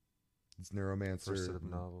 It's Neuromancer. First set of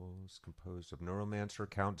novels composed of Neuromancer,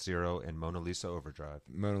 Count Zero, and Mona Lisa Overdrive.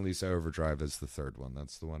 Mona Lisa Overdrive is the third one.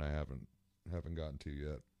 That's the one I haven't gotten to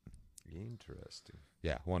yet. Interesting.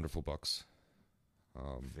 Yeah, wonderful books.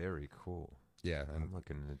 Very cool. Yeah, and I'm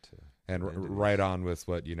looking into right on with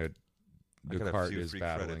what I got a Descartes few is free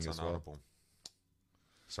battling credits as on well. Audible.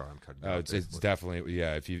 Sorry, I'm cutting. Out It's definitely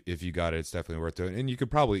If you got it, it's definitely worth it. And you could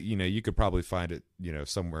probably find it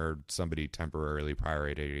somewhere, somebody temporarily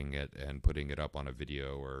pirating it and putting it up on a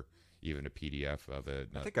video or even a PDF of it.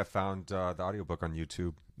 I think I found the audiobook on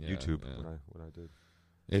YouTube. Yeah. When I did.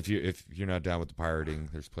 If you're not down with the pirating,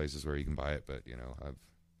 there's places where you can buy it. But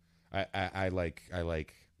I like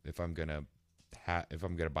if I'm gonna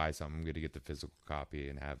buy something, I'm gonna get the physical copy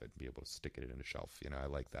and have it and be able to stick it in a shelf. I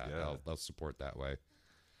like that. Yeah. I'll support that way.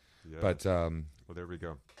 Yeah. But well, there we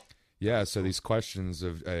go. yeah. So these questions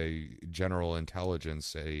of a general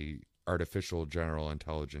intelligence, a artificial general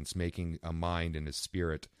intelligence, making a mind and a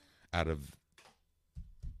spirit out of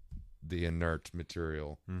the inert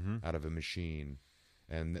material, out of a machine,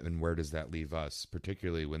 and where does that leave us?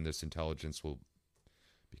 Particularly when this intelligence will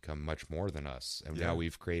become much more than us, and now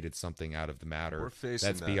we've created something out of the matter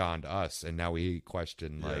that's beyond us, and now we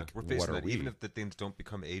question we're facing what are that. we? Even if the things don't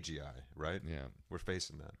become AGI, right? Yeah, we're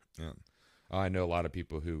facing that. Yeah. I know a lot of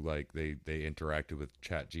people who they interacted with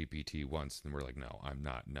Chat GPT once and were like, no, I'm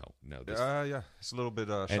not. No. This, yeah, it's a little bit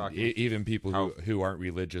and shocking. Even people who aren't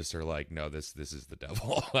religious are like, no, this is the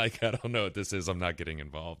devil. Like, I don't know what this is. I'm not getting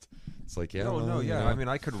involved. It's like, yeah, I mean,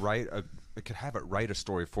 I could have it write a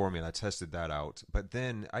story for me, and I tested that out. But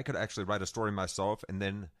then I could actually write a story myself, and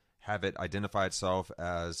then have it identify itself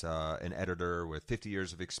as an editor with 50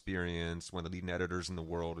 years of experience, one of the leading editors in the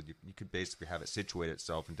world. You could basically have it situate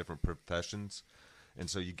itself in different professions. And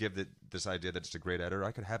so you give it this idea that it's a great editor.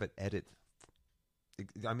 I could have it edit.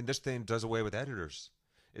 I mean, this thing does away with editors.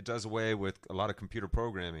 It does away with a lot of computer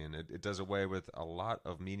programming. It does away with a lot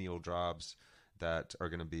of menial jobs that are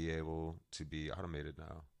going to be able to be automated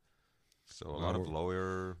now. So a lot of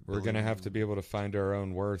lawyer. We're going to have to be able to find our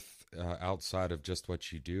own worth outside of just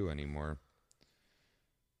what you do anymore.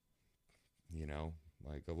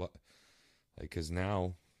 Like a lot, because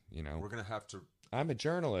now, we're going to have to. I'm a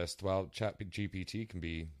journalist. While ChatGPT can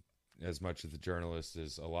be as much of the journalist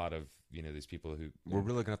as a lot of these people who. We're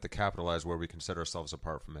really going to have to capitalize where we can set ourselves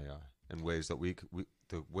apart from AI in ways that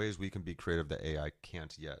the ways we can be creative that AI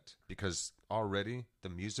can't yet. Because already the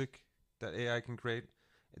music that AI can create,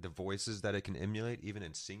 the voices that it can emulate, even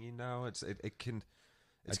in singing now, it's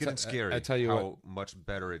getting scary. I tell you how much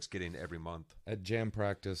better it's getting every month. At jam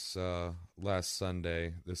practice last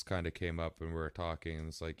Sunday, this kind of came up, and we were talking, and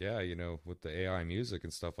it's like, yeah, with the AI music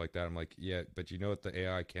and stuff like that. I'm like, yeah, but you know what the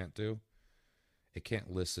AI can't do? It can't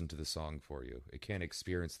listen to the song for you. It can't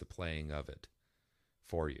experience the playing of it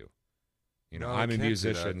for you. No, I'm a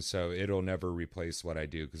musician, so it'll never replace what I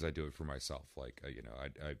do because I do it for myself. Like,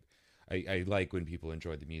 I like when people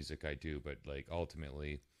enjoy the music I do, but like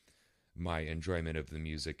ultimately my enjoyment of the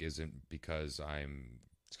music isn't because I'm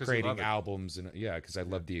creating albums and because I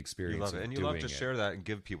love the experience. You love it, and you love to share that and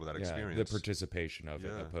give people that experience. The participation of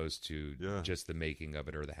it, opposed to just the making of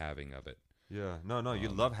it or the having of it. Yeah, no, you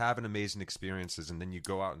love having amazing experiences, and then you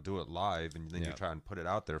go out and do it live, and then you try and put it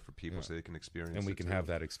out there for people so they can experience it. And we can have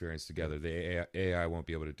that experience together. The AI won't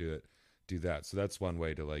be able to do that. So that's one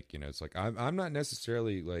way to it's like I'm not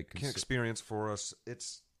necessarily like can experience for us.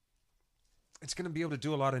 It's going to be able to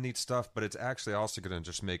do a lot of neat stuff, but it's actually also going to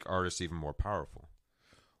just make artists even more powerful.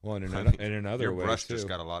 Well, in another your way, brush too. just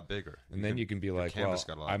got a lot bigger, and then you can be like, "Well,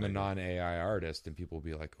 I'm a non-AI artist," and people will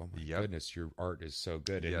be like, "Oh my goodness, your art is so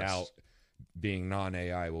good." And now, being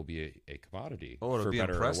non-AI will be a commodity. It'll be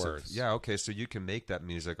better impressive. Or worse. Yeah, okay, so you can make that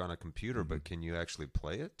music on a computer, but can you actually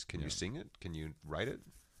play it? Can you sing it? Can you write it?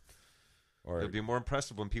 Or it'll be more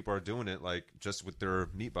impressive when people are doing it, like just with their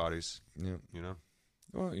meat bodies. Yeah,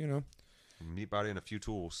 Well, meat body and a few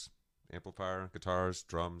tools: amplifier, guitars,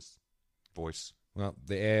 drums, voice. Well,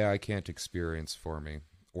 the AI can't experience for me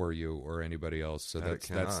or you or anybody else. So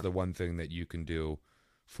that's the one thing that you can do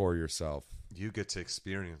for yourself. You get to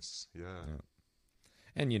experience, yeah.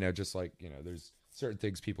 And just like there's certain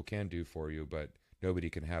things people can do for you, but nobody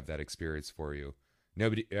can have that experience for you.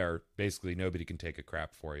 Nobody can take a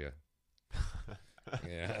crap for you.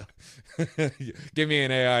 Yeah. Give me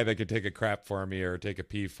an AI that could take a crap for me or take a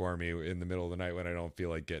pee for me in the middle of the night when I don't feel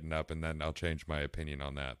like getting up, and then I'll change my opinion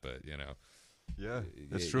on that. But yeah,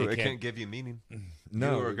 that's true. It can't give you meaning.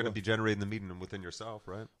 No, you are going to be generating the meaning within yourself,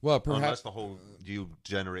 right? Well, perhaps unless you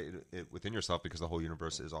generate it within yourself, because the whole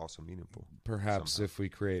universe is also meaningful. Perhaps somehow. If we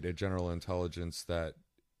create a general intelligence that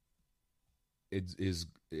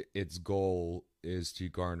its goal is to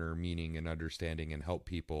garner meaning and understanding and help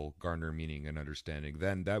people garner meaning and understanding,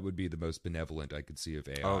 then that would be the most benevolent I could see of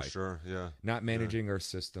AI. Oh, sure, yeah. Not managing our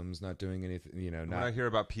systems, not doing anything, When I hear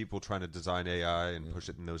about people trying to design AI and push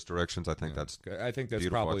it in those directions, I think that's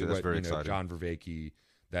probably that's what exciting. John Vervaeke.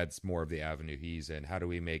 That's more of the avenue he's in. How do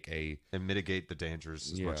we make and mitigate the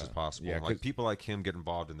dangers as much as possible? Yeah, like people like him get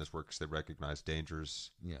involved in this work because they recognize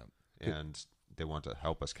dangers. Yeah, and they want to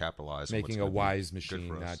help us capitalize on making a wise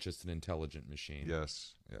machine, not just an intelligent machine.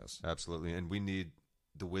 Yes, absolutely. And we need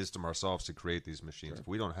the wisdom ourselves to create these machines. If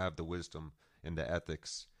we don't have the wisdom and the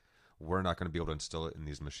ethics, we're not going to be able to instill it in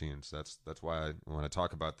these machines. That's why when I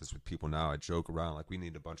talk about this with people now, I joke around like we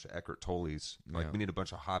need a bunch of Eckhart Tolles, like we need a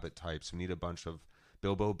bunch of Hobbit types, we need a bunch of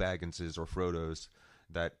Bilbo Bagginses or Frodos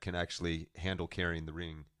that can actually handle carrying the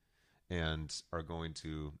ring and are going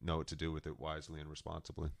to know what to do with it wisely and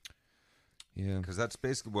responsibly. Yeah, because that's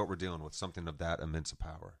basically what we're dealing with, something of that immense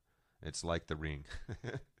power. It's like the ring.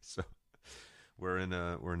 So we're in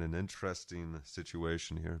an interesting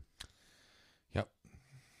situation here. Yep.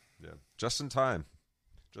 Yeah. Just in time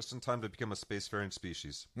to become a spacefaring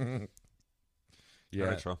species. Yeah. All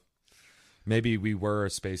right, Charles. Maybe we were a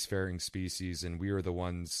spacefaring species, and we were the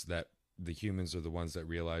ones that the humans are the ones that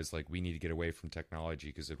realized like we need to get away from technology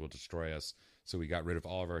because it will destroy us. So we got rid of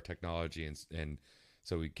all of our technology and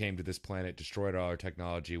so we came to this planet, destroyed all our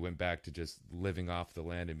technology, went back to just living off the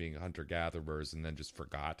land and being hunter-gatherers, and then just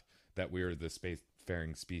forgot that we were the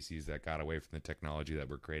spacefaring species that got away from the technology that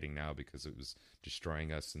we're creating now because it was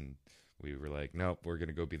destroying us. And we were like, nope, we're going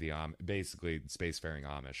to go be the basically spacefaring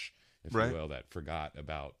Amish, if you will, that forgot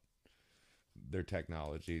about their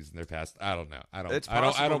technologies and their past. I don't know. It's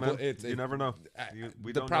possible, man. You never know.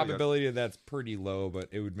 The probability of that's pretty low, but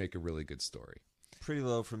it would make a really good story. Pretty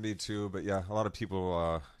low for me too, but yeah, a lot of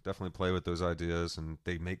people definitely play with those ideas, and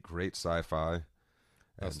they make great sci-fi.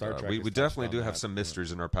 And, Star Trek we definitely do have some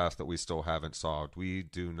mysteries in our past that we still haven't solved. We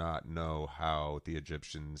do not know how the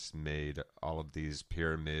Egyptians made all of these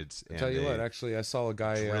pyramids. I'll tell you what, actually, I saw a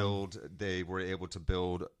guy drilled. They were able to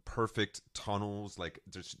build perfect tunnels, like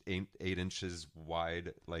just 8 inches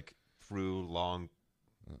wide, like through long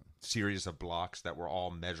series of blocks that were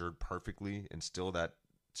all measured perfectly, and still that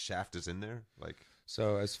shaft is in there.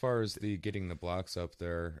 So as far as the getting the blocks up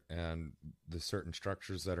there and the certain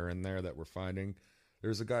structures that are in there that we're finding,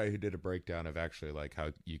 there's a guy who did a breakdown of actually like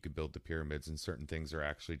how you could build the pyramids, and certain things are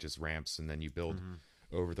actually just ramps, and then you build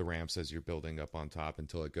over the ramps as you're building up on top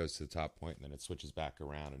until it goes to the top point, and then it switches back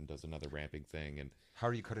around and does another ramping thing. And how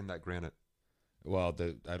are you cutting that granite? Well,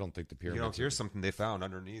 I don't think the pyramids. Here's something they found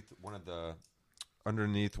underneath one of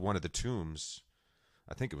the tombs.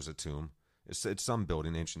 I think it was a tomb. It's some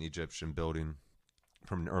building, ancient Egyptian building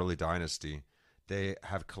from an early dynasty. They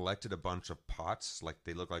have collected a bunch of pots, like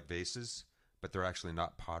they look like vases, but they're actually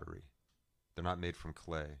not pottery. They're not made from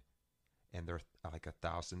clay, and they're like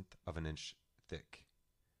 1/1000th of an inch thick,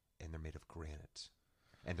 and they're made of granite,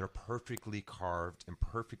 and they're perfectly carved and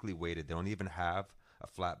perfectly weighted. They don't even have a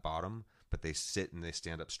flat bottom, but they sit and they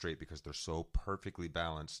stand up straight because they're so perfectly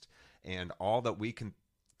balanced. And all that we can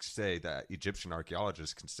say, that Egyptian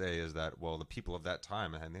archaeologists can say, is that, well, the people of that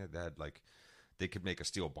time, and they could make a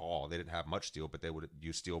steel ball. They didn't have much steel, but they would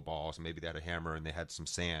use steel balls. Maybe they had a hammer and they had some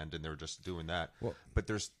sand, and they were just doing that. But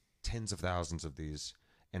there's tens of thousands of these,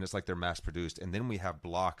 and it's like they're mass produced. And then we have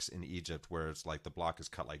blocks in Egypt where it's like the block is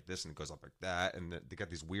cut like this and it goes up like that, and they got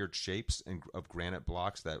these weird shapes of granite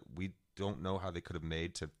blocks that we don't know how they could have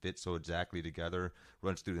made to fit so exactly together.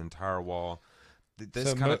 Runs through the entire wall.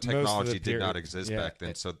 This kind of technology did not exist back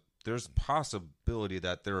then, so there's possibility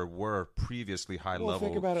that there were previously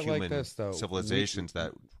high-level human civilizations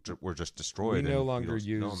that were just destroyed. We no longer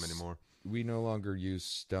know them anymore. We no longer use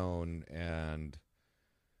stone and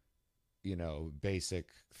basic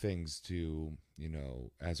things to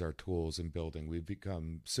as our tools in building. We've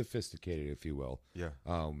become sophisticated, if you will. Yeah.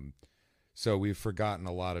 So we've forgotten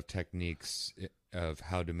a lot of techniques of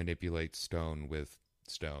how to manipulate stone with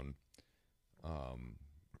stone.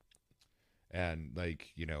 And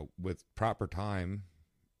with proper time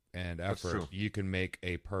and effort, you can make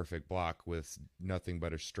a perfect block with nothing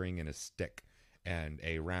but a string and a stick and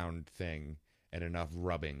a round thing and enough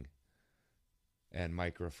rubbing and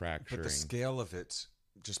microfracturing. But the scale of it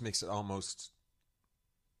just makes it almost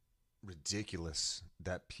ridiculous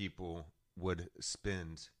that people would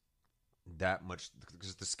spend that much,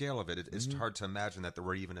 because the scale of it, it's hard to imagine that there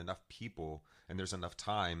were even enough people and there's enough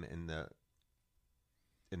time in the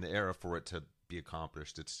era for it to be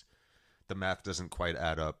accomplished. The math doesn't quite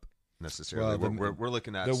add up necessarily. We're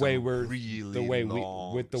looking at the way we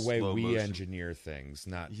engineer things,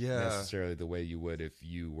 not necessarily the way you would if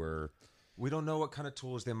you were We don't know what kind of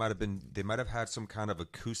tools they might have been. They might have had some kind of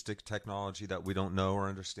acoustic technology that we don't know or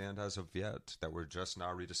understand as of yet, that we're just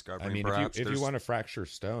now rediscovering. I mean, perhaps if you want to fracture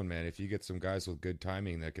stone, man, if you get some guys with good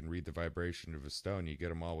timing that can read the vibration of a stone, you get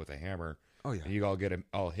them all with a hammer. Oh yeah, and you all get them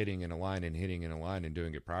all hitting in a line and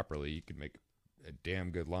doing it properly. You can make a damn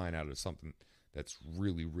good line out of something that's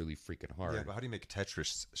really, really freaking hard. Yeah, but how do you make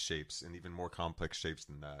Tetris shapes and even more complex shapes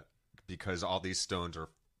than that? Because all these stones are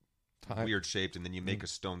weird shaped, and then you make a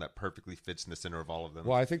stone that perfectly fits in the center of all of them.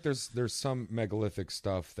 Well, I think there's some megalithic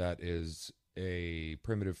stuff that is a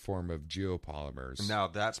primitive form of geopolymers. Now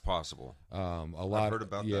that's possible. I've heard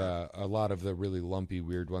about that. Yeah, a lot of the really lumpy,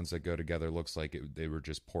 weird ones that go together looks like they were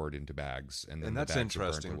just poured into bags, and then that's the bags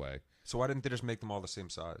interesting. are burnt away. So why didn't they just make them all the same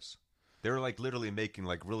size? They were like literally making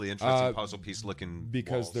like really interesting puzzle piece looking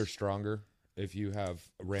because walls. they're stronger. If you have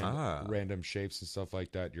random shapes and stuff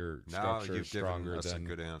like that, your structure is stronger. That's than, a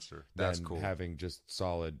good answer. That's than cool. Having just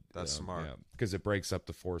solid. That's smart. Because it breaks up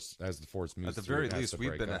the force as the force moves. At the very least,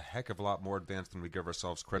 we've been up. a heck of a lot more advanced than we give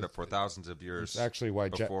ourselves credit for. Thousands of years. It's actually why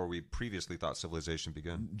before we previously thought civilization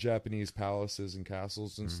began. Japanese palaces and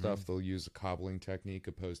castles and stuff, they'll use a cobbling technique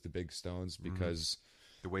opposed to big stones because.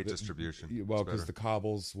 The weight distribution. Well, because the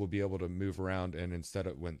cobbles will be able to move around, and instead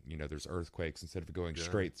of when there's earthquakes, instead of going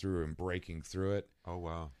straight through and breaking through it, oh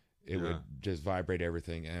wow, it would just vibrate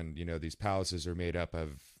everything. And these palaces are made up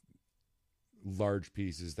of large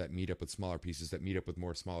pieces that meet up with smaller pieces that meet up with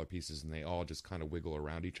more smaller pieces, and they all just kind of wiggle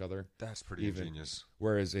around each other. That's pretty ingenious.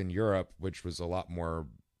 Whereas in Europe, which was a lot more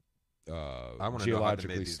I want to geologically know how they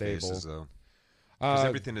made these stable, bases, though, because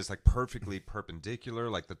everything is like perfectly perpendicular.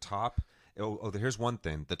 Like the top. Oh, here's one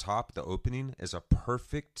thing. The top, the opening is a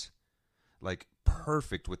perfect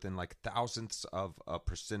within like thousandths of a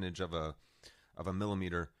percentage of a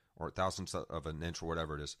millimeter or thousandths of an inch or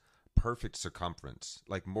whatever it is. Perfect circumference,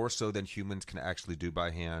 like more so than humans can actually do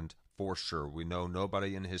by hand, for sure. We know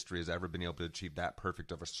nobody in history has ever been able to achieve that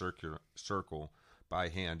perfect of a circle by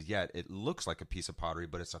hand. Yet it looks like a piece of pottery,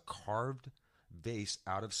 but it's a carved vase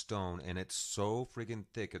out of stone, and it's so friggin'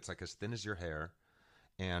 thick. It's like as thin as your hair,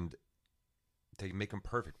 and they make them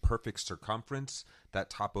perfect circumference. That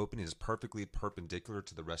top opening is perfectly perpendicular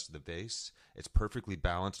to the rest of the vase. It's perfectly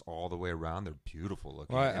balanced all the way around. They're beautiful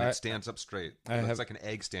looking, and it stands up straight. It looks like an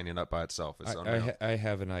egg standing up by itself. It's unreal. I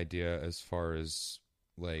have an idea as far as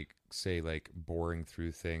like boring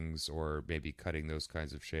through things or maybe cutting those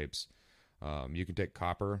kinds of shapes. You can take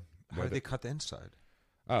copper. How do they cut the inside?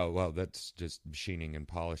 Oh, well, that's just machining and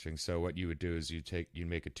polishing. So what you would do is you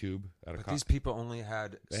make a tube out of copper. But these people only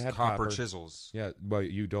had copper chisels. Yeah, well,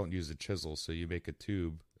 you don't use a chisel, so you make a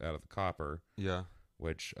tube out of the copper. Yeah.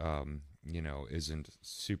 Which, isn't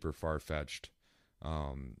super far-fetched.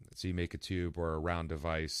 So you make a tube or a round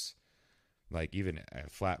device, like even a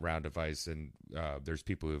flat round device, and there's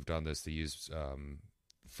people who've done this. They use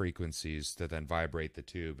frequencies to then vibrate the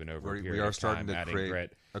tube, and over a period of time, adding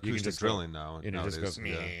grit, acoustic drilling now. And it just goes, and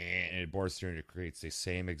it bores through, and it creates the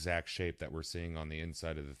same exact shape that we're seeing on the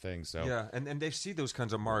inside of the thing. So yeah, and they see those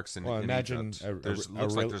kinds of marks in imagine Egypt. Looks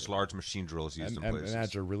like there's large machine drills used in places.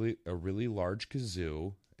 Imagine a really large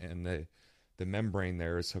kazoo, and the membrane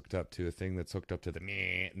there is hooked up to a thing that's hooked up to the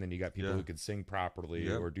and then you got people who can sing properly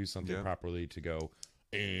or do something properly to go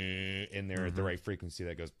in there at the right frequency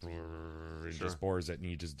that goes and just bores it, and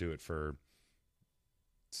you just do it for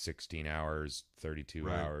 16 hours, 32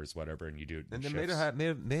 hours, whatever, and you do it. And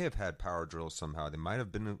they may have had power drills somehow. They might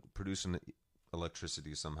have been producing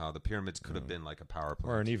electricity somehow. The pyramids could have been like a power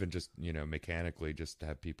plant, and even just mechanically, just to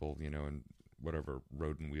have people and whatever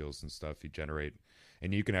rodent wheels and stuff you generate,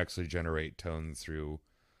 and you can actually generate tone through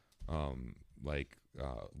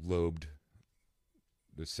lobed.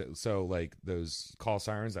 So like those call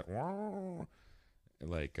sirens that what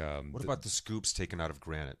about the scoops taken out of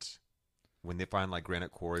granite when they find like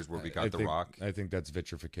granite quarries where we got the rock? I think that's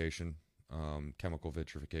vitrification, chemical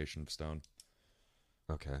vitrification of stone.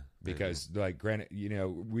 Okay, because like granite,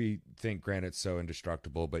 we think granite's so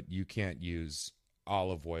indestructible, but you can't use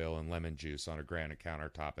olive oil and lemon juice on a granite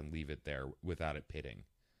countertop and leave it there without it pitting.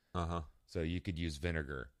 So you could use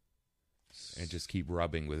vinegar and just keep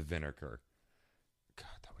rubbing with vinegar. God,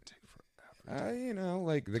 that would take forever.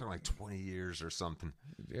 Like 20 years or something.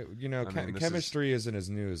 Chemistry isn't as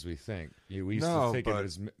new as we think. We used to think it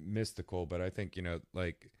was mystical, but I think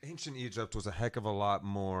ancient Egypt was a heck of a lot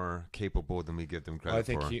more capable than we give them credit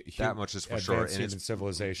for. That much is for sure. And human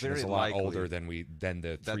civilization is a lot older than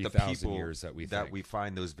the 3,000 years that we think. That we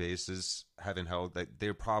find those vases having held, that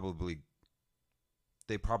they probably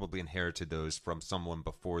inherited those from someone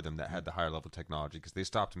before them that had the higher level technology, because they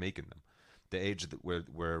stopped making them. The age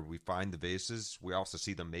where we find the vases, we also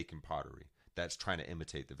see them making pottery. that's trying to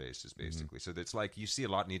imitate the vases, basically. So it's like you see a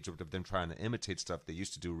lot in Egypt of them trying to imitate stuff they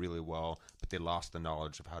used to do really well, but they lost the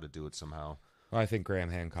knowledge of how to do it somehow. Well, I think Graham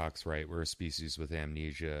Hancock's right. We're a species with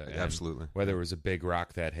amnesia. And Absolutely. whether it was a big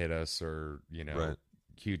rock that hit us or, Right.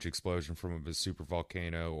 huge explosion from a super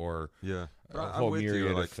volcano or Yeah. a whole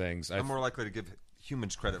myriad of things. I'm more likely to give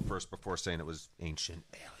humans credit first before saying it was ancient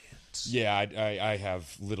aliens. Yeah, I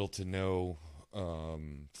have little to no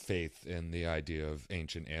faith in the idea of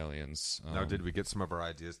ancient aliens. Now, did we get some of our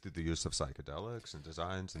ideas through the use of psychedelics and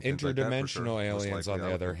designs and things like that? interdimensional For sure. Most aliens, likely on the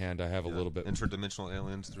I other would- hand, I have a little bit. interdimensional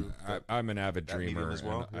aliens through. I'm an avid that medium dreamer, as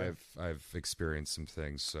well, and yeah. I've experienced some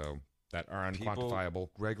things that are People unquantifiable.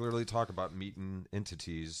 regularly talk about meeting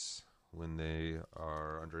entities when they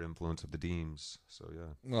are under influence of the deems. So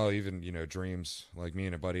yeah. Well, even dreams. Like me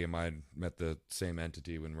and a buddy of mine met the same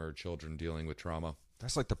entity when we were children dealing with trauma.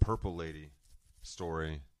 That's like the Purple Lady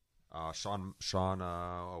story. Sean,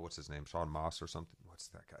 what's his name? Sean Moss or something. What's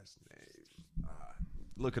that guy's name?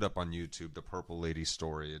 Look it up on YouTube. The Purple Lady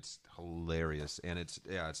story. It's hilarious, and it's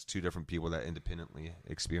two different people that independently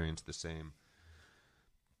experience the same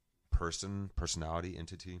personality,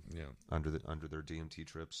 entity. Yeah. Under their DMT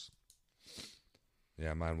trips.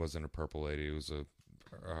 Yeah, mine wasn't a purple lady. It was a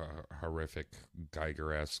horrific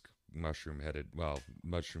Geiger-esque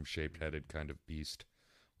mushroom-shaped headed kind of beast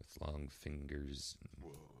with long fingers.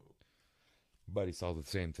 Whoa. But he saw the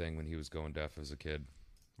same thing when he was going deaf as a kid.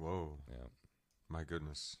 Whoa. Yeah. My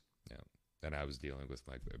goodness. Yeah. And I was dealing with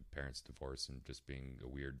my parents' divorce and just being a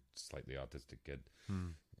weird, slightly autistic kid,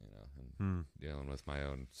 and dealing with my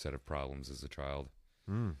own set of problems as a child.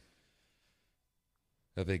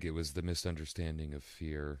 I think it was the misunderstanding of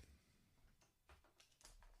fear.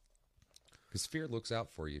 Because fear looks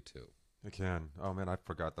out for you, too. It can. Oh, man, I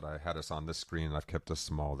forgot that I had us on this screen and I've kept us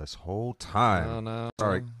small this whole time. Oh, no.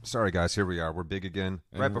 Sorry, guys. Here we are. We're big again.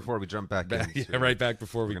 Right before we jump back in. Right back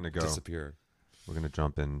before we gonna go. disappear. We're going to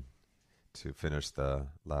jump in to finish the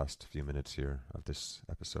last few minutes here of this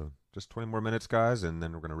episode. Just 20 more minutes, guys, and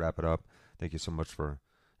then we're going to wrap it up. Thank you so much for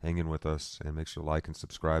hanging with us, and make sure to like and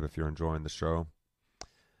subscribe if you're enjoying the show.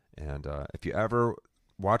 And if you ever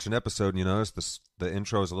watch an episode and you notice the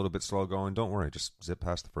intro is a little bit slow going, don't worry. Just zip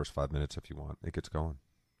past the first 5 minutes if you want. It gets going.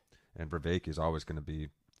 And Vervaeke is always going to be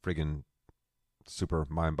friggin' super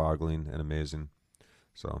mind-boggling and amazing.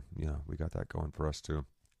 So, we got that going for us, too.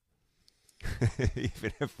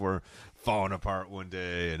 Even if we're falling apart one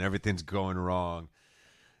day and everything's going wrong,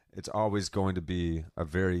 it's always going to be a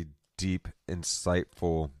very deep,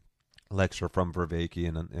 insightful lecture from Vervaeke,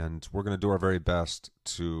 and we're going to do our very best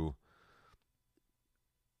to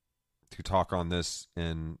talk on this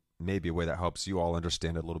in maybe a way that helps you all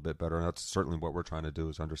understand it a little bit better. And that's certainly what we're trying to do,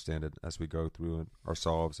 is understand it as we go through it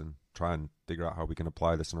ourselves and try and figure out how we can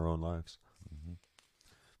apply this in our own lives.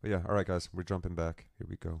 But yeah, all right, guys, we're jumping back. Here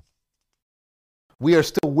we go. We are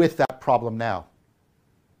still with that problem now.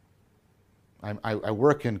 I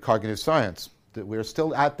work in cognitive science. We're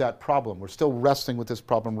still at that problem. We're still wrestling with this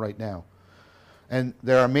problem right now. And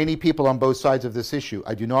there are many people on both sides of this issue.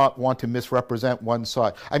 I do not want to misrepresent one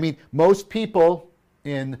side. I mean, most people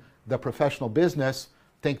in the professional business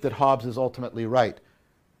think that Hobbes is ultimately right.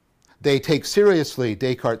 They take seriously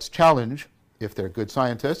Descartes' challenge, if they're good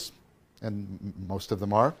scientists, and most of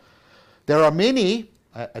them are. There are many,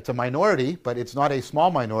 it's a minority, but it's not a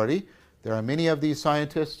small minority. There are many of these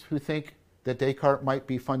scientists who think that Descartes might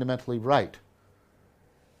be fundamentally right.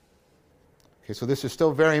 Okay, so this is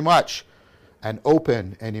still very much an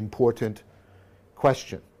open and important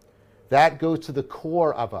question. That goes to the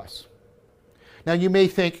core of us. Now you may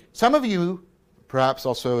think, some of you, perhaps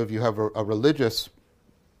also if you have a religious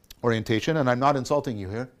orientation, and I'm not insulting you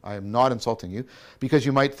here, I am not insulting you, because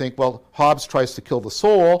you might think, well, Hobbes tries to kill the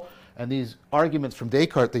soul, and these arguments from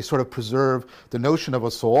Descartes, they sort of preserve the notion of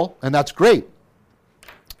a soul, and that's great.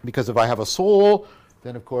 Because if I have a soul,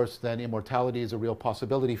 then of course, then immortality is a real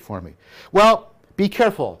possibility for me. Well, be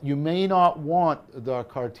careful. You may not want the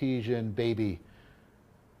Cartesian baby,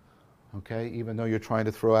 okay, even though you're trying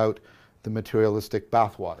to throw out the materialistic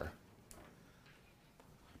bathwater.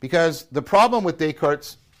 Because the problem with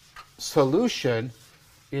Descartes' solution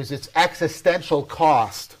is its existential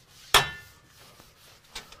cost.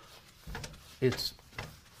 Its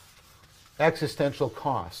existential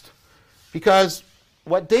cost. Because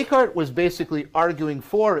what Descartes was basically arguing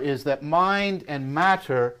for is that mind and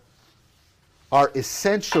matter are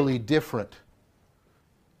essentially different.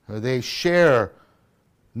 They share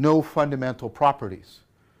no fundamental properties.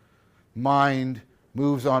 Mind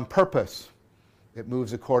moves on purpose. It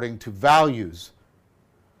moves according to values.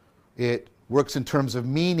 It works in terms of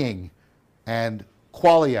meaning and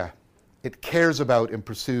qualia. It cares about and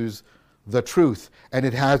pursues the truth, and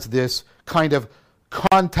it has this kind of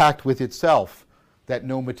contact with itself that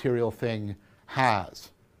no material thing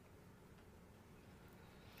has.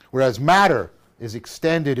 Whereas matter is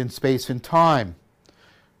extended in space and time,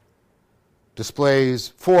 displays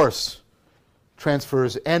force,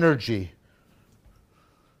 transfers energy.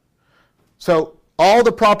 So all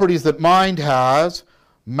the properties that mind has,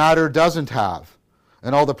 matter doesn't have.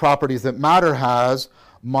 And all the properties that matter has,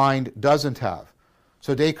 mind doesn't have.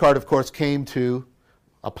 So Descartes, of course, came to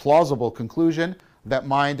a plausible conclusion that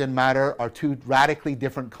mind and matter are two radically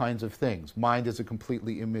different kinds of things. Mind is a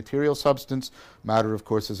completely immaterial substance. Matter, of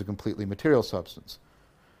course, is a completely material substance.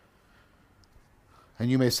 And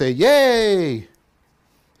you may say, yay!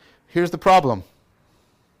 Here's the problem.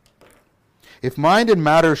 If mind and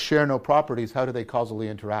matter share no properties, how do they causally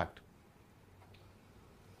interact?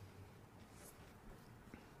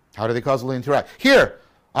 How do they causally interact? Here,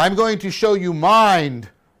 I'm going to show you mind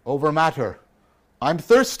over matter. I'm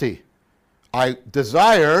thirsty. I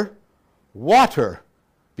desire water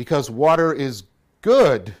because water is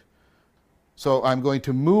good. So I'm going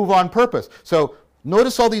to move on purpose. So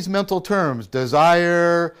notice all these mental terms,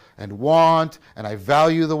 desire and want, and I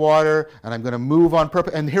value the water, and I'm going to move on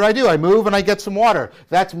purpose. And here I do. I move and I get some water.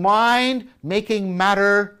 That's mind making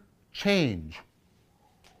matter change.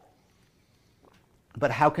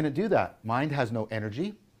 But how can it do that? Mind has no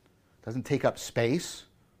energy, doesn't take up space,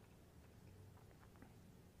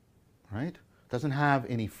 right? Doesn't have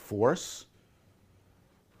any force.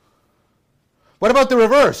 What about the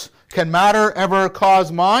reverse? Can matter ever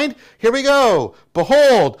cause mind? Here we go.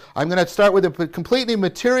 Behold, I'm going to start with a completely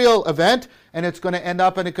material event, and it's going to end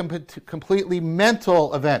up in a completely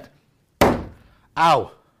mental event.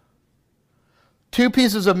 Ow. Two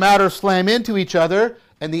pieces of matter slam into each other,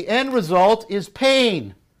 and the end result is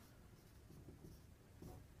pain.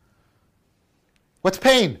 What's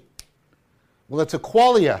pain? Well, it's a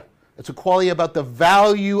qualia. It's a qualia about the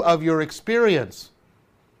value of your experience.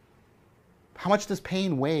 How much does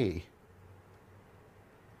pain weigh?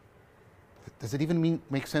 Does it even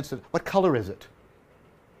make sense? What color is it?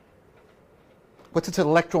 What's its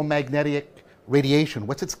electromagnetic radiation?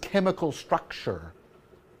 What's its chemical structure?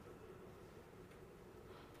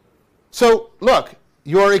 So, look,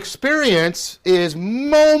 your experience is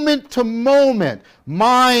moment to moment.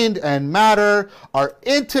 Mind and matter are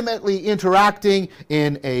intimately interacting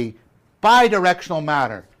in a bidirectional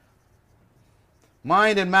manner.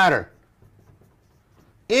 Mind and matter.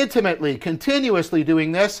 Intimately, continuously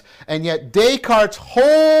doing this, and yet Descartes'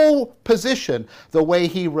 whole position, the way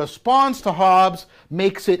he responds to Hobbes,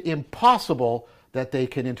 makes it impossible that they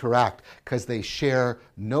can interact, because they share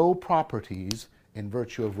no properties in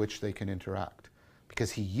virtue of which they can interact.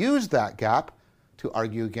 Because he used that gap to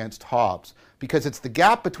argue against Hobbes, because it's the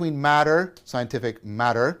gap between matter, scientific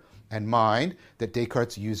matter, and mind that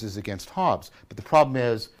Descartes uses against Hobbes. But the problem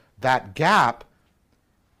is that gap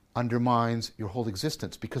undermines your whole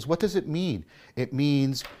existence. Because what does it mean? It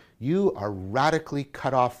means you are radically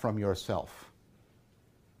cut off from yourself.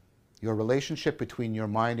 Your relationship between your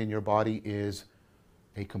mind and your body is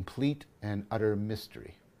a complete and utter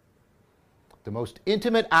mystery. The most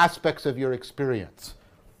intimate aspects of your experience,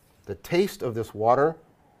 the taste of this water,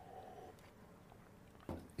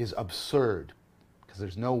 is absurd, because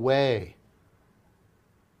there's no way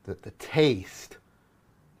that the taste,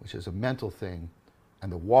 which is a mental thing,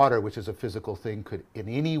 and the water, which is a physical thing, could in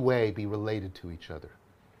any way be related to each other.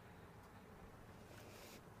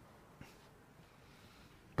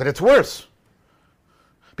 But it's worse.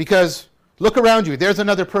 Because look around you, there's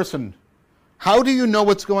another person. How do you know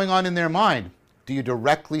what's going on in their mind? Do you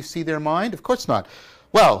directly see their mind? Of course not.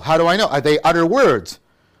 Well, how do I know? They utter words.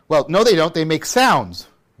 Well, no, they don't. They make sounds.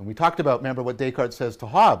 And we talked about, remember what Descartes says to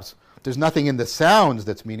Hobbes. There's nothing in the sounds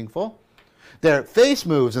that's meaningful. Their face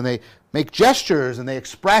moves, and they make gestures, and they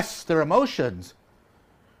express their emotions.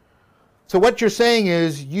 So what you're saying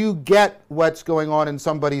is you get what's going on in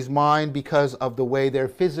somebody's mind because of the way their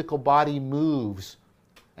physical body moves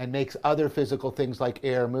and makes other physical things like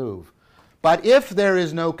air move. But if there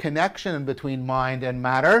is no connection between mind and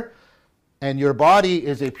matter, and your body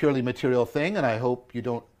is a purely material thing, and I hope you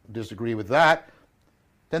don't disagree with that,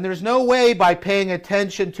 then there's no way by paying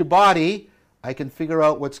attention to body I can figure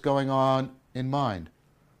out what's going on in mind,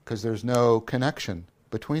 because there's no connection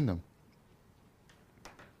between them.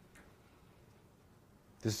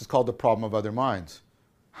 This is called the problem of other minds.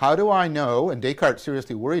 How do I know, and Descartes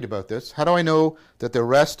seriously worried about this, how do I know that the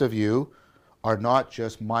rest of you are not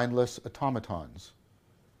just mindless automatons,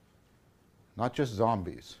 not just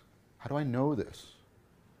zombies? How do I know this?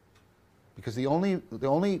 Because the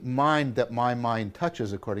only mind that my mind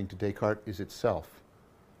touches, according to Descartes, is itself.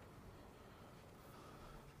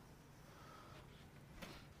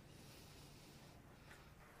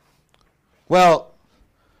 Well,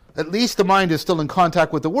 at least the mind is still in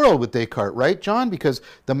contact with the world with Descartes, right, John? Because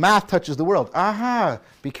the math touches the world. Aha,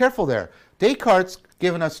 be careful there. Descartes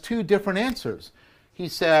given us two different answers. He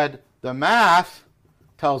said the math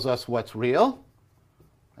tells us what's real,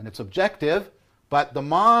 and it's objective, but the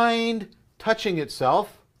mind touching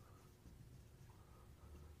itself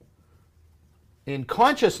in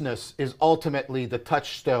consciousness is ultimately the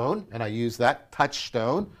touchstone, and I use that,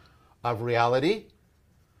 touchstone of reality.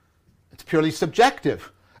 It's purely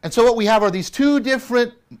subjective. And so what we have are these two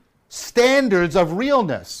different standards of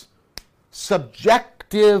realness.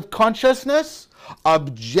 Subjective consciousness,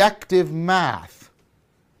 objective math.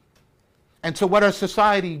 And so what our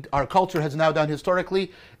society, our culture has now done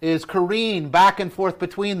historically is careen back and forth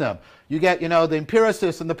between them. You get, the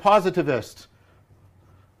empiricists and the positivists,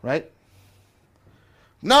 right?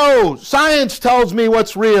 No, science tells me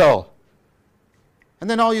what's real. And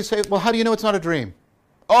then all you say, well, how do you know it's not a dream?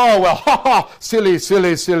 Oh, well, ha ha, silly,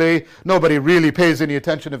 silly, silly. Nobody really pays any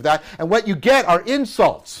attention to that. And what you get are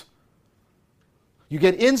insults. You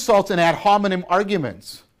get insults and ad hominem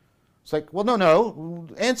arguments. It's like, well, no,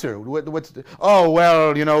 answer. Oh,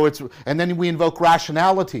 well, it's... And then we invoke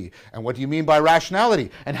rationality. And what do you mean by rationality?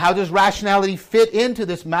 And how does rationality fit into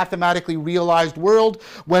this mathematically realized world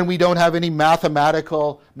when we don't have any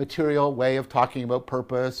mathematical material way of talking about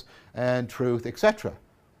purpose and truth, etc.?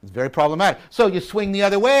 It's very problematic. So you swing the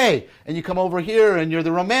other way, and you come over here, and you're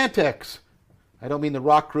the romantics. I don't mean the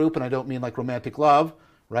rock group, and I don't mean like romantic love,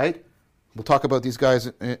 right? We'll talk about these guys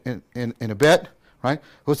in a bit, right?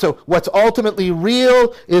 So what's ultimately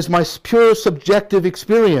real is my pure subjective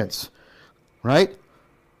experience, right?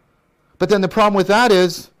 But then the problem with that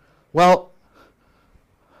is, well,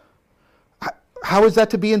 how is that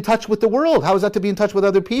to be in touch with the world? How is that to be in touch with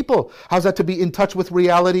other people? How is that to be in touch with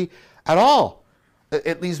reality at all?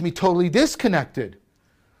 It leaves me totally disconnected.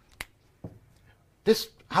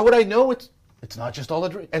 How would I know it's not just all a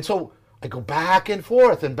dream? And so I go back and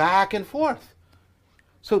forth and back and forth.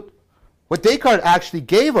 So what Descartes actually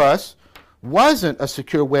gave us wasn't a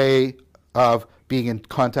secure way of being in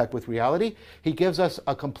contact with reality. He gives us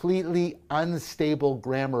a completely unstable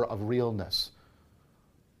grammar of realness.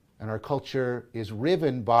 And our culture is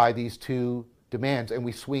riven by these two demands, and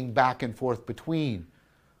we swing back and forth between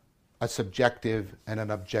a subjective and an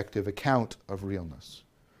objective account of realness.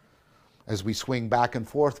 As we swing back and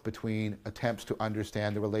forth between attempts to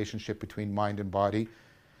understand the relationship between mind and body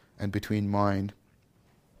and between mind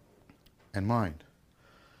and mind.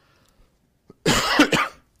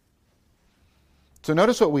 So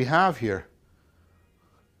notice what we have here.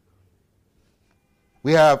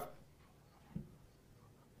 We have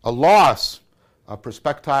a loss of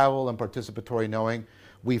perspectival and participatory knowing.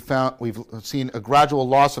 We've seen a gradual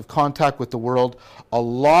loss of contact with the world, a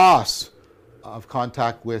loss of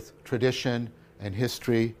contact with tradition and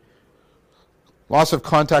history, loss of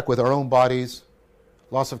contact with our own bodies,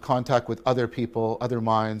 loss of contact with other people, other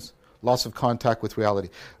minds, loss of contact with reality.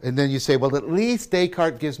 And then you say, well, at least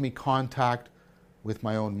Descartes gives me contact with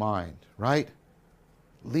my own mind, right?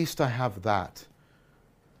 At least I have that,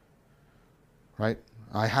 right?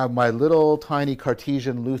 I have my little tiny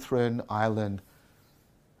Cartesian Lutheran island,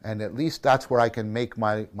 and at least that's where I can make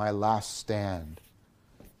my last stand.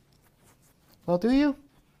 Well, do you?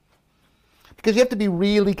 Because you have to be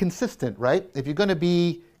really consistent, right? If you're going to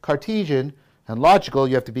be Cartesian and logical,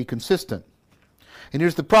 you have to be consistent. And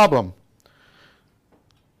here's the problem.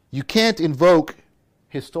 You can't invoke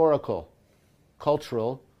historical,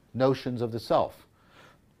 cultural notions of the self.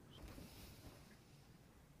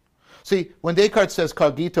 See, when Descartes says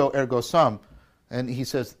cogito ergo sum, and he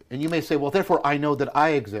says, and you may say, well, therefore I know that I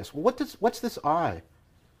exist. Well, what's this I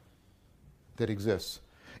that exists?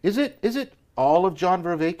 Is it all of John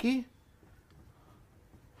Vervaeke?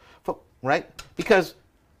 Right? Because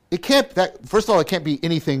it can't. First of all, it can't be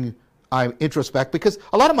anything I introspect, because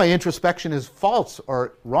a lot of my introspection is false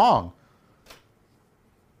or wrong.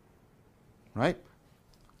 Right?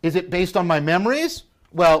 Is it based on my memories?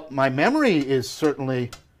 Well, my memory is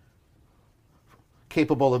certainly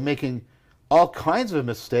capable of making all kinds of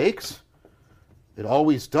mistakes. It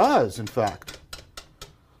always does, in fact.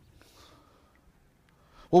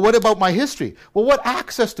 Well, what about my history? Well, what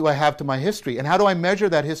access do I have to my history? And how do I measure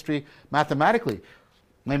that history mathematically?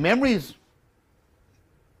 My memory's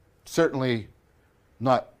certainly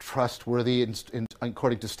not trustworthy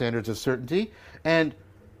according to standards of certainty. And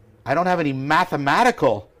I don't have any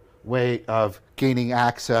mathematical way of gaining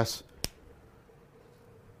access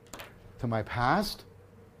to my past.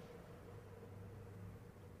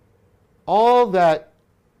 All that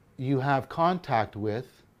you have contact with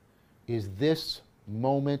is this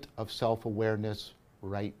moment of self-awareness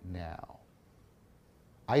right now.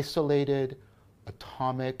 isolated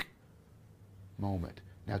atomic moment.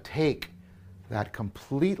 Now take that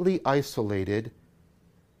completely isolated,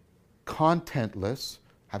 contentless,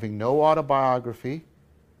 having no autobiography,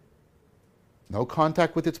 no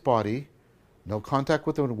contact with its body, no contact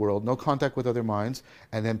with the world, no contact with other minds,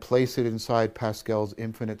 and then place it inside Pascal's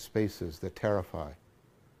infinite spaces that terrify.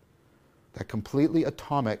 That completely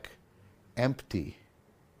atomic, empty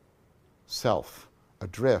self,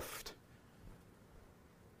 adrift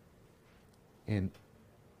in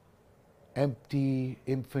empty,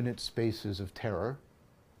 infinite spaces of terror,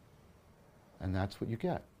 and that's what you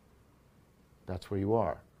get. That's where you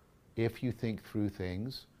are. If you think through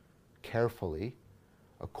things carefully,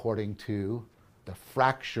 according to the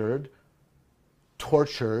fractured,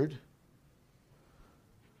 tortured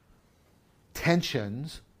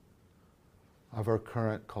tensions of our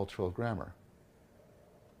current cultural grammar.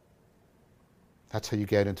 That's how you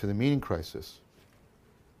get into the meaning crisis.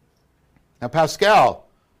 Now, Pascal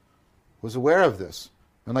was aware of this.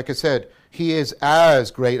 And like I said, he is as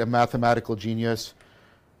great a mathematical genius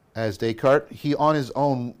as Descartes. He, on his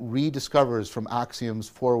own, rediscovers from axioms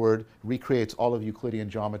forward, recreates all of Euclidean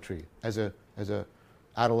geometry as a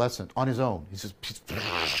adolescent, on his own. He's just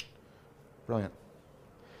brilliant.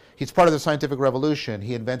 He's part of the scientific revolution.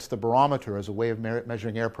 He invents the barometer as a way of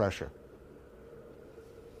measuring air pressure.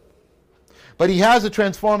 But he has a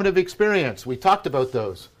transformative experience. We talked about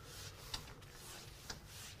those.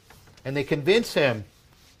 And they convince him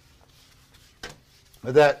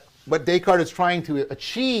that what Descartes is trying to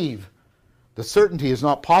achieve, the certainty, is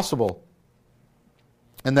not possible,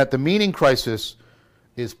 and that the meaning crisis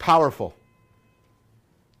is powerful.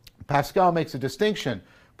 Pascal makes a distinction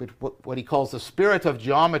between what he calls the spirit of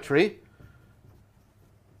geometry.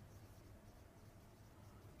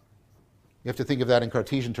 You have to think of that in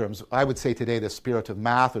Cartesian terms. I would say today the spirit of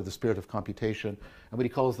math or the spirit of computation, and what he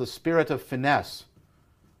calls the spirit of finesse.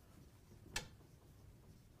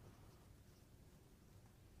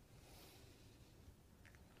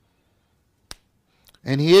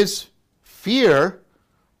 And his fear,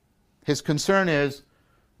 his concern is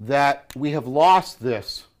that we have lost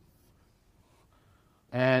this.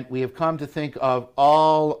 And we have come to think of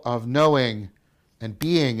all of knowing and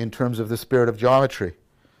being in terms of the spirit of geometry.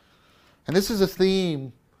 And this is a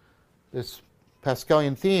theme, this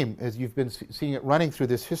Pascalian theme, as you've been seeing it running through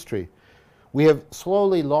this history. We have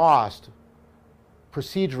slowly lost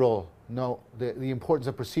the importance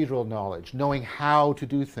of procedural knowledge, knowing how to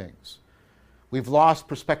do things. We've lost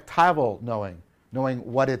perspectival knowing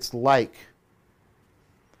what it's like.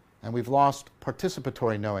 And we've lost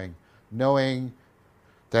participatory knowing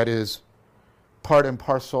that is part and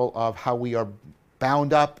parcel of how we are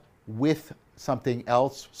bound up with something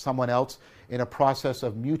else, someone else, in a process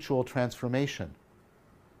of mutual transformation,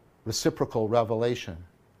 reciprocal revelation.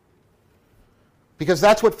 Because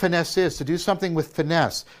that's what finesse is, to do something with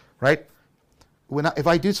finesse, right? If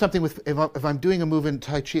I do something with, if I'm doing a move in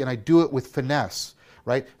Tai Chi and I do it with finesse,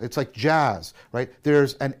 right? It's like jazz, right?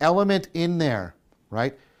 There's an element in there,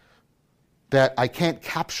 right, that I can't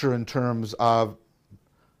capture in terms of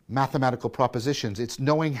mathematical propositions. It's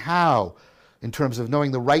knowing how, in terms of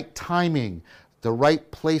knowing the right timing, the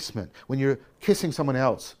right placement. When you're kissing someone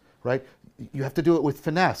else, right, you have to do it with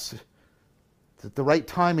finesse. The right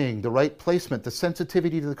timing, the right placement, the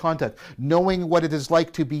sensitivity to the contact, knowing what it is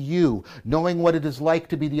like to be you, knowing what it is like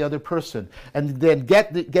to be the other person, and then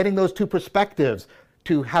getting those two perspectives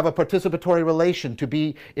to have a participatory relation, to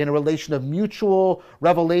be in a relation of mutual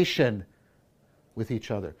revelation with each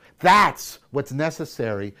other. That's what's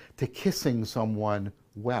necessary to kissing someone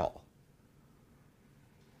well.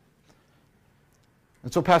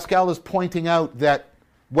 And so Pascal is pointing out that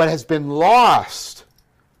what has been lost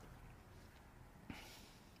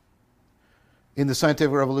in the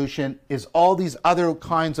scientific revolution is all these other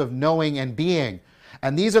kinds of knowing and being.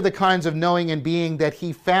 And these are the kinds of knowing and being that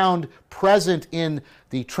he found present in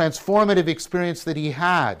the transformative experience that he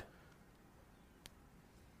had.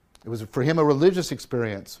 It was for him a religious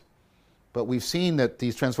experience. But we've seen that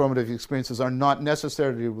these transformative experiences are not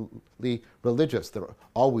necessarily religious. They're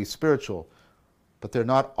always spiritual. But they're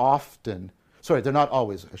not always,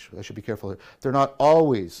 I should be careful here. They're not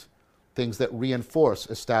always things that reinforce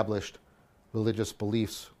established religious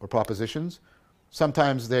beliefs or propositions.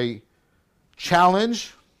 Sometimes they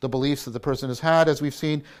challenge the beliefs that the person has had, as we've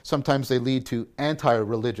seen. Sometimes they lead to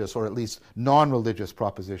anti-religious or at least non-religious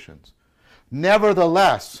propositions.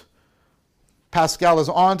 Nevertheless, Pascal is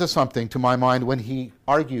onto something, to my mind, when he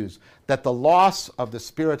argues that the loss of the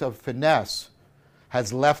spirit of finesse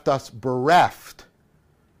has left us bereft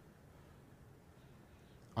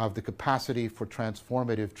of the capacity for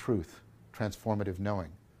transformative truth, transformative knowing.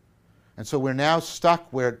 And so we're now stuck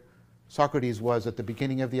where Socrates was at the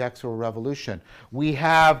beginning of the Axial Revolution. We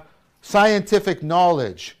have scientific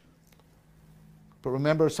knowledge. But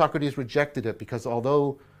remember, Socrates rejected it because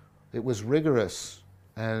although it was rigorous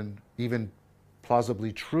and even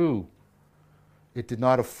plausibly true, it did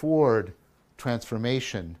not afford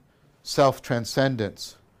transformation,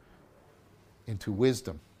 self-transcendence into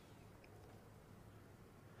wisdom.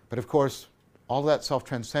 But of course, all that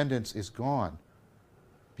self-transcendence is gone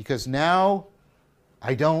because now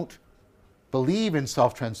I don't believe in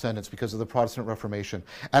self-transcendence because of the Protestant Reformation.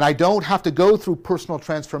 And I don't have to go through personal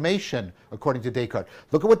transformation, according to Descartes.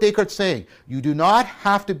 Look at what Descartes is saying. You do not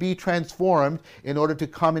have to be transformed in order to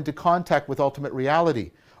come into contact with ultimate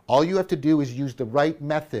reality. All you have to do is use the right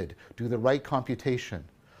method, do the right computation.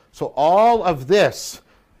 So all of this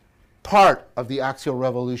part of the axial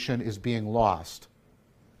revolution is being lost.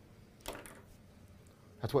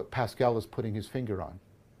 That's what Pascal is putting his finger on.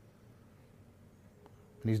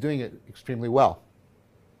 And he's doing it extremely well.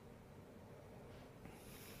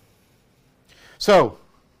 So,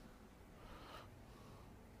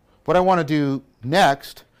 what I want to do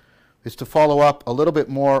next is to follow up a little bit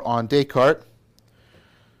more on Descartes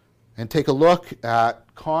and take a look at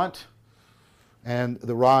Kant and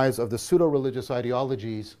the rise of the pseudo-religious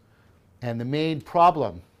ideologies and the main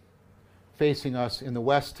problem facing us in the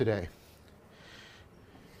West today.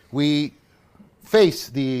 We face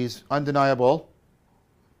these undeniable,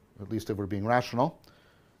 at least if we're being rational,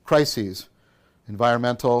 crises: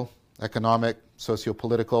 environmental, economic,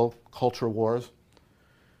 socio-political, culture wars.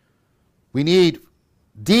 We need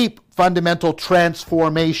deep fundamental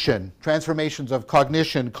transformations of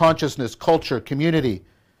cognition, consciousness, culture, community.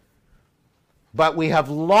 But we have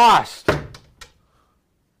lost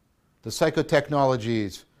the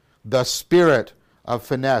psychotechnologies, the spirit of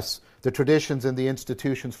finesse, the traditions and the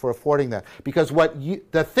institutions for affording that. Because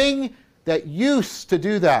the thing that used to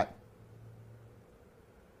do that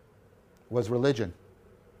was religion.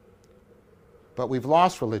 But we've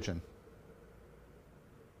lost religion.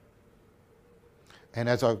 And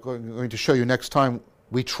as I'm going to show you next time,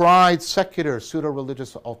 we tried secular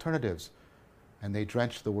pseudo-religious alternatives, and they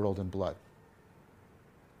drenched the world in blood.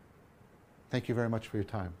 Thank you very much for your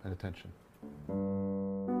time and attention.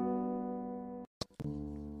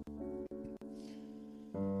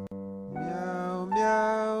 Meow,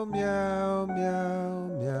 meow, meow, meow,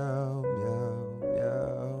 meow, meow,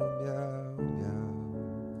 meow, meow,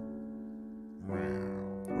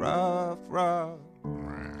 meow. Ruff, ruff.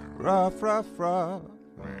 Ruff, ruff, ruff.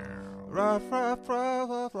 Ruff, ruff, ruff,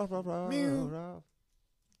 ruff, ruff, ruff, ruff. Meow.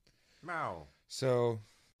 Meow. So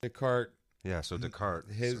Descartes, Yeah, so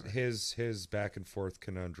Descartes. his back and forth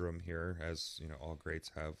conundrum here, as you know, all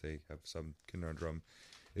greats have, they have some conundrum,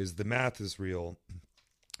 is the math is real,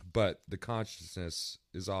 but the consciousness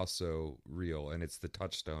is also real, and it's the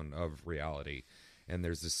touchstone of reality. And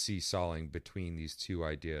there's this seesawing between these two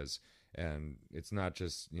ideas. And it's not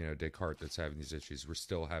just, Descartes that's having these issues. We're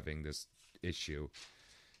still having this issue.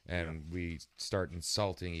 And we start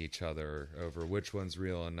insulting each other over which one's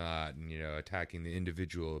real or not, and, attacking the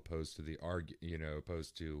individual opposed to the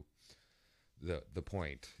opposed to the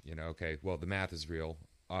point. Okay, well, the math is real,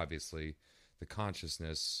 obviously. The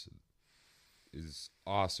consciousness is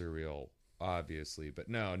also real, obviously. But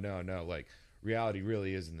no, like, reality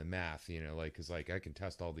really is in the math, because I can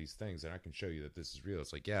test all these things and I can show you that this is real.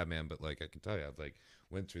 It's like, yeah, man, but I can tell you, I've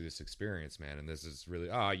went through this experience, man, and this is really,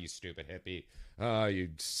 you stupid hippie, you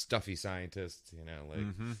stuffy scientist,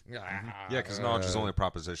 Yeah, because knowledge is only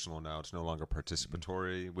propositional now. It's no longer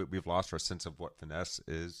participatory. We've lost our sense of what finesse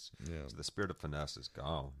is. Yeah. So the spirit of finesse is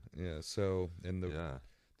gone. Yeah. So, and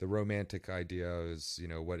the romantic idea is,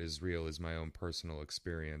 what is real is my own personal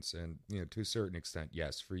experience. And, to a certain extent,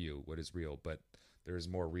 yes, for you, what is real, but there's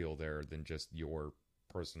more real there than just your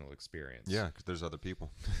personal experience. Yeah, because there's other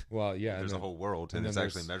people. Well, yeah. There's a whole world, and it's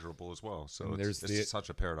actually measurable as well. So it's such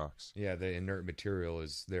a paradox. Yeah, the inert material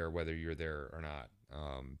is there whether you're there or not.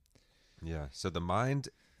 Yeah, so the mind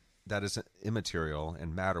that is immaterial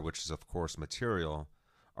and matter, which is, of course, material,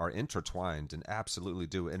 are intertwined and absolutely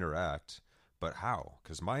do interact. But how?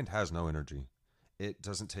 Because mind has no energy. It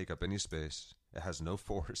doesn't take up any space. It has no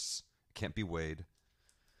force. It can't be weighed.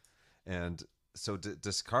 And so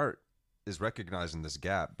Descartes is recognizing this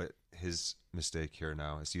gap, but his mistake here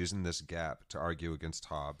now is using this gap to argue against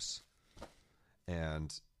Hobbes.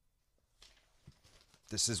 And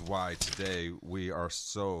this is why today we are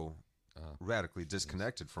so radically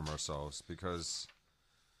disconnected from ourselves, because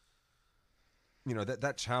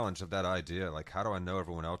that challenge of that idea, like, how do I know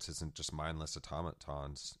everyone else isn't just mindless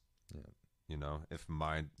automatons? Yeah. If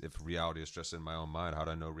reality is just in my own mind, how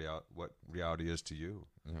do I know what reality is to you?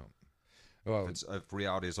 Yeah. Well, if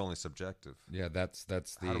reality is only subjective. yeah, that's the.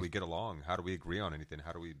 How do we get along? How do we agree on anything?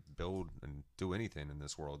 How do we build and do anything in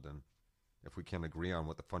this world then? If we can't agree on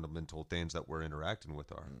what the fundamental things that we're interacting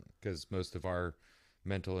with are. Because most of our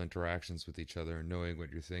mental interactions with each other and knowing what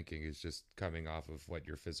you're thinking is just coming off of what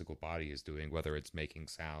your physical body is doing, whether it's making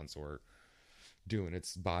sounds or doing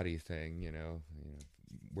its body thing,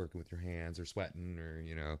 working with your hands or sweating or,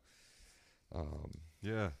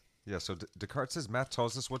 Yeah. So Descartes says math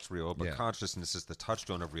tells us what's real, but Yeah. consciousness is the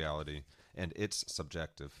touchstone of reality, and it's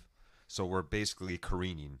subjective. So we're basically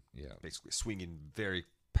careening, Yeah. basically swinging very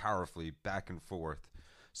powerfully back and forth.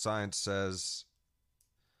 Science says,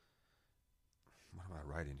 what am I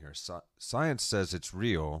writing here? Science says it's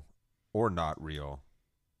real or not real.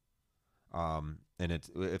 And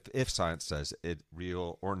if science says it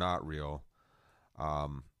real or not real,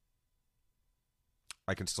 I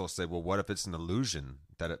can still say, well, what if it's an illusion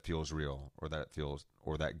that it feels real, or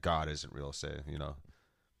that God isn't real? Say,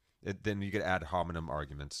 then you get ad hominem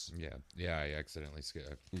arguments. Yeah. I accidentally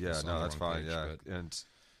skipped. Yeah, no, that's fine. Yeah, and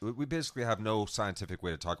we basically have no scientific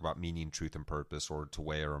way to talk about meaning, truth, and purpose, or to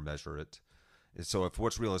weigh or measure it. So if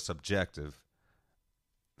what's real is subjective,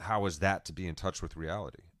 how is that to be in touch with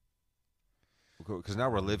reality? Because now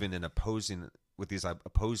we're living in these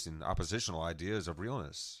oppositional ideas of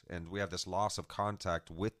realness, and we have this loss of contact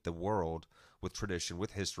with the world, with tradition,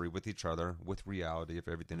 with history, with each other, with reality, if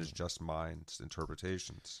everything is just minds,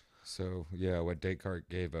 interpretations. So, yeah, what Descartes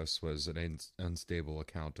gave us was an unstable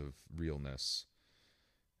account of realness.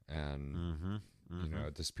 And,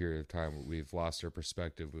 at this period of time, we've lost our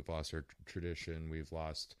perspective, we've lost our tradition, we've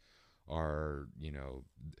lost our,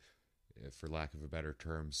 for lack of a better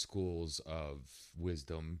term, schools of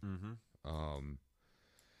wisdom.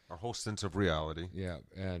 Our whole sense of reality. Yeah,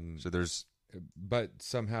 and so but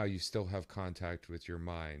somehow you still have contact with your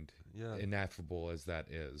mind. Yeah, ineffable as that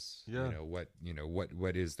is. Yeah, what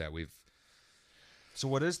is that we've. So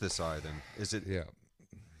what is this I then? Is it? Yeah.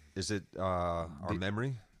 Is it our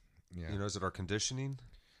memory? Yeah. Is it our conditioning?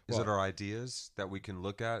 Is it our ideas that we can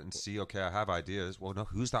look at and see, okay, I have ideas. Well, no,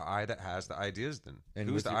 who's the I that has the ideas then? And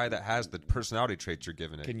who's the I that has the personality traits you're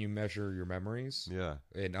giving it? Can you measure your memories? Yeah.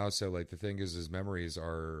 And also, the thing is memories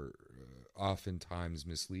are oftentimes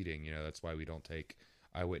misleading. That's why we don't take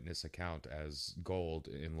eyewitness account as gold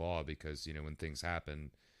in law, because, when things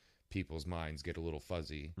happen, people's minds get a little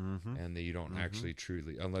fuzzy, and you don't actually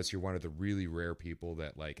truly, unless you're one of the really rare people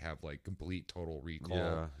that have complete total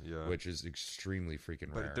recall, which is extremely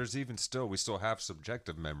freaking rare. But we still have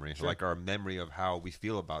subjective memory, like our memory of how we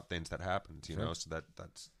feel about things that happened, so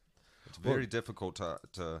it's very difficult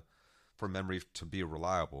for memory to be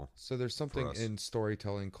reliable. So there's something in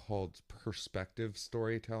storytelling called perspective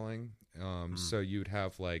storytelling. So you'd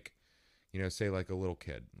have say a little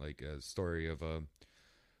kid, a story of a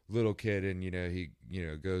little kid, and he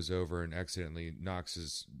goes over and accidentally knocks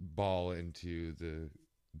his ball into the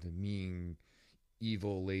mean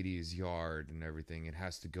evil lady's yard and everything, and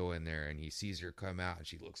has to go in there, and he sees her come out, and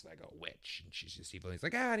she looks like a witch, and she's just evil, and he's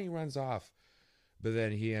like, and he runs off. But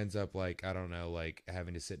then he ends up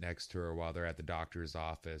having to sit next to her while they're at the doctor's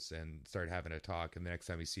office and start having a talk, and the next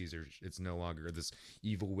time he sees her, it's no longer this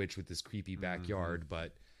evil witch with this creepy backyard,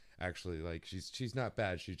 but actually she's not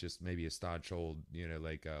bad, she's just maybe a staunch old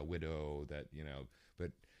a widow that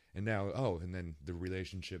and then the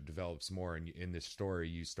relationship develops more, and in this story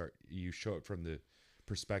you show it from the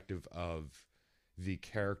perspective of the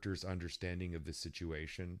character's understanding of the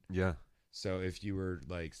situation. So if you were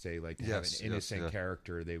have an innocent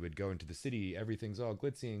character, they would go into the city, everything's all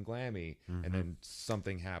glitzy and glammy, and then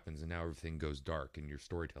something happens and now everything goes dark and your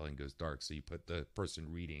storytelling goes dark, so you put the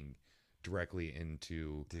person reading directly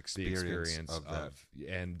into the experience of that,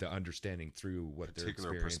 and the understanding through what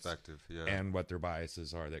particular their perspective, and what their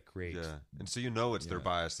biases are that create. And so it's their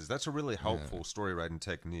biases. That's a really helpful story writing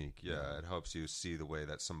technique. It helps you see the way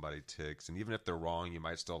that somebody ticks, and even if they're wrong, you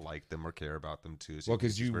might still like them or care about them too. So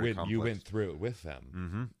because you went through it with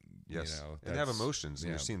them. Yes, and they have emotions,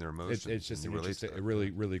 and you're seeing their emotions. It's just a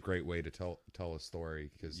really, really great way to tell a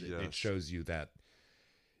story, because it shows you that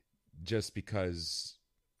just because.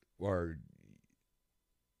 Or,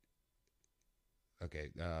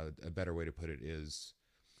 a better way to put it is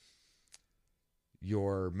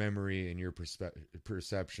your memory and your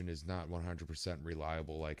perception is not 100%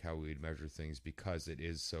 reliable, like how we'd measure things, because it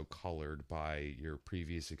is so colored by your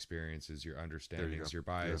previous experiences, your understandings, your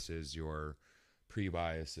biases, your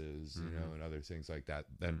pre-biases, and other things like that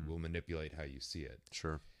will manipulate how you see it.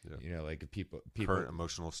 Sure. Yeah. If people current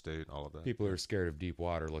emotional state, all of that. People who are scared of deep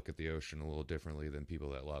water look at the ocean a little differently than people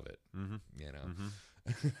that love it.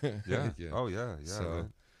 Yeah. Oh yeah. Yeah. So, right.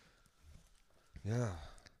 Yeah.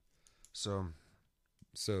 So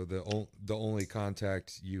the only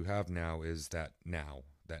contact you have now is that now.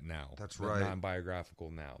 That's the right.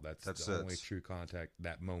 Non-biographical now. That's the it. only true contact.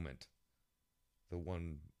 That moment, the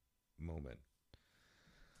one moment.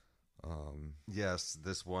 Yes,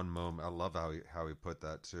 this one moment. I love how he put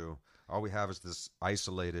that too. All we have is this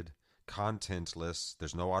isolated, contentless.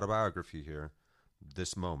 There's no autobiography here.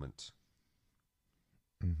 This moment.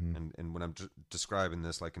 And when I'm describing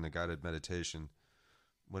this, like in a guided meditation,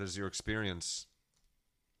 what is your experience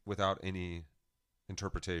without any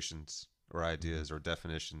interpretations or ideas or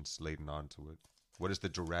definitions laden onto it? What is the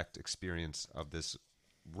direct experience of this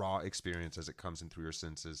raw experience as it comes in through your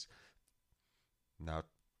senses? Now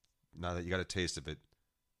that you got a taste of it,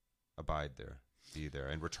 abide there, be there,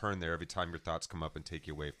 and return there every time your thoughts come up and take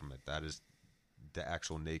you away from it. That is the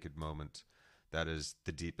actual naked moment. That is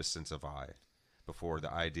the deepest sense of I. Before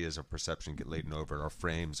the ideas of perception get laden over it, our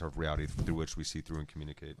frames of reality through which we see through and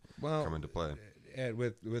communicate come into play. And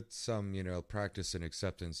with some practice and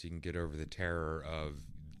acceptance, you can get over the terror of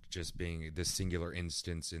just being this singular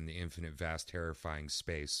instance in the infinite, vast, terrifying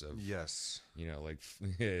space of yes,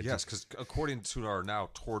 yes, because according to our now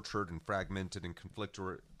tortured and fragmented and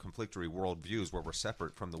conflictory worldviews, where we're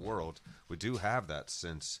separate from the world, we do have that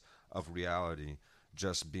sense of reality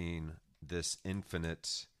just being this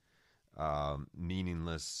infinite.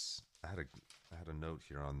 Meaningless. I had a note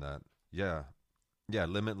here on that. Yeah,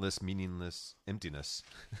 limitless, meaningless emptiness.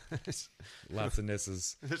 Lots of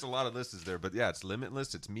nisses. There's a lot of nisses there, but yeah, it's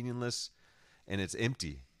limitless, it's meaningless, and it's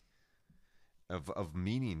empty of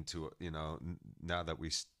meaning to it. Now that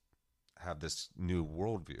we have this new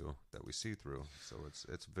worldview that we see through, so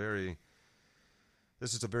it's very.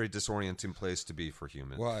 This is a very disorienting place to be for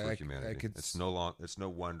humanity. It's no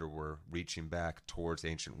wonder we're reaching back towards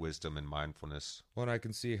ancient wisdom and mindfulness. Well, and I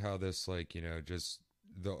can see how this, just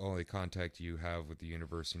the only contact you have with the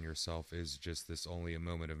universe and yourself is just this only a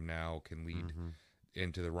moment of now can lead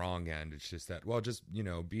into the wrong end. It's just that, just,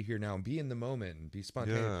 be here now and be in the moment and be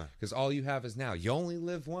spontaneous. Because all you have is now. You only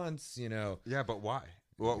live once, Yeah, but why?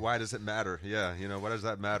 Well, why does it matter? Yeah, why does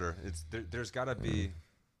that matter? There's got to be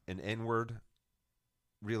an inward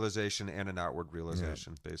realization and an outward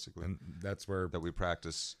realization, basically, and that's where that we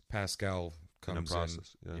practice. Pascal comes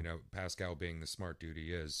in. Pascal, being the smart dude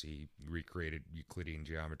he is, he recreated Euclidean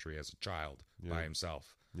geometry as a child by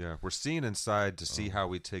himself. Yeah, we're seeing inside to see how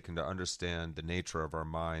we take and to understand the nature of our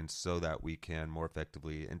minds, so that we can more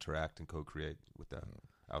effectively interact and co-create with the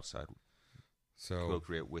outside. So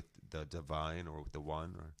co-create with the divine or with the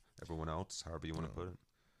one or everyone else, however you want to put it.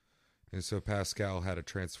 And so Pascal had a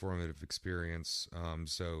transformative experience.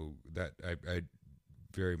 So that I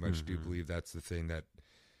very much do believe that's the thing that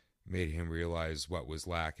made him realize what was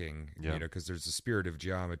lacking. Because there's the spirit of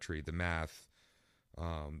geometry, the math.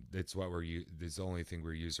 It's what it's the only thing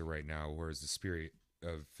we're using right now. Whereas the spirit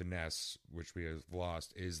of finesse, which we have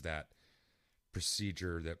lost, is that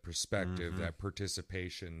procedure, that perspective, that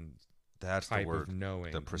participation. That's type the word. Of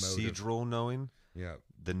knowing, the procedural knowing. Yeah,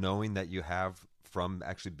 the knowing that you have from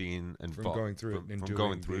actually being involved, from going through from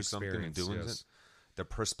going through something and doing it. The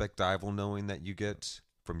perspectival knowing that you get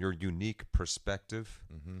from your unique perspective.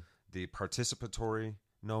 The participatory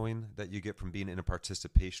knowing that you get from being in a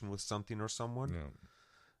participation with something or someone.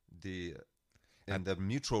 The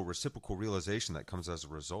mutual reciprocal realization that comes as a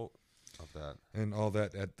result of that, and all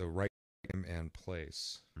that at the right time and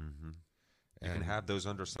place. You can have those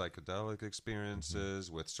under psychedelic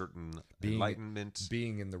experiences with certain enlightenment,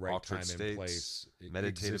 being in the right time states, and place,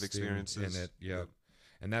 meditative experiences in it. Yep.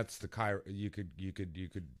 And that's the you could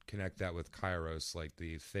connect that with kairos, like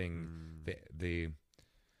the thing, the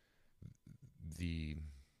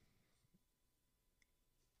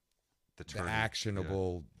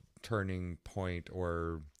actionable turning point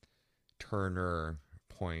or turner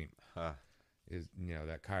point is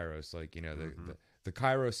that kairos, like the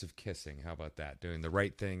kairos of kissing. How about that? Doing the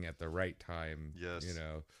right thing at the right time. Yes.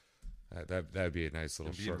 That'd be a nice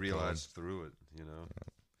little short being realized through it.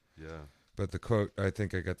 Yeah. But the quote, I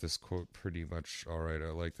think I got this quote pretty much all right.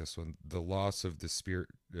 I like this one. The loss of the spirit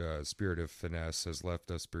of finesse has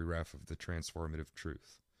left us bereft of the transformative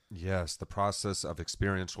truth. Yes, the process of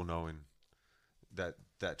experiential knowing that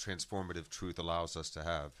transformative truth allows us to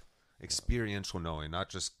have. Experiential knowing, not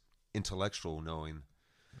just intellectual knowing.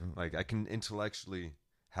 Like I can intellectually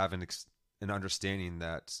have an understanding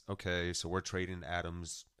that, okay, so we're trading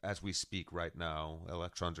atoms as we speak right now.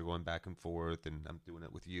 Electrons are going back and forth, and I'm doing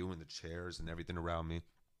it with you and the chairs and everything around me.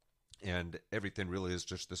 And everything really is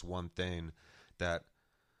just this one thing that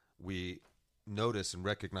we notice and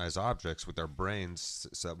recognize objects with our brains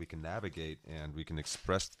so that we can navigate and we can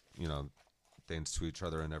express, things to each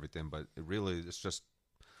other and everything. But it really is just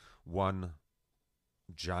one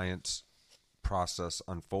giant process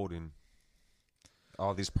unfolding.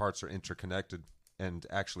 All these parts are interconnected and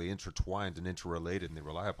actually intertwined and interrelated, and they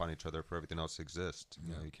rely upon each other for everything else to exist.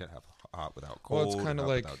 You know, you can't have hot without cold. Well, it's kind of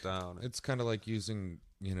hot like without down. It's kind of like using,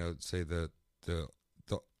 say the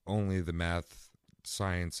only the math,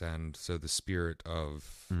 science, and so the spirit of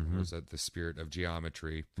what is that? The spirit of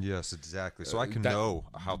geometry. Yes, exactly. So I can know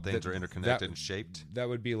how things are interconnected and shaped. That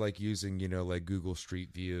would be like using, like Google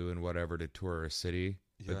Street View and whatever to tour a city.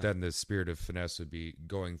 Yeah. But then the spirit of finesse would be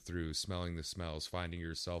going through, smelling the smells, finding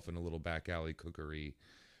yourself in a little back alley cookery.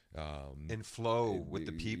 And flow with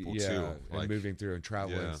the people yeah, too. And moving through and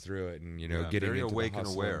traveling through it and, getting very into awake the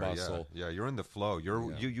hustle and aware. and bustle. Yeah, you're in the flow.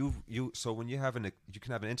 So when you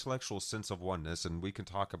can have an intellectual sense of oneness, and we can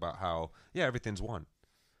talk about how, everything's one.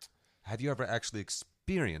 Have you ever actually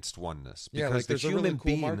experienced oneness? Because like there's a really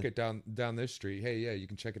cool market down this street. Hey, you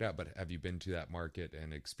can check it out. But have you been to that market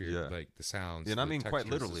and experienced like the sounds? And the I mean, quite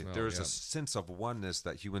textures, literally, the smell? there is a sense of oneness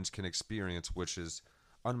that humans can experience, which is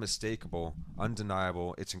unmistakable,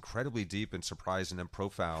 undeniable. It's incredibly deep and surprising and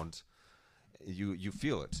profound. You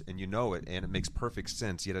feel it and you know it, and it makes perfect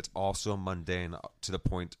sense. Yet it's also mundane to the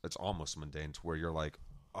point it's almost mundane to where you're like,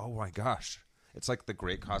 oh my gosh, it's like the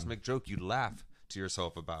great cosmic joke. You laugh to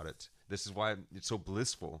yourself about it. This is why it's so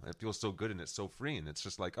blissful. It feels so good and it's so freeing. It's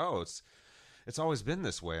just like, oh, it's always been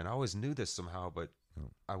this way, and I always knew this somehow, but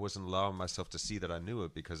I wasn't allowing myself to see that I knew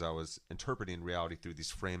it because I was interpreting reality through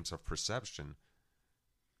these frames of perception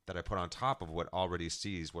that I put on top of what already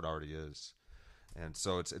sees, what already is. And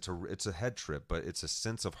so it's a head trip, but it's a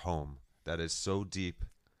sense of home that is so deep,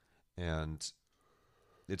 and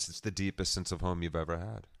it's the deepest sense of home you've ever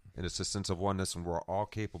had. And it's a sense of oneness, and we're all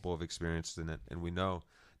capable of experiencing it. And we know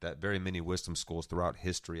that very many wisdom schools throughout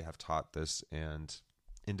history have taught this and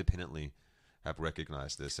independently have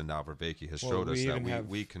recognized this. And now Vervaeke has showed us that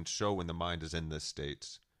we can show when the mind is in this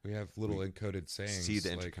state. We have little encoded sayings. See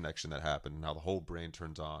the interconnection that happened, and how the whole brain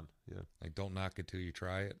turns on. Yeah, like don't knock it till you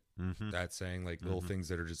try it. That saying, like little things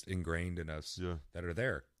that are just ingrained in us that are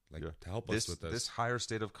there, like to help us with this. This higher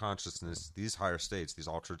state of consciousness, these higher states, these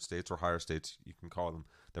altered states or higher states, you can call them,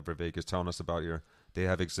 that Vervaeke is telling us about here, they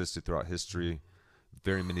have existed throughout history.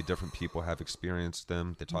 Very many different people have experienced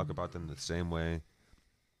them. They talk about them the same way,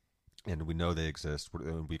 and we know they exist.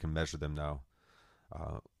 We can measure them now.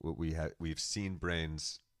 We've seen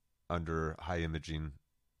brains under high imaging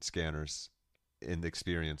scanners in the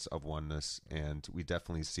experience of oneness, and we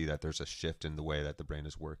definitely see that there's a shift in the way that the brain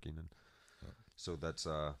is working. And so that's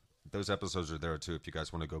those episodes are there too. If you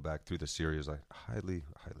guys want to go back through the series, I highly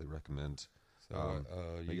recommend. So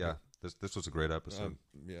this was a great episode.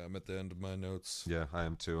 I'm at the end of my notes. Yeah, I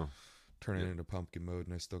am too. Turning into pumpkin mode,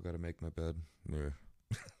 and I still got to make my bed. Yeah.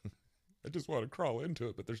 I just want to crawl into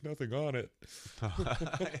it, but there's nothing on it. I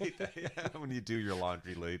hate that. Yeah, when you do your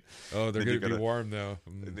laundry late. Oh, they're going to be warm, though.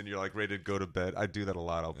 And then you're like ready to go to bed. I do that a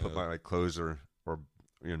lot. I'll put my clothes or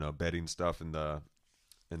bedding stuff in the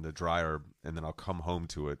dryer, and then I'll come home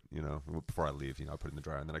to it, before I leave, I put it in the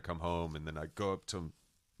dryer, and then I come home, and then I go up to,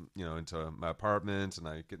 into my apartment, and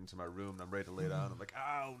I get into my room, and I'm ready to lay down. I'm like,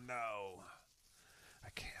 oh no, I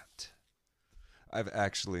can't. I've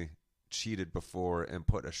actually cheated before and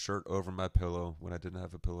put a shirt over my pillow when I didn't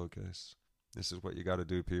have a pillowcase. This is what you got to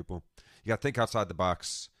do, people. You got to think outside the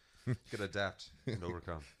box. You got to adapt and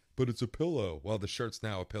overcome. But it's a pillow. Well, the shirt's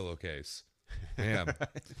now a pillowcase. Damn.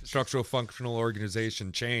 Structural functional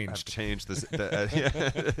organization changed. I've changed this.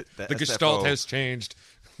 The Gestalt has changed.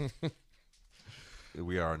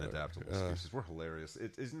 We are an adaptable species. We're hilarious.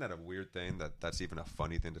 Isn't that a weird thing that's even a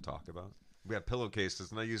funny thing to talk about? We have pillowcases,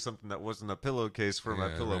 and I used something that wasn't a pillowcase for my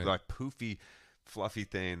pillow, right. Like poofy, fluffy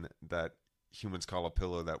thing that humans call a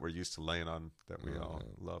pillow that we're used to laying on, that we all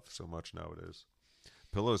love so much nowadays.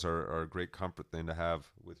 Pillows are a great comfort thing to have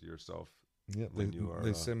with yourself. Yeah, when you are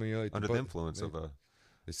they simulate under the influence of a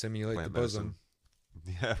they simulate plant the bosom.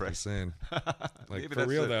 Medicine. Yeah, right. Saying. Like Maybe for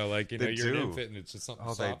real though, like you're do. an infant, and it's just something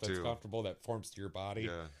soft that's comfortable that forms to your body.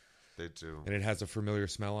 Yeah. They do. And it has a familiar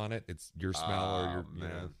smell on it. It's your smell or your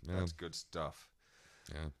man. That's good stuff.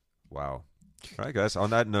 Yeah. Wow. All right, guys. On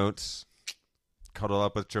that note, cuddle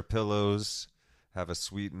up with your pillows. Have a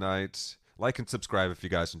sweet night. Like and subscribe if you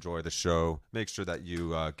guys enjoy the show. Make sure that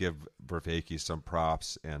you give Vervaeke some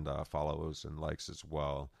props and follows and likes as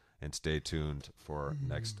well. And stay tuned for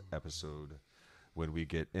next episode when we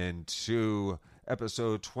get into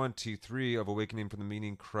episode 23 of Awakening from the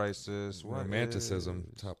Meaning Crisis. Romanticism,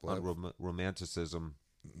 top left. Romanticism,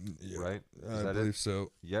 yeah, right? I believe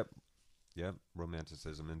so. Yep.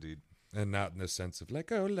 Romanticism, indeed. And not in the sense of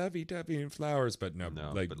like, oh, lovey-dovey and flowers, but no,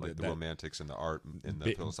 like, but like the romantics and the art and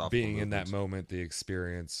the philosophical being in that movements. moment, the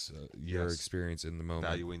experience, your experience in the moment,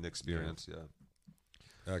 valuing the experience.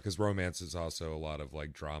 because romance is also a lot of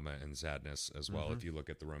like drama and sadness as well. If you look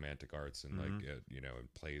at the romantic arts and like in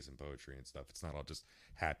plays and poetry and stuff, it's not all just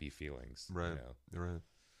happy feelings. Right. Right.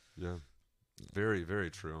 Yeah. Very, very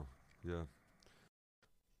true. Yeah.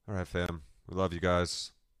 All right, fam. We love you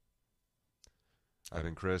guys. I've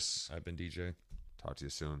been Chris. I've been DJ. Talk to you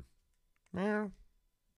soon. Meow.